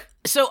 Shindo,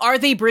 so are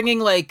they bringing,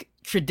 like,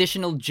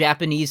 traditional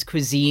Japanese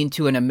cuisine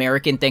to an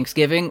American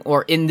Thanksgiving?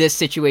 Or in this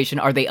situation,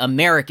 are they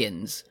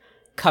Americans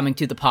coming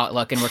to the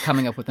potluck and we're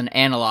coming up with an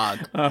analog?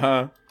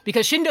 Uh-huh.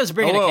 Because Shindo's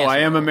bringing Hello, a casserole.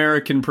 I am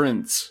American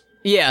Prince.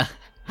 Yeah.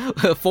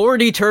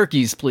 40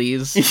 turkeys,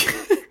 please.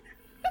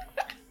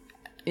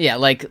 Yeah,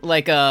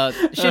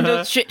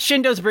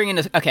 Shindo's bringing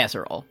a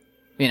casserole,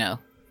 you know.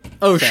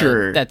 Oh, So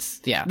sure.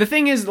 Yeah. The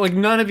thing is, like,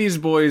 none of these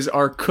boys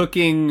are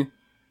cooking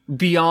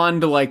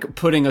beyond, like,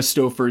 putting a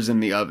Stouffer's in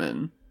the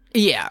oven.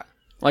 Yeah.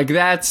 Like,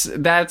 that's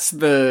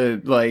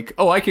the, like,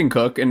 oh, I can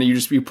cook, and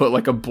you put,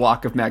 like, a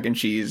block of mac and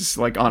cheese,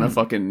 like, on a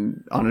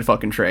fucking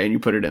tray, and you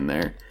put it in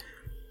there.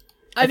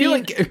 I feel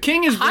mean, like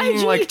King is bringing,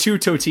 Haiji- like, 2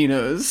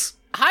 Totinos.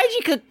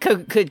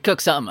 Haiji could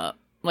cook something up.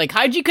 Like,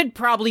 Haiji could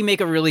probably make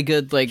a really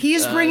good, like...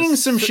 He's bringing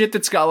some shit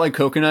that's got, like,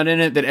 coconut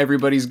in it that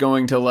everybody's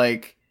going to,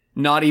 like,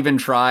 not even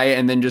try,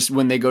 and then just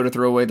when they go to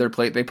throw away their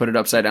plate, they put it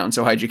upside down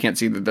so Haiji can't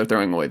see that they're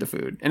throwing away the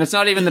food. And it's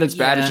not even that it's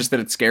bad, it's just that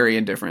it's scary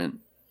and different.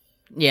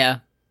 Yeah.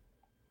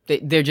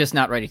 They're just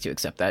not ready to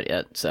accept that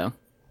yet, so...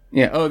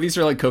 Yeah, oh, these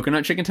are, like,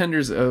 coconut chicken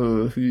tenders?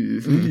 Oh,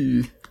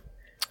 didn't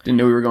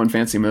know we were going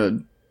fancy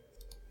mode.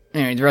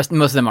 Anyway, most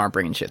of them aren't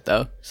bringing shit,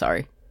 though.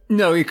 Sorry.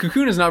 No,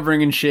 Kakuna's not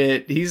bringing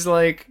shit. He's,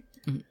 like...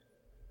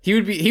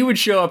 He would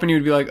show up and he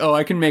would be like, oh,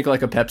 I can make,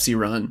 like, a Pepsi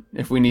run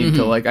if we need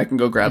to, like, I can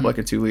go grab, like,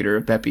 a 2-liter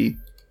of Peppy.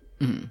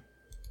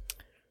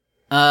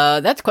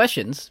 That's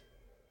questions.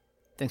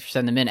 Thanks for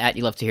sending them in at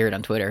You Love to Hear It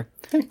on Twitter.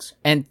 Thanks.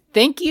 And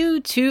thank you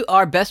to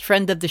our best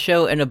friend of the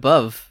show and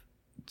above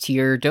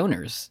tier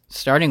donors,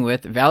 starting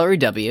with Valerie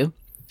W.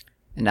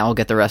 And now we'll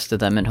get the rest of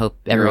them and hope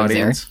everyone's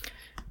there.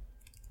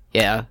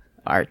 Yeah.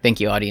 All right. Thank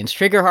you, audience.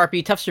 Trigger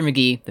Harpy, Tufster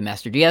McGee, The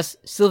Master DS,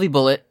 Sylvie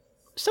Bullet,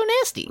 So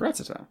Nasty,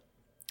 Ratata.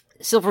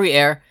 Silvery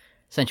Air,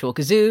 Sensual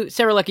Kazoo,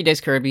 Sarah Lucky Days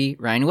Kirby,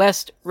 Ryan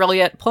West,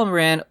 Reliette, Paul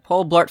Moran,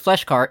 Paul Blart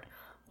Fleshcart,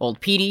 Old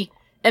Petey,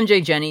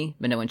 MJ Jenny,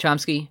 Minoan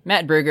Chomsky,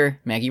 Matt Berger,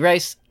 Maggie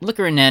Rice,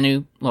 Liquor and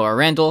Nanu, Laura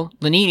Randall,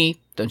 Lanini,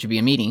 Don't You Be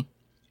a Meanie,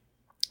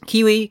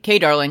 Kiwi, K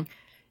Darling,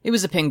 It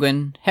Was a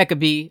Penguin,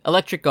 Heckabee,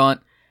 Electric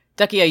Gaunt,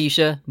 Ducky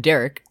Aisha,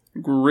 Derek,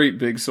 Great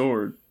big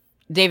sword.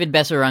 David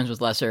Besser rhymes with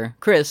Lesser,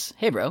 Chris,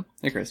 hey bro,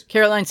 Hey, Chris.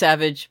 Caroline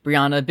Savage,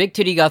 Brianna, Big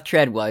Titty Goth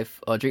Treadwife,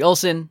 Audrey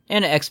Olson,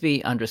 Anna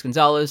Exby, Andres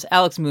Gonzalez,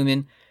 Alex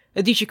Moomin,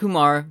 Adisha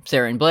Kumar,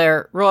 Sarah and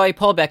Blair, Roy,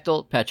 Paul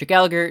Bechtel, Patrick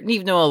Gallagher,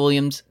 Neve Noel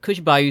Williams, Kush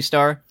Bayou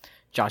Star,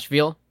 Josh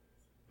Veal.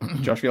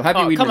 Josh Field. Happy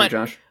Oh, Weed come Minute,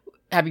 on. Josh.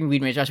 Happy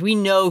Weed Minute, Josh. We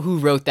know who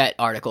wrote that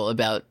article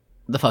about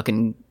the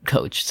fucking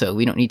coach, so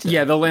we don't need to.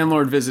 Yeah, the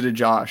landlord visited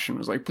Josh and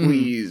was like,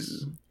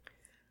 please.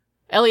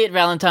 Elliot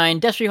Valentine,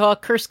 Destry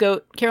Hawk, Curse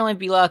Goat, Caroline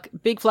Belock,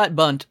 Big Flat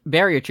Bunt,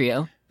 Barrier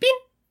Trio,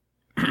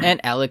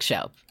 and Alex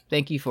Schaup.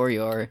 Thank you for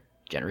your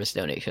generous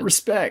donation.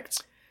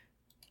 Respect.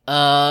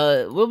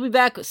 We'll be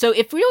back. So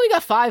if we only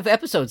got 5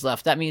 episodes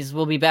left, that means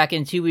we'll be back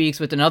in 2 weeks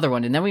with another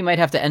one, and then we might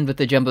have to end with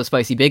the Jumbo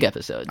Spicy Big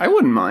episode. I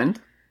wouldn't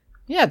mind.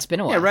 Yeah, it's been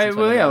a while. Yeah, right. since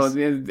Well, one yeah, of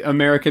those. the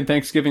American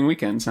Thanksgiving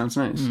weekend sounds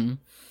nice.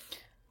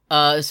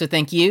 So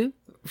thank you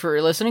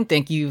for listening.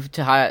 Thank you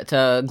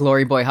to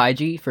Glory Boy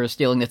Haiji for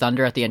stealing the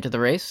thunder at the end of the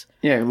race.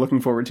 Yeah, looking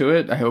forward to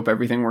it. I hope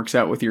everything works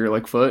out with your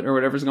like foot or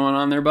whatever's going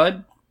on there,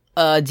 bud.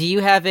 Do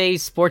you have a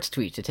sports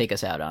tweet to take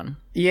us out on?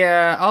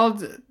 Yeah,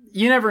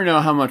 you never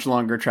know how much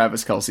longer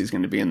Travis Kelce's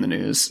going to be in the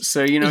news,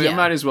 so you Yeah.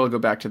 might as well go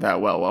back to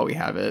that while we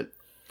have it.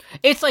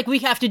 It's like we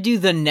have to do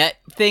the net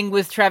thing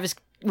with Travis.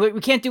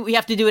 We can't do. We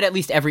have to do it at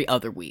least every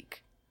other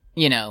week.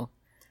 You know.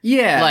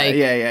 Yeah, Like-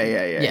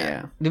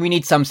 yeah. We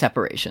need some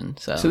separation.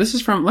 So So this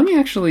is from. Let me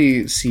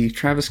actually see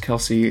Travis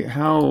Kelce.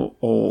 How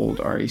old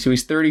are you? So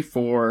he's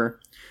 34.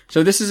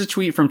 So this is a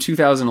tweet from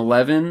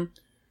 2011.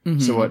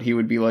 So what? He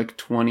would be like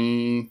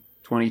 20,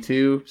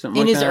 22,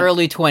 something in like his that.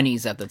 early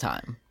 20s at the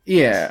time.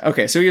 Yeah.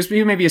 Okay. So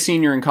he may be a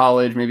senior in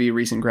college, maybe a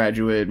recent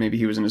graduate, maybe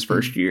he was in his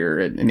first year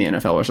in the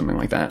NFL or something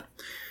like that.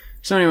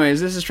 So anyways,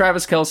 this is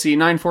Travis Kelce,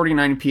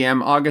 9:49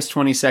 p.m., August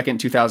 22nd,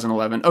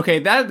 2011. Okay,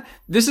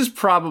 this is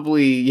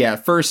probably,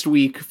 first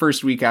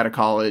week out of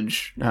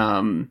college,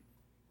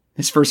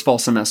 his first fall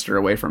semester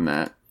away from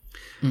that.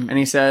 And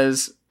he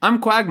says,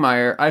 I'm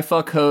Quagmire, I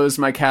fuck hoes,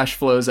 my cash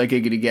flows, I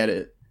giggity get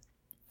it.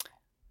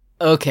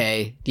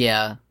 Okay,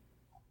 yeah.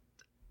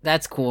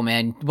 That's cool,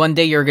 man. One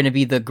day you're going to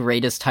be the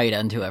greatest tight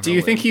end to ever Do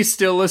you think live. he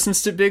still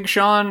listens to Big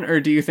Sean, or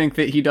do you think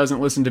that he doesn't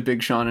listen to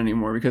Big Sean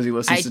anymore because he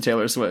listens to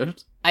Taylor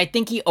Swift? I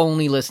think he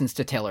only listens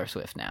to Taylor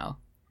Swift now.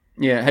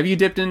 Yeah. Have you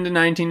dipped into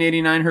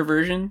 1989, her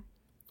version?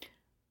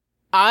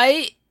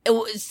 I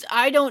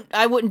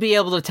I wouldn't be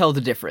able to tell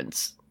the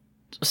difference.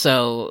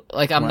 So,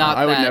 like, I'm not.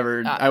 I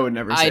would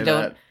never say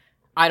that.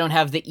 I don't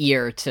have the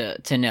ear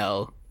to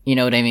know. You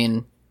know what I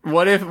mean?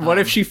 What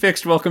if she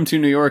fixed "Welcome to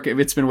New York"? If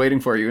it's been waiting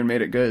for you and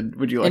made it good,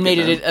 would you like? And made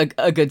it it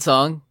a good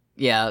song?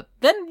 Yeah.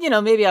 Then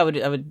maybe I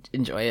would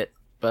enjoy it.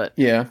 But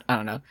yeah, I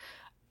don't know.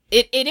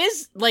 It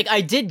is like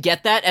I did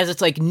get that as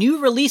it's like new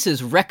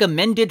releases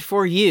recommended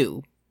for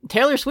you.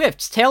 Taylor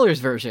Swift's Taylor's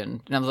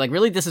version, and I was like,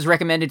 really, this is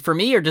recommended for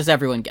me, or does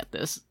everyone get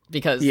this?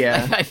 Because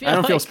I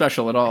don't feel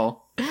special at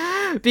all.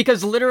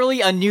 Because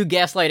literally a new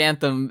Gaslight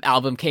Anthem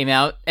album came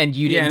out, and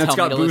you didn't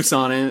tell me to listen. and it's got Boots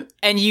on it.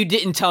 And you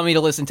didn't tell me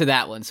to listen to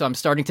that one, so I'm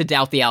starting to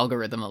doubt the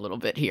algorithm a little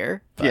bit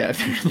here. But,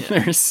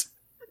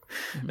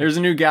 there's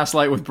a new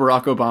Gaslight with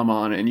Barack Obama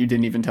on it, and you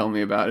didn't even tell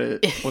me about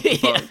it. What the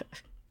fuck?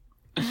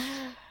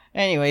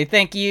 Anyway,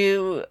 thank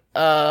you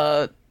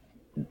to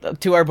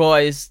our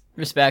boys.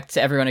 Respect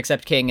to everyone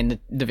except King and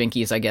the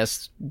Vinkies, I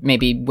guess.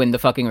 Maybe win the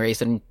fucking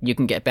race, and you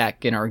can get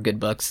back in our good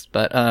books.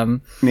 But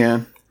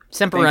yeah,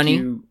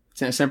 Semperunny.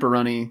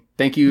 Semperunny.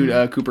 Thank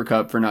you, Cooper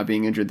Cup, for not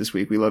being injured this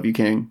week. We love you,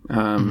 King.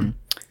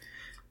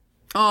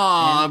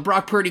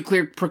 Brock Purdy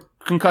cleared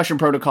concussion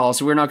protocol,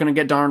 so we're not going to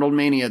get Darnold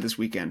Mania this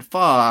weekend.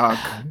 Fuck.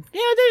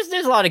 Yeah,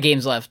 there's a lot of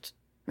games left.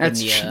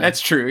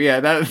 That's true. Yeah,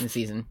 the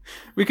season.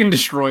 We can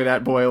destroy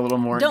that boy a little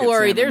more. Don't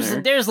worry.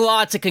 There's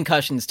lots of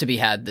concussions to be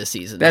had this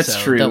season.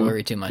 That's true. Don't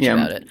worry too much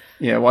about it.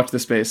 Yeah, watch the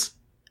space.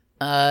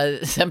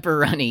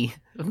 Semperunny.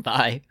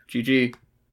 Bye. GG.